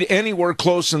read anywhere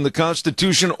close in the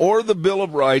Constitution or the Bill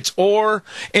of Rights or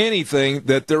anything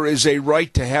that there is a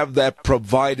right to have that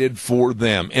provided for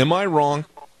them. Am I wrong?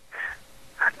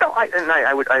 No,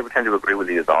 I would tend to agree with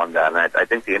you on that. And I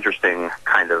think the interesting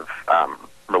kind of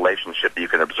relationship that you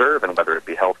can observe, and whether it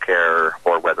be healthcare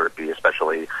or whether it be,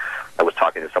 especially, I was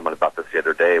talking to someone about this the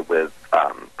other day with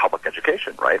public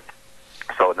education, right?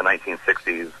 So in the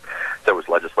 1960s, there was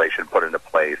legislation put into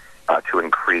place to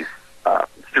increase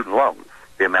student loans,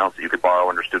 the amounts that you could borrow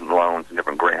under student loans and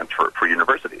different grants for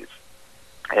universities.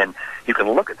 And you can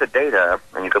look at the data,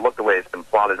 and you can look the way it's been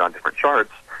plotted on different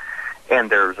charts, and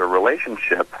there's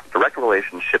a direct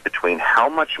relationship between how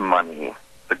much money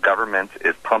the government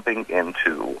is pumping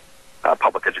into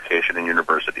public education and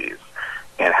universities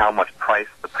and how much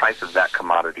the price of that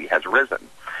commodity has risen.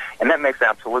 And that makes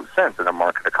absolute sense in a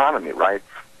market economy, right?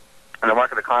 In a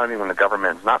market economy, when the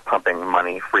government is not pumping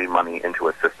free money into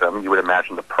a system, you would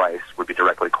imagine the price would be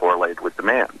directly correlated with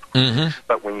demand. Mm-hmm.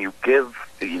 But when you give,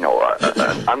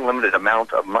 an unlimited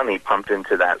amount of money pumped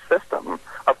into that system,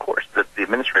 of course, the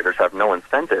administrators have no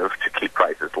incentive to keep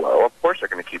prices low. Of course, they're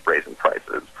going to keep raising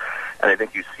prices. And I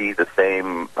think you see the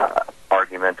same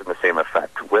argument and the same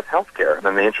effect with healthcare. And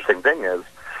then the interesting thing is,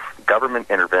 government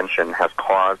intervention has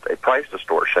caused a price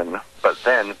distortion, but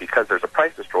then because there's a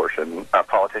price distortion,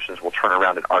 politicians will turn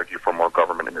around and argue for more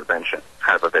government intervention.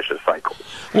 Kind of a vicious cycle.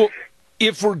 Well,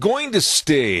 if we're going to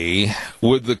stay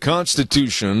with the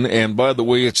Constitution, and by the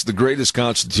way, it's the greatest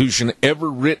Constitution ever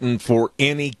written for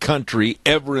any country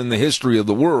ever in the history of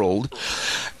the world,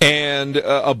 and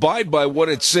abide by what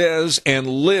it says and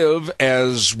live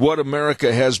as what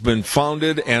America has been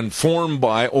founded and formed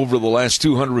by over the last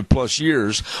 200 plus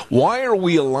years, why are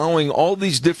we allowing all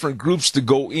these different groups to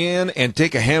go in and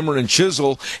take a hammer and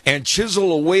chisel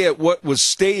away at what was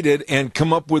stated and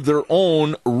come up with their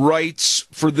own rights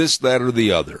for this, that, or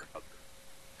the other?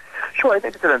 Sure, I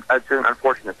think it's an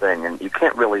unfortunate thing, and you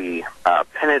can't really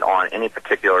pin it on any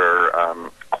particular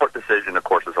court decision. Of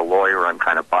course, as a lawyer, I'm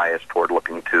kind of biased toward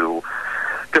looking to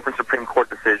different Supreme Court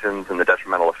decisions and the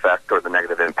detrimental effect or the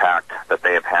negative impact that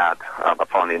they have had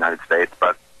upon the United States.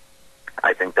 But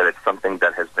I think that it's something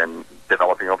that has been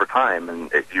developing over time,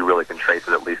 and if you really can trace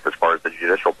it, at least as far as the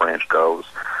judicial branch goes,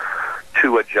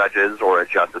 to a judge's or a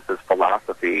justice's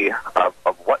philosophy of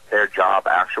what their job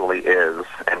actually is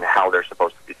and how they're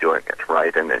supposed to be doing it,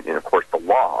 right? And of course, the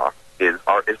law is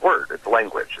word, it's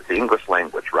language, it's the English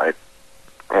language, right?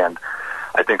 And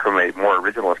I think from a more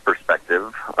originalist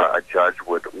perspective, a judge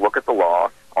would look at the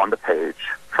law on the page,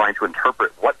 trying to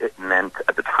interpret what it meant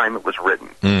at the time it was written,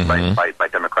 mm-hmm. by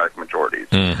Democratic majorities,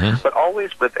 mm-hmm. but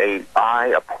always with an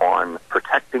eye upon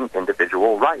protecting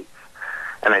individual rights.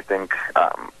 And I think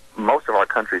most of our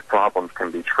country's problems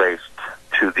can be traced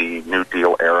to the New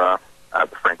Deal era,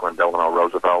 the Franklin Delano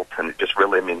Roosevelt, and just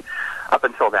really, up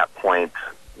until that point,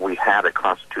 we had a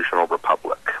constitutional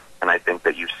republic. And I think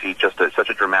that you see just such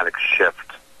a dramatic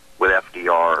shift with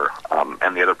FDR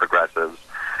and the other progressives,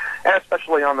 and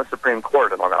especially on the Supreme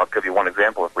Court. And I'll give you one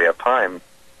example if we have time.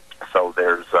 So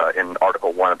there's, in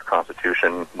Article 1 of the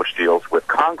Constitution, which deals with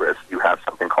Congress, you have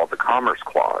something called the Commerce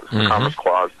Clause. Mm-hmm. The Commerce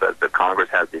Clause says that Congress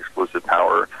has the exclusive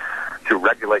power to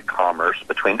regulate commerce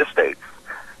between the states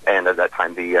and, at that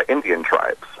time, the Indian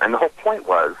tribes. And the whole point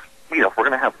was, if we're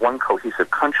going to have one cohesive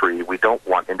country, we don't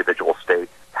want individual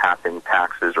states passing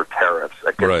taxes or tariffs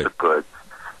against the goods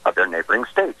of their neighboring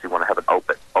states. You want to have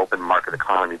an open market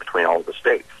economy between all of the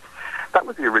states. That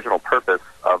was the original purpose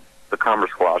of the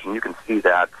Commerce Clause, and you can see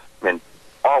that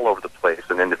all over the place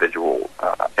in individual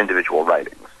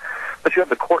writings. But you have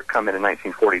the court come in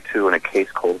 1942 in a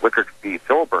case called Wickard v.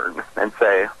 Filburn and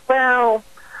say, well,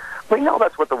 we know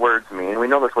that's what the words mean, we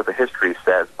know that's what the history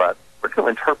says, but we're just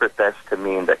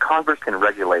Congress can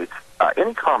regulate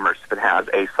any commerce that has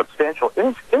a substantial,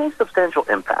 any substantial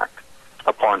impact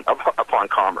upon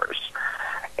commerce.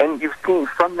 And you've seen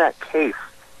from that case,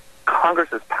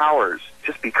 Congress's powers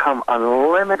just become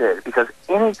unlimited because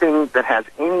anything that has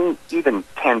any even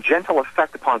tangential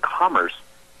effect upon commerce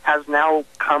has now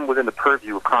come within the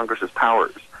purview of Congress's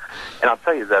powers. And I'll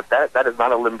tell you that is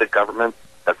not a limited government.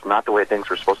 That's not the way things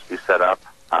are supposed to be set up.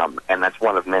 And that's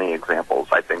one of many examples,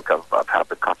 I think, of how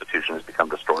the Constitution has become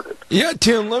distorted. Yeah,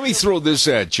 Tim, let me throw this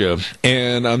at you,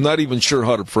 and I'm not even sure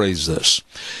how to phrase this.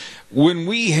 When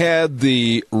we had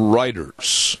the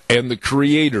writers and the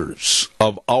creators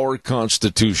of our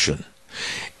Constitution,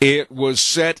 it was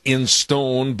set in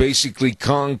stone, basically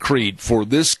concrete, for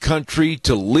this country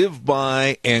to live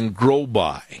by and grow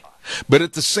by. But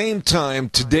at the same time,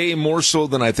 today, more so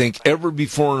than I think ever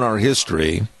before in our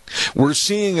history, we're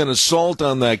seeing an assault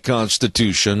on that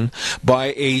Constitution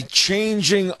by a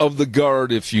changing of the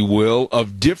guard, if you will,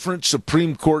 of different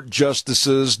Supreme Court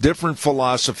justices, different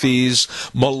philosophies,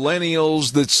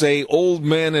 millennials that say old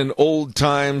men in old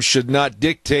times should not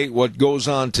dictate what goes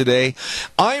on today.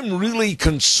 I'm really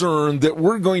concerned that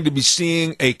we're going to be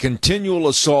seeing a continual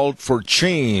assault for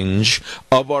change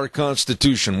of our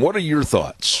Constitution. What are your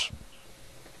thoughts?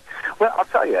 Well, I'll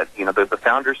tell you, the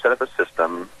founders set up a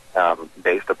system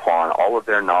based upon all of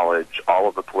their knowledge, all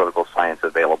of the political science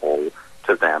available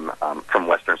to them from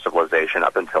Western civilization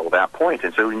up until that point.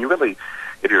 And so when you really,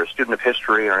 if you're a student of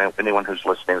history, or anyone who's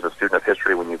listening is a student of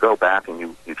history, when you go back and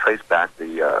you trace back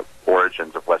the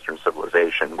origins of Western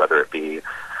civilization, whether it be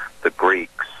the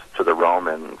Greeks to the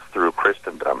Romans, through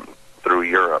Christendom, through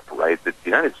Europe, right? The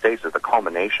United States is the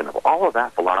culmination of all of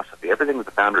that philosophy, everything that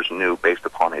the founders knew based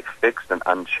upon a fixed and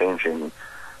unchanging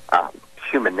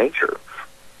human nature.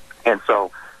 And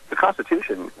so the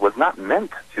Constitution was not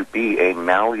meant to be a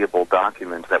malleable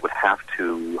document that would have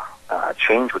to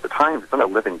change with the times. It's not a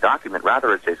living document.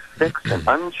 Rather, it's a fixed and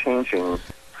unchanging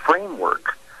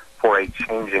framework for a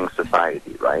changing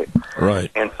society, right? Right.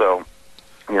 And so,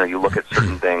 you look at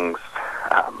certain things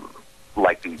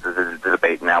like the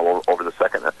debate now over the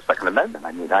Second Amendment.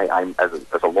 I mean, I'm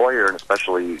as a lawyer, and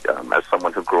especially as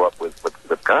someone who grew up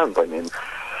with guns, I mean,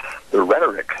 the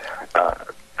rhetoric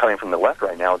coming from the left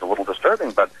right now is a little disturbing,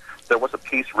 but there was a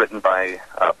piece written by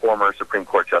former Supreme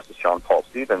Court Justice John Paul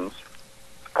Stevens,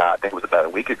 I think it was about a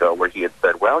week ago, where he had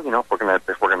said, well, if we're going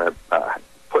to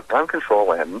put gun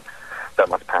control in, then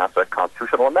let's pass a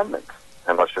constitutional amendment,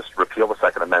 and let's just repeal the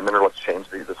Second Amendment, or let's change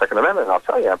the Second Amendment. And I'll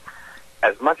tell you,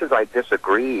 as much as I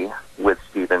disagree with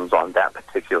Stevens on that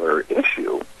particular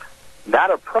issue,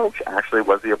 that approach actually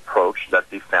was the approach that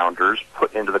the founders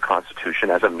put into the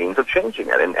Constitution as a means of changing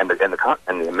it. And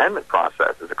the amendment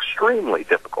process is extremely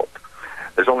difficult.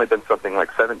 There's only been something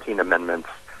like 17 amendments,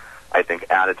 I think,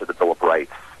 added to the Bill of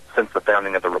Rights since the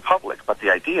founding of the Republic. But the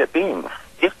idea being,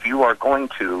 if you are going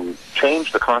to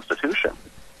change the Constitution,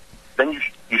 then you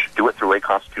should do it through a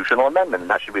constitutional amendment, and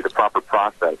that should be the proper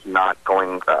process, not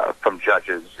going from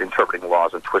judges interpreting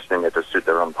laws and twisting it to suit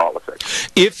their own politics.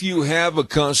 If you have a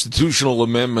constitutional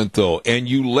amendment, though, and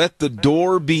you let the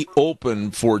door be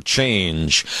open for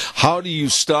change, how do you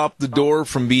stop the door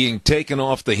from being taken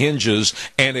off the hinges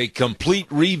and a complete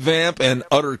revamp and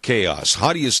utter chaos?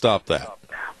 How do you stop that?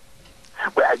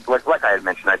 Well, like I had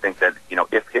mentioned, I think that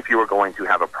if you were going to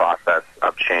have a process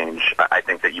of change, I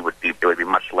think that it would be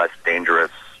much less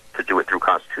dangerous to do it through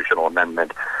constitutional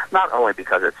amendment. Not only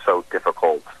because it's so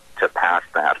difficult to pass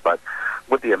that, but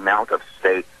with the amount of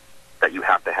states that you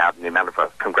have to have and the amount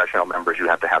of congressional members you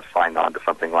have to have signed on to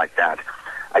something like that,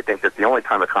 I think that the only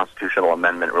time a constitutional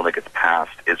amendment really gets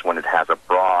passed is when it has a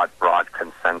broad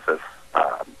consensus,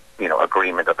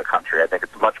 agreement of the country. I think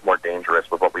it's much more dangerous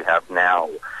with what we have now.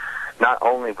 Not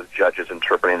only with judges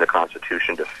interpreting the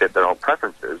Constitution to fit their own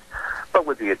preferences, but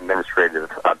with the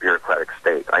administrative, bureaucratic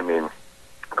state. I mean,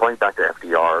 going back to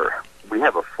FDR, we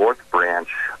have a fourth branch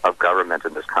of government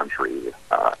in this country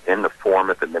in the form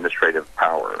of administrative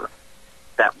power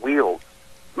that wields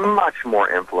much more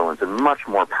influence and much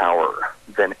more power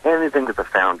than anything that the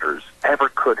founders ever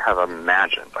could have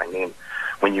imagined. I mean,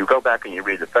 when you go back and you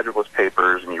read the Federalist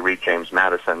Papers and you read James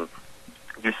Madison,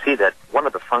 you see that one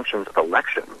of the functions of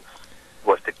elections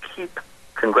was to keep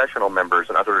congressional members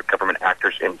and other government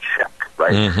actors in check,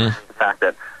 right? Mm-hmm. The fact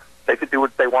that they could do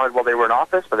what they wanted while they were in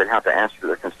office, but they'd have to answer to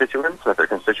their constituents. And if their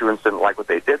constituents didn't like what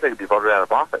they did, they could be voted out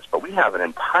of office. But we have an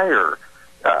entire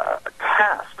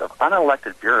cast of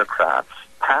unelected bureaucrats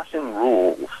passing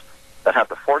rules that have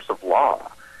the force of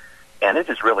law. And it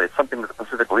is really, it's something that the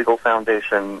Pacific Legal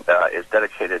Foundation is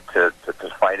dedicated to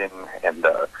fighting, and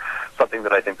something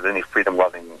that I think that any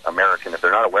freedom-loving American, if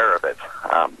they're not aware of it,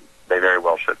 They very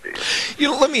well should be.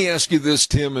 Let me ask you this,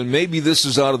 Tim, and maybe this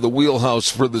is out of the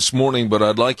wheelhouse for this morning, but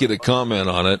I'd like you to comment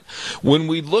on it. When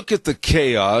we look at the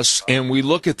chaos and we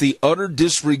look at the utter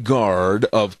disregard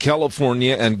of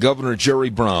California and Governor Jerry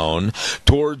Brown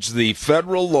towards the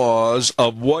federal laws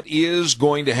of what is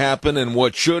going to happen and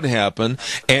what should happen,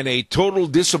 and a total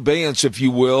disobeyance, if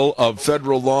you will, of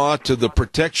federal law to the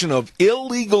protection of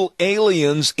illegal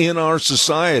aliens in our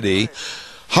society,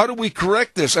 how do we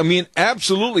correct this? I mean,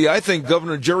 absolutely, I think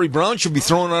Governor Jerry Brown should be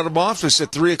thrown out of office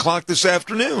at 3 o'clock this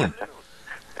afternoon.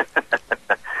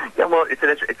 Yeah, well, it's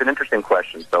an interesting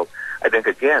question. So I think,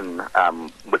 again,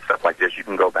 with stuff like this, you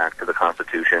can go back to the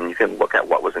Constitution. You can look at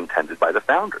what was intended by the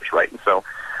founders, right? And so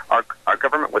our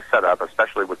government was set up,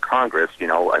 especially with Congress.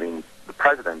 The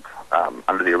president,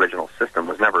 under the original system,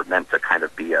 was never meant to kind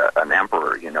of be an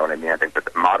emperor, you know what I mean? I think that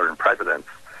the modern presidents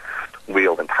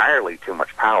wield entirely too much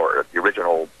power. The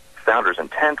original founders'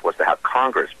 intent was to have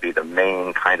Congress be the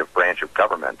main kind of branch of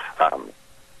government,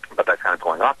 but that's kind of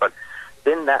going off. But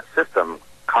in that system,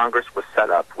 Congress was set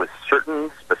up with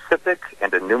certain specific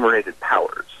and enumerated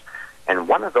powers. And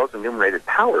one of those enumerated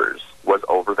powers was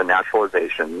over the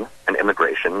naturalization and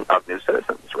immigration of new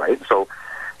citizens, right? So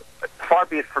far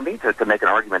be it for me to make an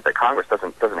argument that Congress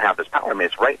doesn't have this power. I mean,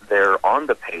 it's right there on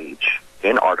the page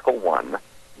in Article 1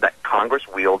 that Congress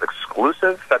wield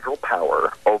exclusive federal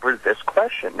power over this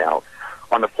question. Now,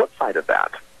 on the flip side of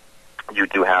that, you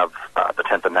do have the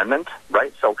 10th Amendment,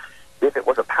 right? So if it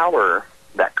was a power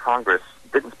that Congress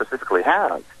didn't specifically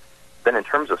have, then in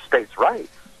terms of states'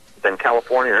 rights, then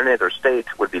California or any other state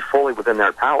would be fully within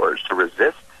their powers to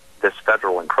resist this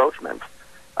federal encroachment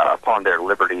upon their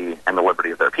liberty and the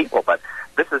liberty of their people. But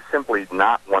this is simply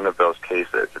not one of those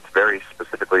cases. It's very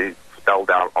specifically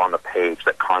spelled out on the page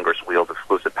that Congress wields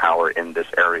exclusive power in this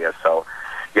area. So,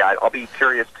 yeah, I'll be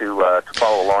curious to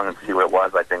follow along and see what it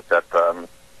was. I think that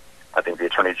the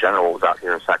Attorney General was out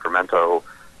here in Sacramento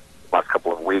last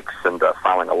couple of weeks and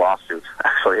filing a lawsuit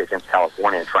actually against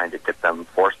California, trying to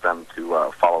force them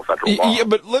to follow federal law. Yeah,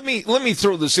 but let me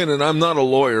throw this in, and I'm not a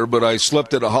lawyer, but I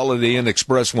slept at a Holiday Inn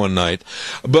Express one night.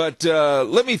 But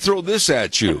let me throw this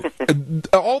at you.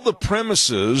 All the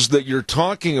premises that you're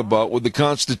talking about with the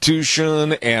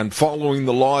Constitution and following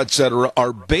the law, etc.,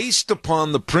 are based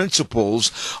upon the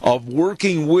principles of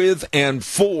working with and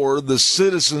for the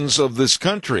citizens of this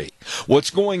country. What's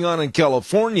going on in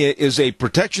California is a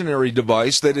protectionary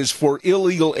device that is for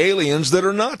illegal aliens that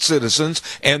are not citizens,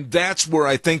 and that's where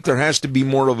I think there has to be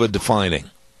more of a defining.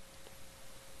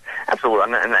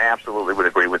 Absolutely, and I absolutely would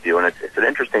agree with you. And it's an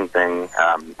interesting thing.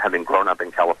 Having grown up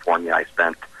in California, I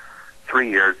spent 3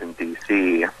 years in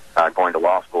D.C. Going to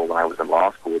law school when I was in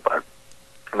law school, but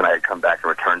then I had come back and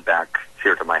returned back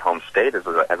here to my home state as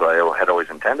I had always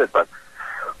intended. But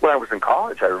when I was in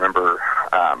college, I remember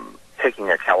taking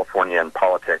a Californian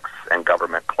politics and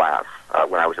government class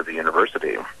when I was at the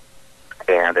university.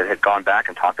 And it had gone back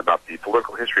and talked about the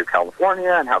political history of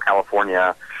California and how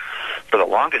California, for the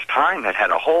longest time, had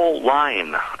a whole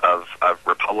line of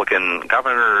Republican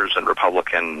governors and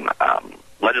Republican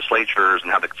legislatures,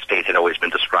 and how the state had always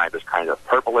been described as kind of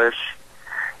purplish.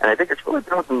 And I think it's really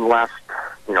been within the last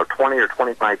 20 or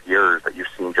 25 years that you've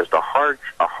seen just a hard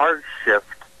shift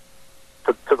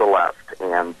to the left,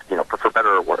 and for better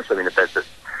or worse. I mean, that's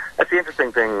the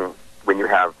interesting thing when you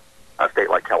have a state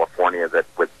like California that's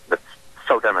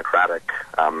so democratic,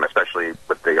 especially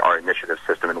with our initiative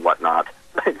system and whatnot.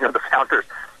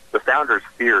 The founders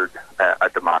feared a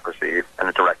democracy and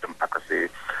a direct democracy,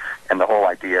 and the whole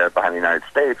idea behind the United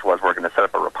States was we're going to set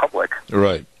up a republic,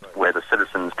 right, where the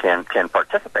citizens can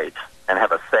participate and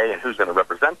have a say in who's going to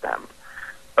represent them.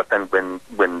 But then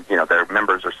when their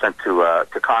members are sent to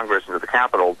Congress and to the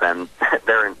Capitol, then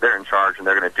they're in charge, and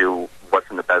they're going to do what's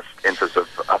in the best interest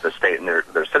of the state and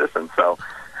their citizens. So,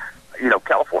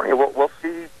 California, we'll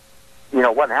see,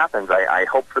 what happens. I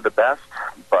hope for the best,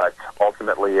 but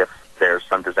ultimately, if there's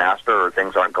some disaster or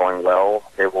things aren't going well,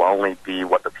 it will only be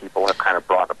what the people have kind of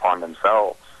brought upon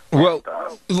themselves. Well,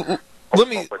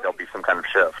 hopefully there'll be some kind of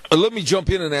shift. Let me jump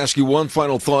in and ask you one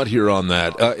final thought here on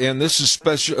that. And this is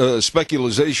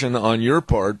speculation on your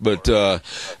part, but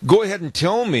go ahead and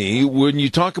tell me, when you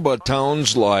talk about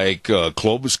towns like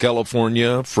Clovis,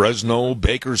 California, Fresno,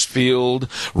 Bakersfield,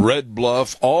 Red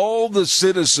Bluff, all the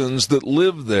citizens that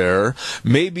live there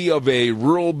may be of a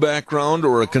rural background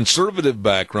or a conservative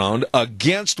background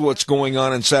against what's going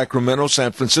on in Sacramento,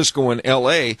 San Francisco, and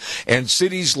L.A., and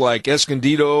cities like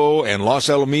Escondido and Los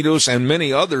Alamitos and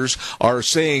many others are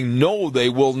saying no, they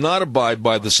will not abide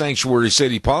by the sanctuary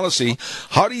city policy.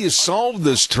 How do you solve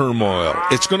this turmoil?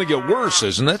 It's going to get worse,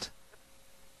 isn't it?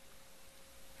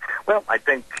 Well, I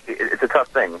think it's a tough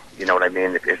thing. You know what I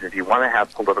mean? If you want to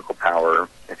have political power,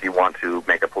 if you want to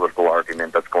make a political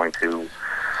argument that's going to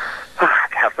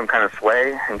have some kind of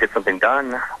sway and get something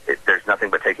done, there's nothing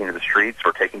but taking to the streets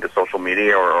or taking to social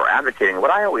media or advocating.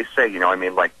 What I always say, you know, I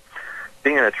mean, like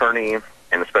being an attorney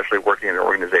and especially working in an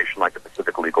organization like the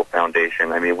Pacific Legal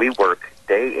Foundation, I mean, we work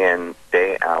day in,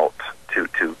 day out to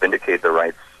vindicate the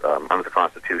rights under the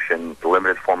Constitution, the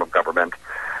limited form of government.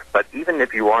 But even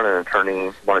if you aren't an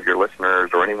attorney, one of your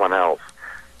listeners or anyone else,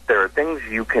 there are things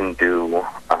you can do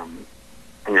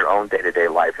in your own day-to-day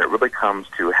life. It really comes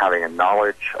to having a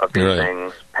knowledge of these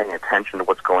things, paying attention to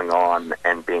what's going on,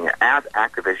 and being as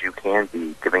active as you can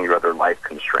be, giving your other life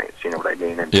constraints. You know what I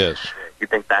mean? And yes. You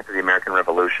think back to the American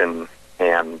Revolution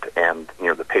and you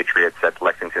know, the Patriots at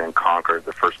Lexington and Concord,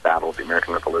 the first battle of the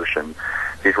American Revolution.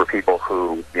 These were people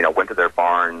who, you know, went to their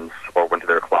barns or went to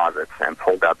their closets and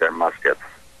pulled out their muskets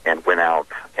and went out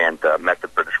and met the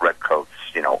British Redcoats,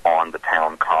 you know, on the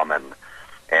town common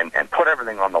and put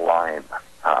everything on the line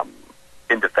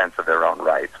in defense of their own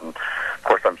rights. And, of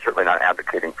course, I'm certainly not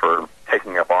advocating for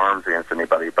taking up arms against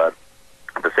anybody, but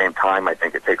at the same time, I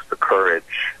think it takes the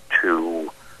courage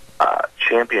to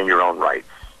champion your own rights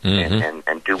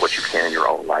and do what you can in your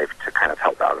own life to kind of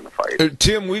help out in the fight.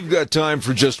 Tim, we've got time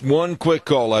for just one quick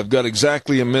call. I've got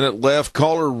exactly a minute left.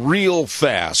 Caller, real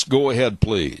fast. Go ahead,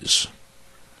 please.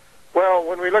 Well,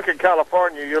 when we look at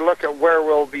California, you look at where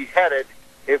we'll be headed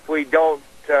if we don't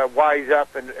wise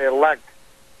up and elect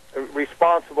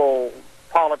responsible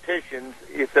politicians,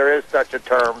 if there is such a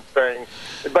term thing.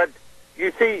 But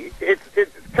you see,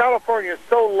 California is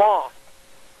so lost.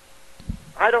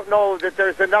 I don't know that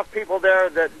there's enough people there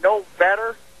that know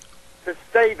better to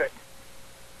save it.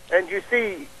 And you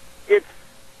see, it's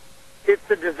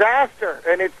a disaster,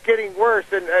 and it's getting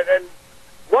worse. And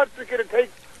what's it going to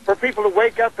take for people to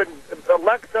wake up and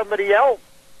elect somebody else?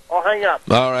 I'll hang up.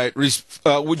 All right.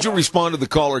 Would you respond to the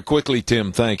caller quickly,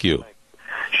 Tim? Thank you.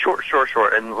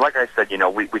 Sure. And like I said, you know,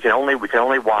 we can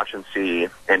only watch and see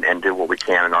and do what we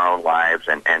can in our own lives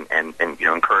and you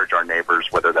know, encourage our neighbors,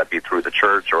 whether that be through the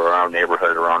church or our own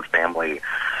neighborhood or our own family,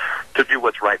 to do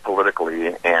what's right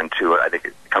politically. And I think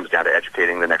it comes down to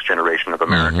educating the next generation of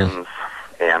Americans.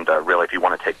 And really, if you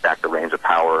want to take back the reins of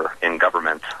power in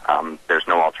government, there's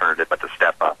no alternative but to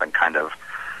step up and kind of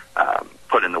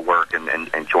put in the work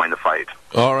and join the fight.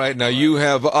 All right. Now, you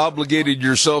have obligated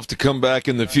yourself to come back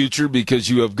in the future because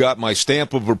you have got my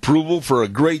stamp of approval for a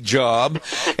great job.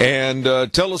 And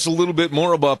tell us a little bit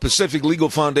more about Pacific Legal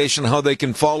Foundation, how they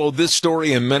can follow this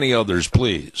story and many others,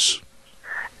 please.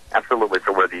 Absolutely.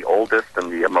 So we're the oldest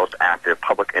and the most active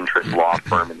public interest law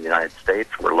firm in the United States.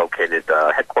 We're located,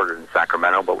 headquartered in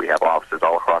Sacramento, but we have offices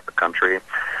all across the country.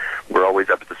 We're always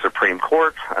up at the Supreme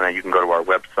Court, and you can go to our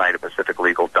website at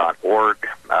pacificlegal.org.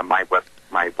 My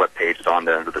webpage is on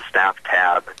there under the staff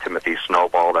tab, Timothy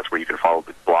Snowball. That's where you can follow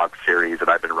the blog series that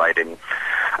I've been writing.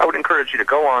 I would encourage you to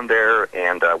go on there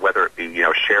and whether it be, you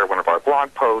know, share one of our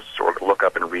blog posts or look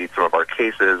up and read some of our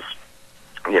cases.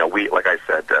 You know, like I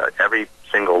said, every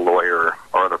single lawyer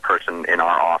or other person in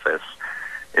our office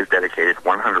is dedicated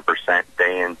 100%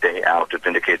 day in, day out to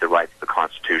vindicate the rights of the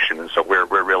Constitution. And so we're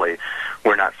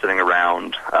not sitting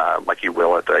around like you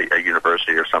will at a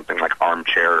university or something, like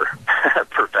armchair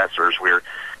professors. We're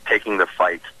taking the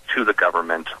fight to the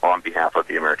government on behalf of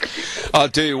the American people. I'll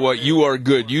tell you what, you are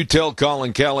good. You tell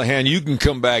Colin Callahan you can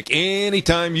come back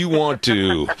anytime you want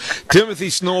to. Timothy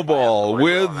Snowball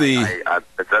with the...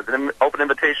 It's an open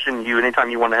invitation. Anytime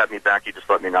you want to have me back, you just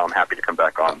let me know. I'm happy to come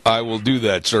back on. I will do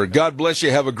that, sir. God bless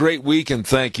you. Have a great week, and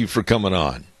thank you for coming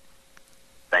on.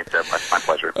 Thanks, Ed. My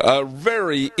pleasure. A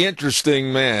very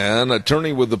interesting man,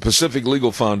 attorney with the Pacific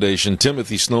Legal Foundation,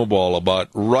 Timothy Snowball, about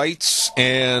rights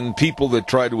and people that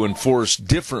try to enforce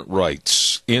different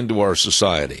rights into our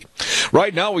society.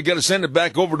 Right now, we got to send it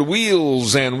back over to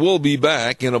Wheels, and we'll be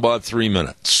back in about 3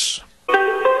 minutes.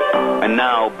 And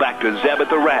now, back to Zeb at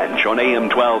the Ranch on AM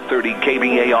 1230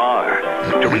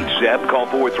 KBAR. To reach Zeb, call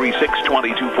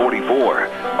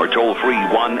 436-2244 or toll free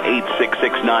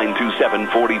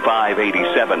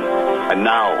 1-866-927-4587. And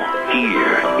now,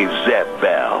 here is Zeb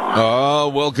Bell.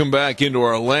 Welcome back into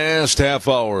our last half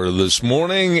hour this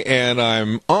morning, and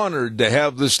I'm honored to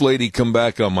have this lady come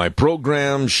back on my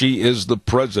program. She is the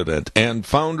president and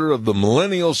founder of the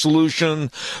Millennial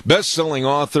Solution, best-selling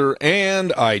author,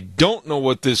 and I don't know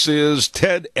what this is,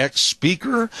 TEDx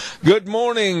speaker. Good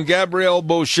morning, Gabrielle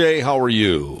Boucher. How are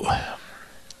you?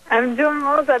 I'm doing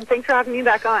well, Zeb. Thanks for having me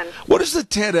back on. What does the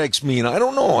TEDx mean? I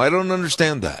don't know. I don't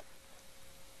understand that.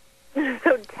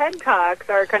 So TED Talks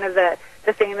are kind of the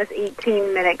famous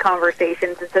 18-minute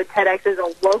conversations, and so TEDx is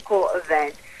a local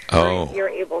event where you're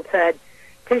able to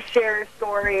to share a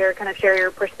story or kind of share your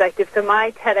perspective. So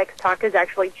my TEDx talk is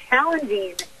actually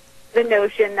challenging the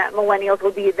notion that millennials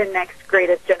will be the next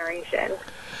greatest generation.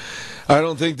 I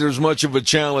don't think there's much of a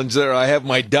challenge there. I have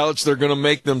my doubts they're going to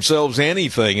make themselves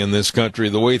anything in this country,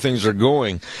 the way things are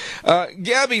going.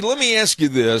 Gabby, let me ask you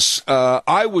this.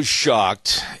 I was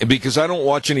shocked because I don't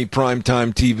watch any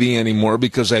primetime TV anymore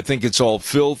because I think it's all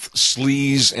filth,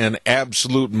 sleaze, and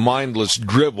absolute mindless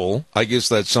drivel. I guess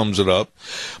that sums it up.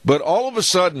 But all of a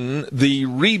sudden, the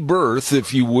rebirth,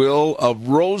 if you will, of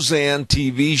Roseanne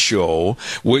TV show,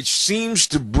 which seems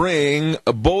to bring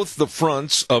both the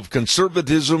fronts of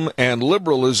conservatism and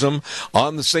liberalism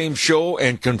on the same show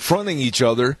and confronting each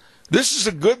other. This is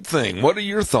a good thing. What are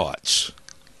your thoughts?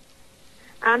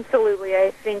 Absolutely.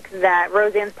 I think that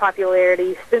Roseanne's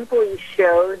popularity simply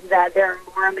shows that there are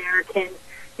more Americans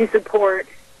who support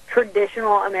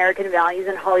traditional American values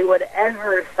than Hollywood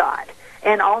ever thought.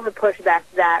 And all the pushback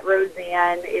that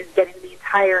Roseanne is getting, the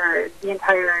entire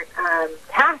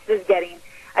cast is getting,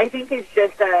 I think is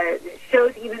just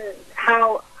shows even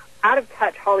how out of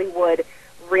touch Hollywood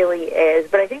really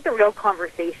is. But I think the real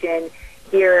conversation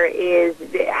here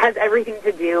has everything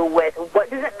to do with what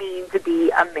does it mean to be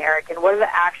American? What are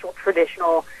the actual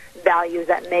traditional values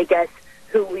that make us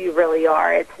who we really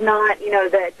are? It's not,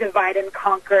 the divide and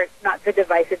conquer. It's not the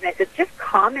divisiveness. It's just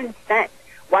common sense.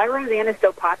 Why Roseanne is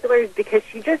so popular is because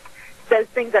she just says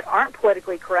things that aren't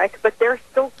politically correct, but they're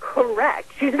still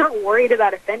correct. She's not worried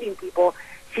about offending people.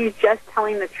 She's just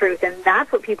telling the truth, and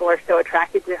that's what people are so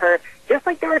attracted to her. Just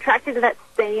like they're attracted to that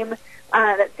same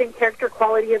character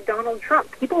quality of Donald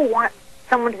Trump. People want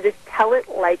someone to just tell it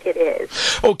like it is.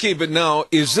 Okay, but now,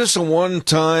 is this a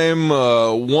one-time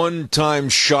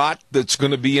shot that's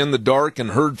going to be in the dark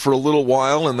and heard for a little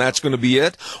while, and that's going to be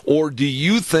it? Or do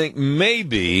you think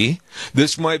maybe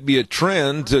this might be a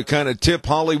trend to kind of tip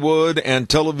Hollywood and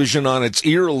television on its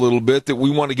ear a little bit, that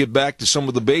we want to get back to some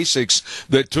of the basics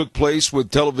that took place with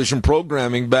television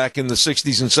programming back in the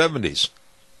 60s and 70s?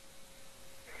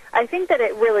 I think that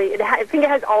I think it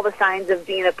has all the signs of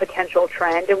being a potential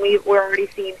trend, and we're already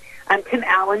seeing Tim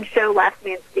Allen's show, Last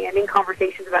Man Standing,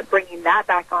 conversations about bringing that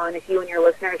back on. If you and your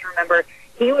listeners remember,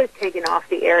 he was taken off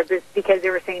the air because they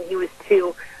were saying he was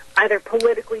too either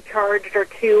politically charged or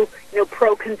too,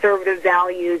 pro-conservative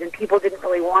values, and people didn't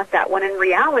really want that. When in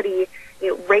reality,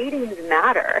 ratings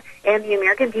matter, and the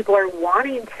American people are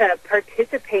wanting to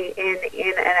participate in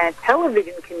a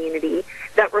television community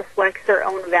that reflects their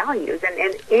own values. And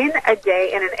in a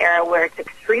day and an era where it's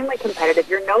extremely competitive,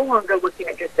 you're no longer looking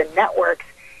at just the networks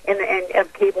and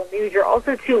of cable news. You're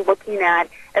also, too, looking at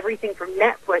everything from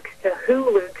Netflix to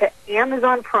Hulu to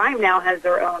Amazon Prime now has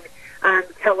their own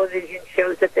television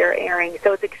shows that they're airing.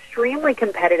 So it's extremely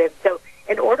competitive. So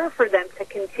in order for them to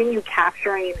continue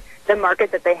capturing the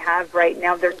market that they have right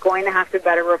now, they're going to have to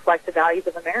better reflect the values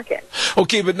of Americans.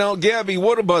 Okay, but now, Gabby,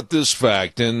 what about this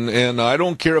fact? And I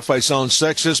don't care if I sound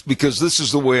sexist, because this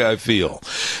is the way I feel.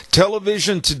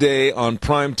 Television today on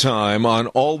prime time on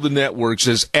all the networks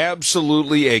is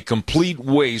absolutely a complete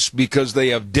waste, because they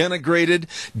have denigrated,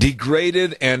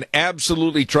 degraded, and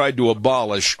absolutely tried to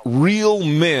abolish real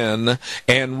men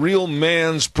and real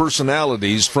man's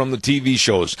personalities from the TV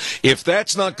shows. If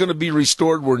that's not going to be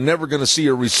restored, we're never going to see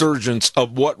a resurgence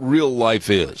of what real life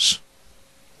is.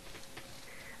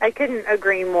 I couldn't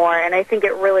agree more, and I think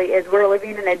it really is. We're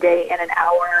living in a day and an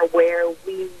hour where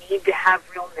we need to have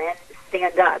real men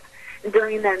stand up.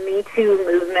 During the Me Too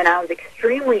movement, I was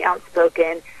extremely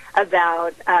outspoken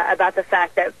about the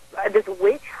fact that this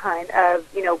witch hunt of,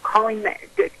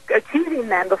 accusing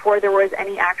men before there was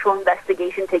any actual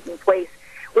investigation taking place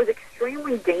was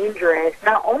extremely dangerous,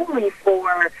 not only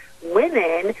for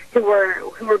women who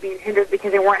were being hindered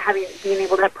because they weren't being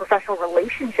able to have professional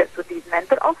relationships with these men,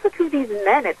 but also to these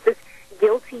men. It's this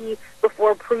guilty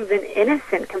before proven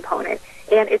innocent component,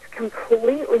 and it's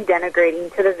completely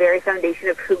denigrating to the very foundation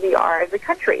of who we are as a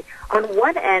country. On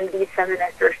one end, these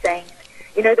feminists are saying,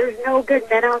 there's no good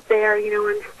men out there,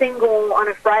 I'm single on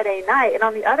a Friday night, and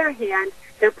on the other hand,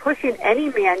 they're pushing any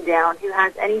man down who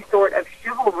has any sort of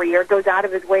chivalry or goes out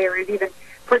of his way or is even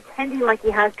pretending like he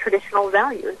has traditional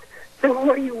values. So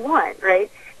what do you want, right?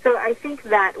 So I think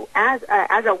that as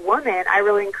a woman, I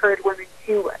really encourage women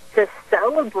to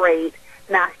celebrate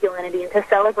masculinity and to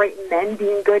celebrate men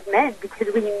being good men,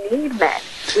 because we need men.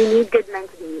 We need good men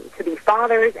to be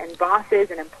fathers and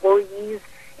bosses and employees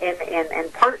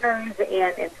and partners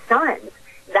and sons.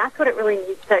 That's what it really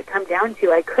needs to come down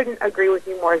to. I couldn't agree with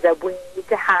you more, Zeb. We need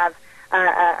to have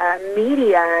a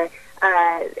media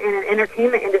and an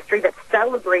entertainment industry that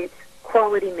celebrates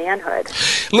quality manhood.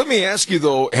 Let me ask you,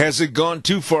 though, has it gone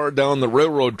too far down the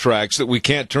railroad tracks that we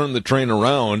can't turn the train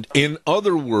around? In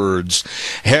other words,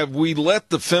 have we let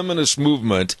the feminist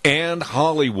movement and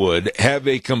Hollywood have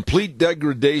a complete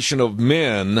degradation of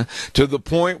men to the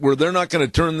point where they're not going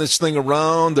to turn this thing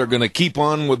around? They're going to keep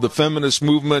on with the feminist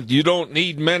movement. You don't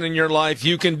need men in your life.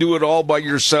 You can do it all by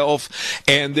yourself.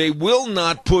 And they will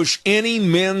not push any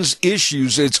men's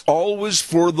issues. It's always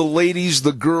for the ladies,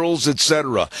 the girls,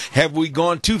 etc. Have we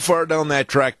gone too far down that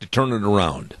track to turn it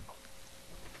around?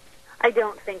 I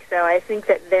don't think so. I think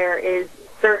that there is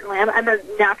certainly, I'm a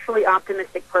naturally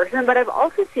optimistic person, but I've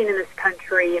also seen in this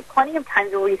country plenty of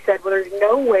times where we said, well, there's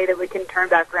no way that we can turn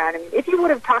back around. I mean, if you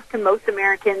would have talked to most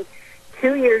Americans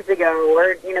 2 years ago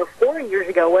or, 4 years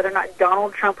ago, whether or not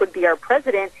Donald Trump would be our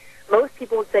president, most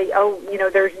people would say, oh,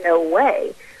 there's no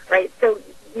way, right? So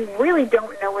you really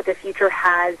don't know what the future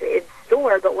has in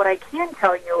store, but what I can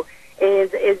tell you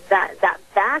is that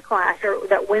backlash or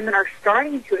that women are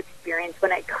starting to experience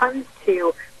when it comes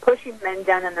to pushing men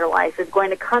down in their life is going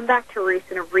to come back to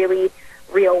roost in a really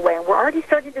real way. And we're already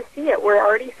starting to see it. We're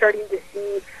already starting to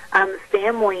see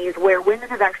families where women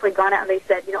have actually gone out and they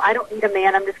said, I don't need a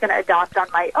man. I'm just going to adopt on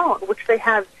my own, which they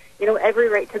have, every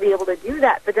right to be able to do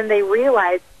that. But then they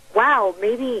realize, wow,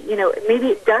 maybe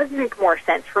it does make more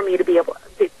sense for me to be able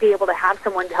to have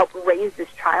someone to help raise this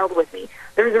child with me.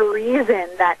 There's a reason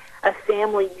that a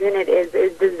family unit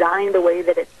is designed the way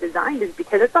that it's designed, is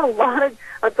because it's a lot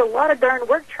of darn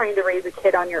work trying to raise a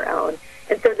kid on your own.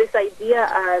 And so this idea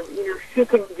of she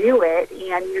can do it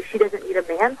and she doesn't need a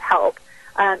man's help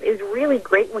is really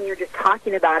great when you're just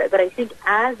talking about it. But I think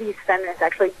as these feminists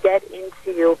actually get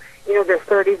into their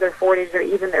 30s, their 40s, or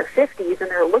even their 50s, and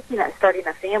they're looking at starting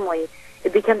a family,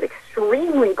 it becomes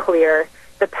extremely clear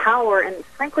the power and,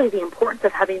 frankly, the importance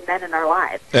of having men in our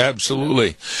lives.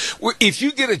 Absolutely. If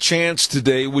you get a chance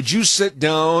today, would you sit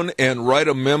down and write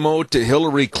a memo to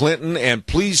Hillary Clinton and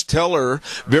please tell her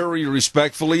very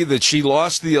respectfully that she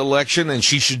lost the election and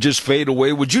she should just fade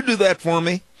away? Would you do that for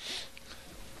me?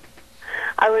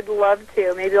 I would love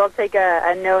to. Maybe I'll take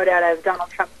a note out of Donald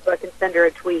Trump's book and send her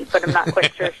a tweet, but I'm not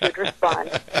quite sure she would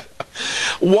respond.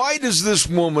 Why does this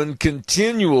woman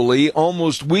continually,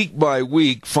 almost week by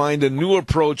week, find a new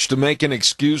approach to make an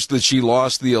excuse that she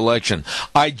lost the election?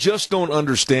 I just don't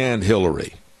understand,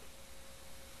 Hillary.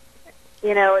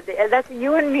 That's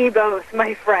you and me both,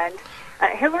 my friend.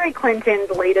 Hillary Clinton's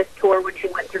latest tour when she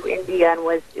went through India and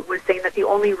was saying that the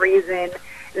only reason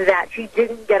that she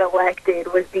didn't get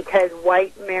elected was because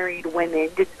white married women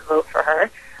didn't vote for her,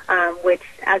 which,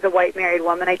 as a white married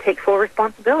woman, I take full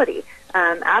responsibility.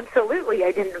 Absolutely,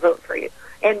 I didn't vote for you.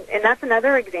 And that's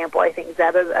another example, I think,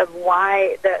 Zeb, of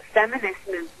why the feminist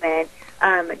movement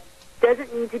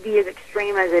doesn't need to be as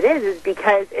extreme as it is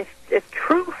because if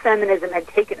true feminism had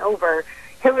taken over,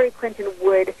 Hillary Clinton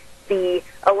would be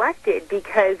elected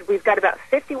because we've got about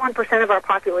 51% of our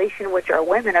population, which are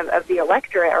women, of the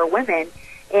electorate are women.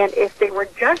 And if they were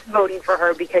just voting for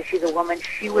her because she's a woman,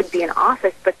 she would be in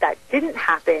office. But that didn't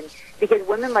happen because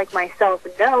women like myself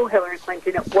know Hillary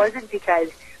Clinton. It wasn't because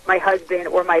my husband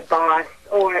or my boss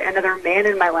or another man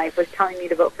in my life was telling me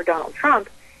to vote for Donald Trump.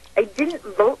 I didn't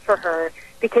vote for her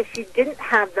because she didn't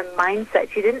have the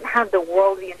mindset, she didn't have the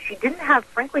worldview, and she didn't have,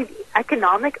 frankly, the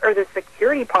economic or the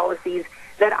security policies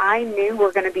that I knew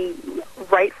were going to be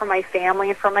right for my family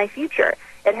and for my future.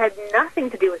 It had nothing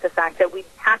to do with the fact that we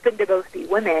happened to both be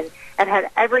women and had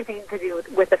everything to do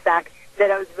with the fact that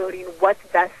I was voting what's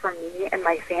best for me and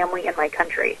my family and my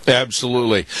country.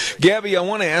 Absolutely. Gabby, I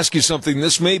want to ask you something.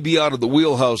 This may be out of the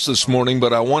wheelhouse this morning,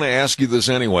 but I want to ask you this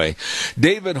anyway.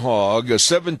 David Hogg, a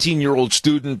 17-year-old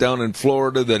student down in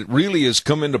Florida that really has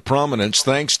come into prominence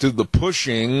thanks to the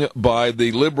pushing by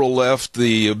the liberal left,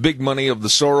 the big money of the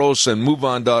Soros and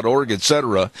MoveOn.org,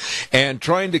 etc., and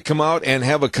trying to come out and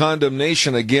have a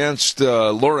condemnation against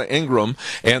Laura Ingraham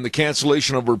and the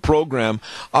cancellation of her program.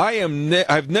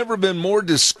 I've never been more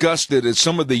disgusted at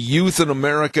some of the youth in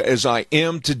America as I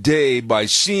am today by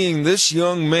seeing this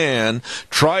young man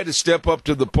try to step up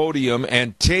to the podium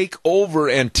and take over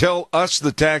and tell us,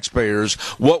 the taxpayers,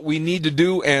 what we need to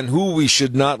do and who we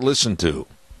should not listen to.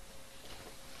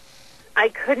 I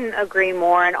couldn't agree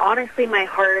more, and honestly, my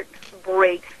heart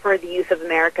breaks for the youth of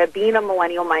America. Being a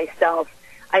millennial myself,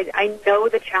 I know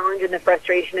the challenge and the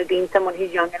frustration of being someone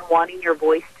who's young and wanting your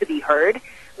voice to be heard,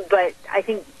 but I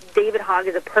think David Hogg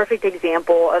is a perfect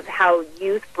example of how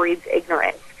youth breeds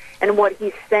ignorance. And what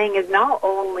he's saying is not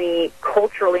only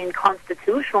culturally and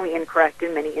constitutionally incorrect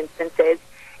in many instances,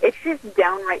 it's just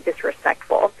downright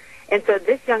disrespectful. And so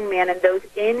this young man and those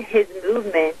in his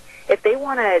movement, If they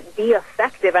want to be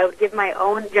effective, I would give my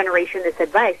own generation this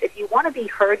advice. If you want to be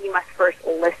heard, you must first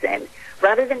listen.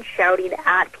 Rather than shouting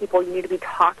at people, you need to be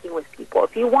talking with people.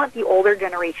 If you want the older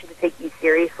generation to take you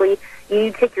seriously, you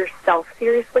need to take yourself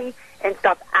seriously and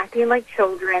stop acting like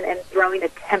children and throwing a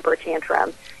temper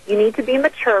tantrum. You need to be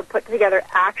mature, put together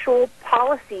actual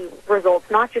policy results,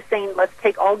 not just saying, let's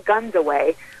take all guns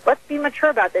away. Let's be mature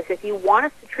about this. If you want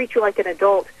us to treat you like an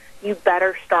adult, you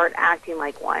better start acting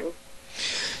like one.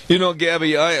 You know,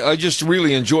 Gabby, I just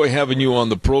really enjoy having you on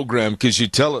the program because you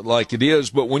tell it like it is.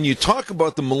 But when you talk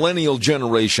about the millennial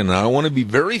generation, and I want to be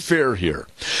very fair here,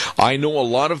 I know a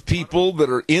lot of people that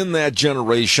are in that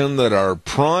generation that are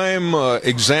prime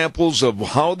examples of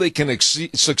how they can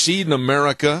succeed in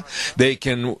America. They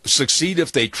can succeed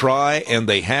if they try, and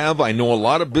they have. I know a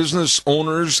lot of business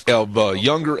owners of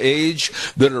younger age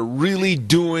that are really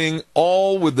doing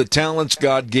all with the talents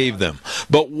God gave them.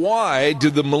 But why do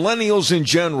the millennials in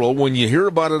general, when you hear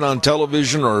about it on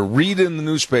television or read in the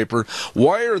newspaper,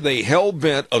 why are they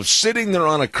hell-bent of sitting there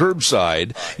on a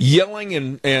curbside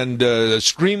yelling and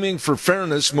screaming for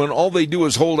fairness when all they do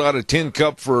is hold out a tin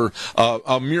cup for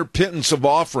a mere pittance of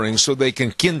offerings so they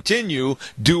can continue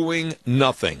doing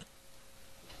nothing?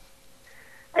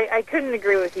 I couldn't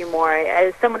agree with you more.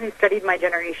 As someone who studied my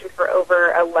generation for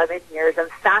over 11 years, I'm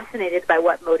fascinated by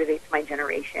what motivates my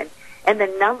generation. And the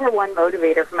number one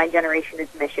motivator for my generation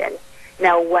is mission.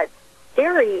 Now, what's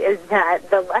scary is that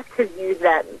the left has used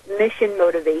that mission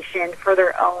motivation for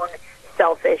their own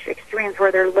selfish extremes,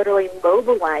 where they're literally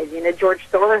mobilizing. The George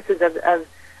Soroses of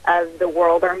the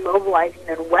world are mobilizing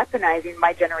and weaponizing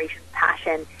my generation's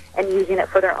passion and using it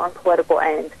for their own political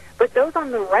ends. But those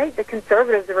on the right, the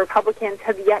conservatives, the Republicans,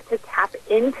 have yet to tap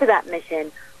into that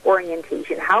mission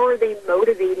orientation. How are they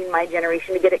motivating my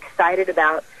generation to get excited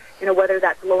about, whether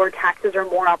that's lower taxes or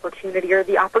more opportunity, or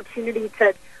the opportunity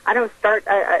to, start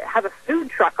have a food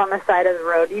truck on the side of the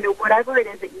road, whatever it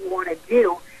is that you want to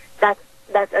do, that's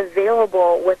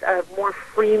available with a more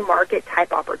free market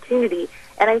type opportunity.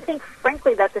 And I think,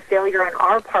 frankly, that's a failure on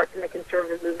our part in the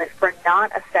conservative movement for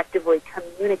not effectively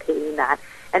communicating that.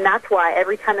 And that's why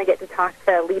every time I get to talk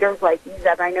to leaders like you,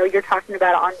 Zeb, I know you're talking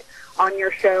about on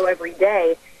your show every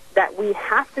day, that we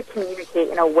have to communicate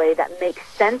in a way that makes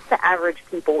sense to average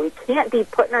people. We can't be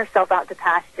putting ourselves out to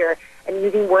pasture and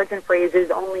using words and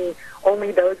phrases only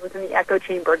those within the echo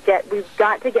chamber get. We've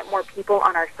got to get more people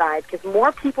on our side, because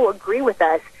more people agree with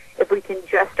us if we can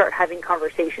just start having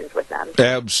conversations with them.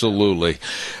 Absolutely.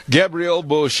 Gabrielle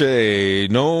Boucher,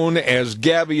 known as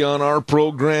Gabby on our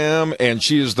program, and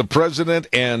she is the president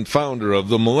and founder of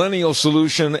the Millennial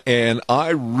Solution, and I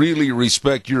really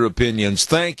respect your opinions.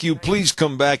 Thank you. Please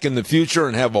come back in the future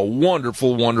and have a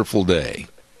wonderful, wonderful day.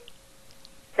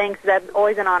 Thanks, Zeb.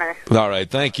 Always an honor. All right.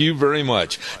 Thank you very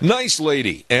much. Nice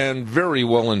lady and very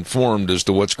well informed as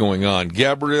to what's going on.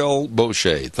 Gabrielle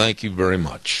Boucher, thank you very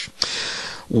much.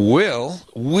 Well,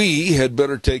 we had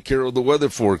better take care of the weather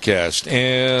forecast,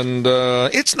 and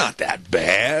it's not that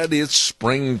bad. It's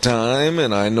springtime,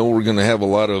 and I know we're going to have a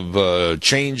lot of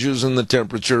changes in the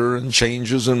temperature and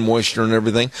changes in moisture and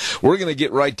everything. We're going to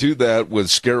get right to that with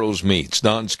Scarro's Meats.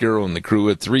 Don Scarrow and the crew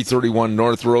at 331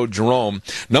 North Road, Jerome.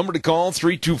 Number to call,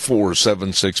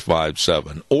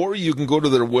 324-7657. Or you can go to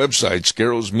their website,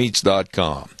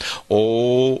 scarrowsmeats.com.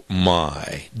 Oh,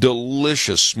 my.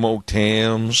 Delicious smoked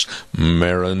hams,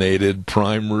 marinated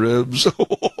prime ribs.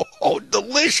 Oh,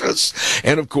 delicious.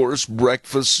 And, of course,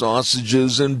 breakfast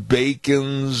sausages and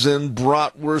bacons and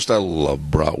bratwurst. I love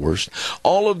bratwurst.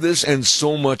 All of this and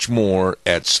so much more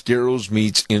at Scarro's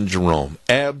Meats in Jerome.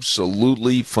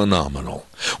 Absolutely phenomenal.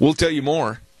 We'll tell you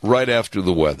more right after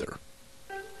the weather.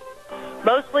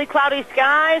 Mostly cloudy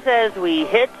skies as we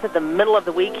hit to the middle of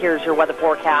the week. Here's your weather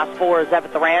forecast for Zeb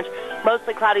at the Ranch.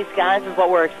 Mostly cloudy skies is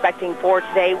what we're expecting for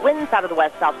today. Winds out of the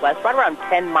west-southwest, right around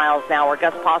 10 miles an hour.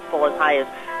 Gusts possible as high as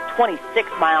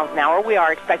 26 miles an hour. We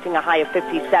are expecting a high of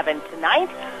 57 tonight.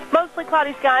 Mostly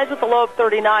cloudy skies with a low of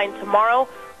 39 tomorrow.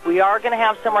 We are going to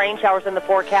have some rain showers in the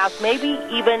forecast, maybe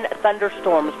even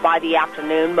thunderstorms by the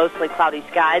afternoon. Mostly cloudy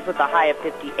skies with a high of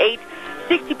 58.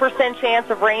 60% chance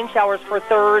of rain showers for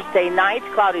Thursday night.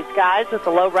 Cloudy skies with a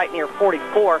low right near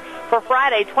 44. For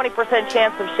Friday, 20%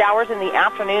 chance of showers in the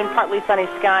afternoon. Partly sunny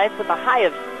skies with a high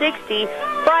of 60.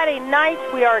 Friday night,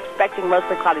 we are expecting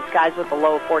mostly cloudy skies with a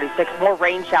low of 46. More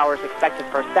rain showers expected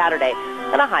for Saturday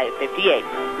and a high of 58.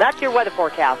 That's your weather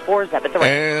forecast for Zeb at the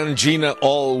Ranch. And Gina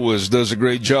always does a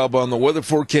great job on the weather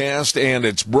forecast, and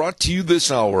it's brought to you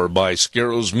this hour by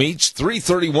Scarrows Meats,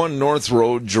 331 North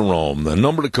Road, Jerome. The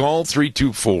number to call,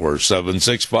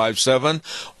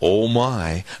 324-7657. Oh,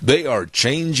 my. They are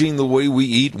changing the way we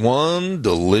eat, one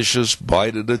delicious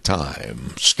bite at a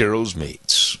time. Scarrows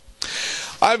Meats.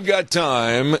 I've got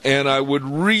time, and I would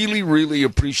really, really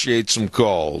appreciate some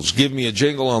calls. Give me a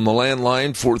jingle on the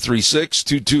landline,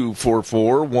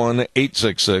 436-2244,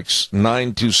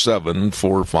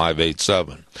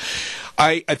 1-866-927-4587.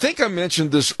 I think I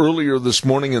mentioned this earlier this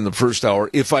morning in the first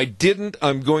hour. If I didn't,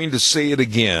 I'm going to say it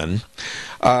again.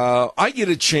 I get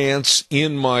a chance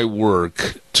in my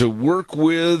work to work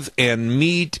with and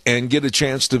meet and get a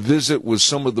chance to visit with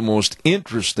some of the most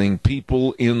interesting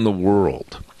people in the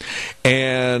world.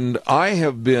 And I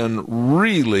have been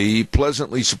really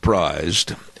pleasantly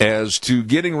surprised as to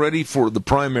getting ready for the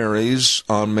primaries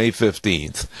on May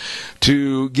 15th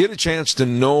to get a chance to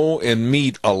know and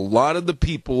meet a lot of the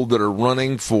people that are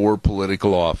running for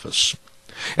political office.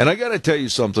 And I got to tell you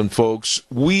something, folks.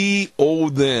 We owe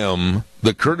them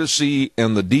the courtesy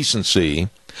and the decency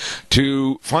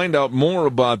to find out more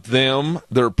about them,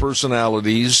 their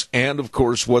personalities, and, of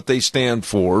course, what they stand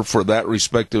for that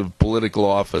respective political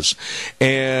office.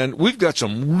 And we've got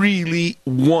some really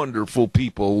wonderful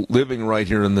people living right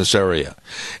here in this area.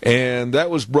 And that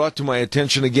was brought to my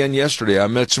attention again yesterday. I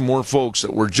met some more folks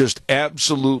that were just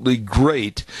absolutely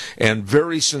great and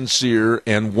very sincere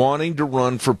and wanting to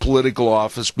run for political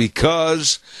office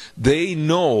because they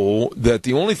know that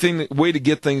the only way to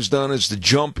get things done is to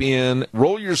jump in,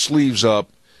 roll your sleeves up,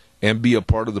 and be a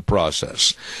part of the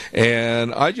process.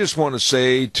 And I just want to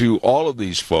say to all of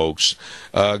these folks,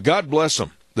 God bless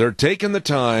them. They're taking the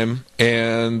time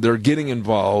and they're getting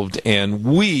involved, and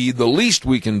the least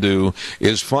we can do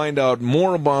is find out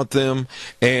more about them.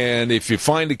 And if you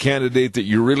find a candidate that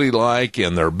you really like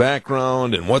and their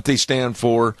background and what they stand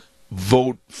for,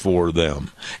 vote for them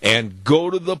and go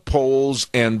to the polls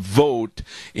and vote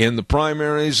in the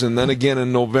primaries and then again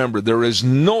in November. There is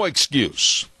no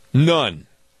excuse, none,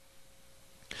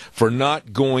 for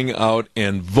not going out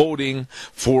and voting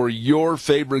for your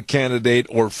favorite candidate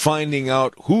or finding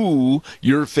out who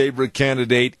your favorite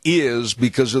candidate is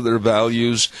because of their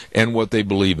values and what they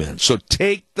believe in. So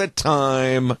take the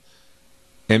time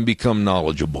and become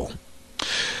knowledgeable.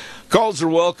 Calls are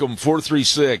welcome,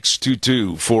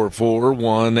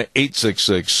 436-2244,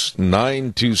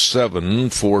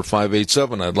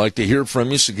 1-866-927-4587. I'd like to hear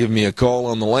from you, so give me a call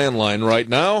on the landline right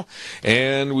now,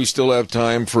 and we still have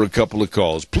time for a couple of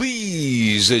calls.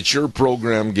 Please, it's your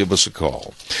program, give us a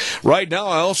call. Right now,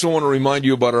 I also want to remind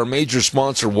you about our major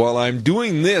sponsor. While I'm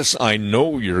doing this, I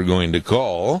know you're going to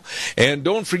call, and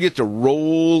don't forget to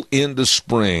roll into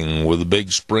spring with a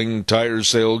big spring tire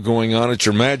sale going on at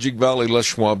your Magic Valley Les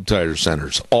Schwab Tire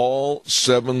Centers. All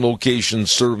 7 locations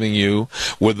serving you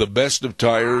with the best of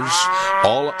tires.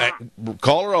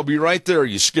 Caller, I'll be right there.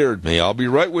 You scared me. I'll be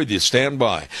right with you. Stand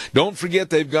by. Don't forget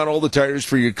they've got all the tires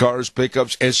for your cars,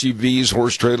 pickups, SUVs,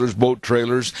 horse trailers, boat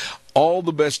trailers. All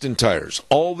the best in tires,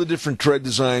 all the different tread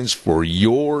designs for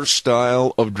your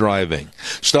style of driving.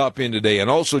 Stop in today and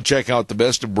also check out the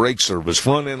best of brake service,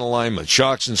 front end alignment,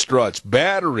 shocks and struts,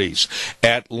 batteries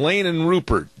at Lane and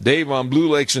Rupert, Dave on Blue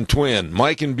Lakes and Twin,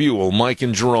 Mike and Buell, Mike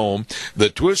and Jerome, the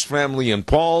Twist family in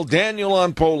Paul, Daniel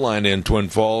on Poline in Twin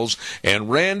Falls,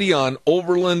 and Randy on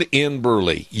Overland in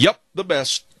Burley. Yep, the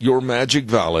best, your Magic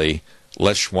Valley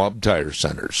Les Schwab Tire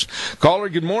Centers. Caller,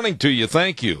 good morning to you.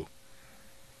 Thank you.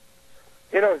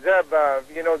 You know, Zeb,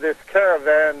 this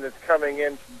caravan that's coming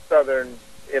in from southern,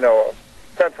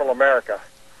 Central America,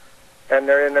 and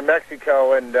they're into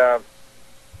Mexico, and I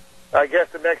guess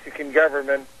the Mexican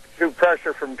government, through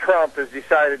pressure from Trump, has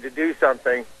decided to do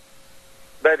something.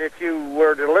 But if you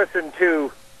were to listen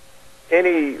to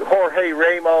any Jorge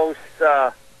Ramos,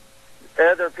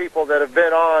 other people that have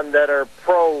been on that are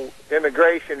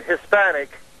pro-immigration, Hispanic,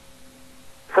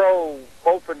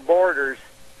 pro-open borders,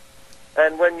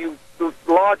 and when you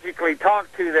logically talk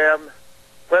to them,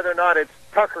 whether or not it's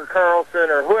Tucker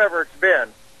Carlson or whoever it's been,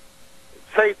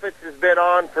 Chaffetz has been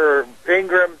on for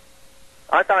Ingram.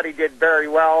 I thought he did very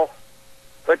well.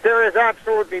 But there is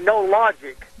absolutely no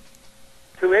logic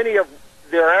to any of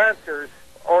their answers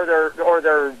or their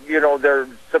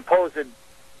supposed,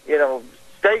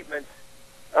 statements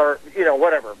or,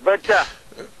 whatever. But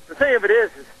the thing of it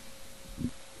is,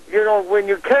 when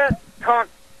you can't talk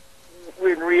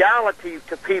in reality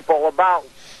to people about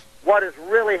what is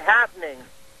really happening,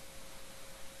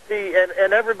 see,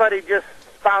 and everybody just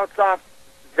bounce off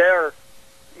their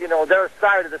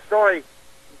side of the story,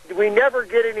 we never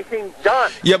get anything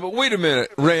done. Yeah, but wait a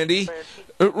minute, Randy.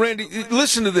 Randy,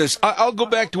 listen to this. I'll go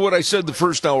back to what I said the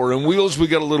first hour. And Wheels, we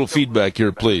got a little feedback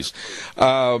here, please.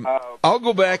 I'll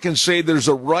go back and say there's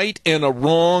a right and a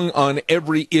wrong on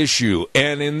every issue.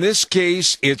 And in this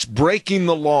case, it's breaking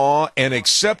the law and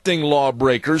accepting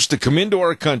lawbreakers to come into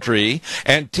our country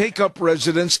and take up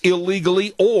residence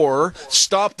illegally, or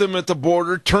stop them at the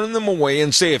border, turn them away,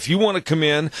 and say, if you want to come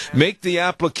in, make the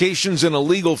applications in a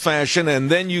legal fashion,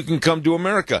 and then you can come to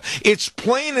America. It's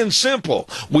plain and simple.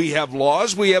 We have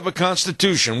laws. We have a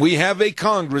Constitution. We have a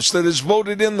Congress that has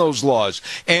voted in those laws.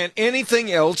 And anything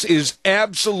else is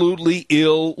absolutely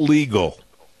illegal.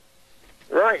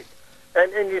 Right.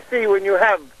 And you see, when you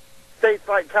have states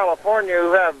like California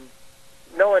who have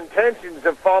no intentions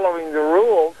of following the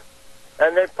rules,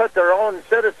 and they put their own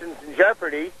citizens in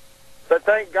jeopardy, but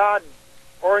thank God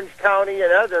Orange County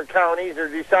and other counties are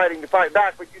deciding to fight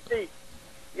back. But you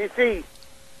see,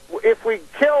 if we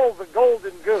kill the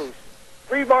golden goose,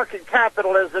 free market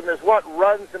capitalism is what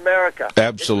runs America.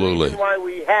 Absolutely. It's the reason why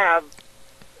we have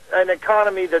an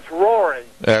economy that's roaring.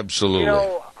 Absolutely. You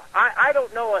know, I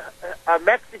don't know a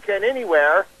Mexican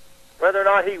anywhere, whether or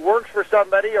not he works for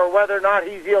somebody or whether or not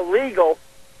he's illegal.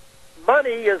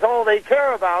 Money is all they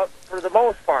care about for the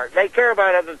most part. They care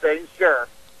about other things, sure.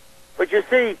 But you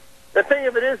see, the thing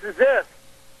of it is this.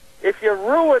 If you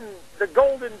ruin the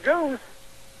golden goose,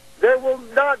 there will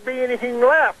not be anything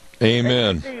left.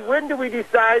 Amen. And see, when do we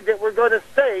decide that we're going to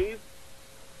save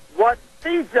what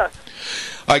feeds us?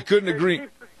 I couldn't agree.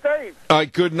 I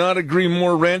could not agree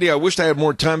more, Randy. I wish I had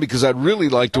more time because I'd really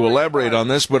like to elaborate on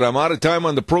this, but I'm out of time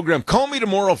on the program. Call me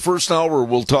tomorrow, first hour.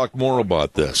 We'll talk more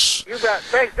about this. You bet.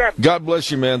 Thanks, Zeb. God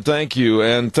bless you, man. Thank you.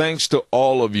 And thanks to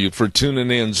all of you for tuning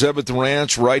in. Zeb at the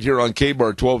Ranch right here on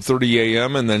KBAR 1230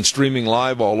 AM, and then streaming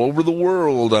live all over the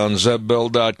world on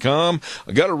ZebBell.com.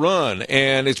 I got to run,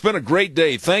 and it's been a great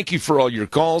day. Thank you for all your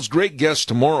calls. Great guests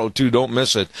tomorrow, too. Don't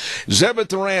miss it. Zeb at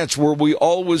the Ranch, where we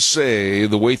always say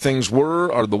the way things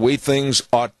were are the way things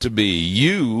ought to be.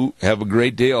 You have a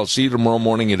great day. I'll see you tomorrow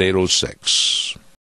morning at 8:06.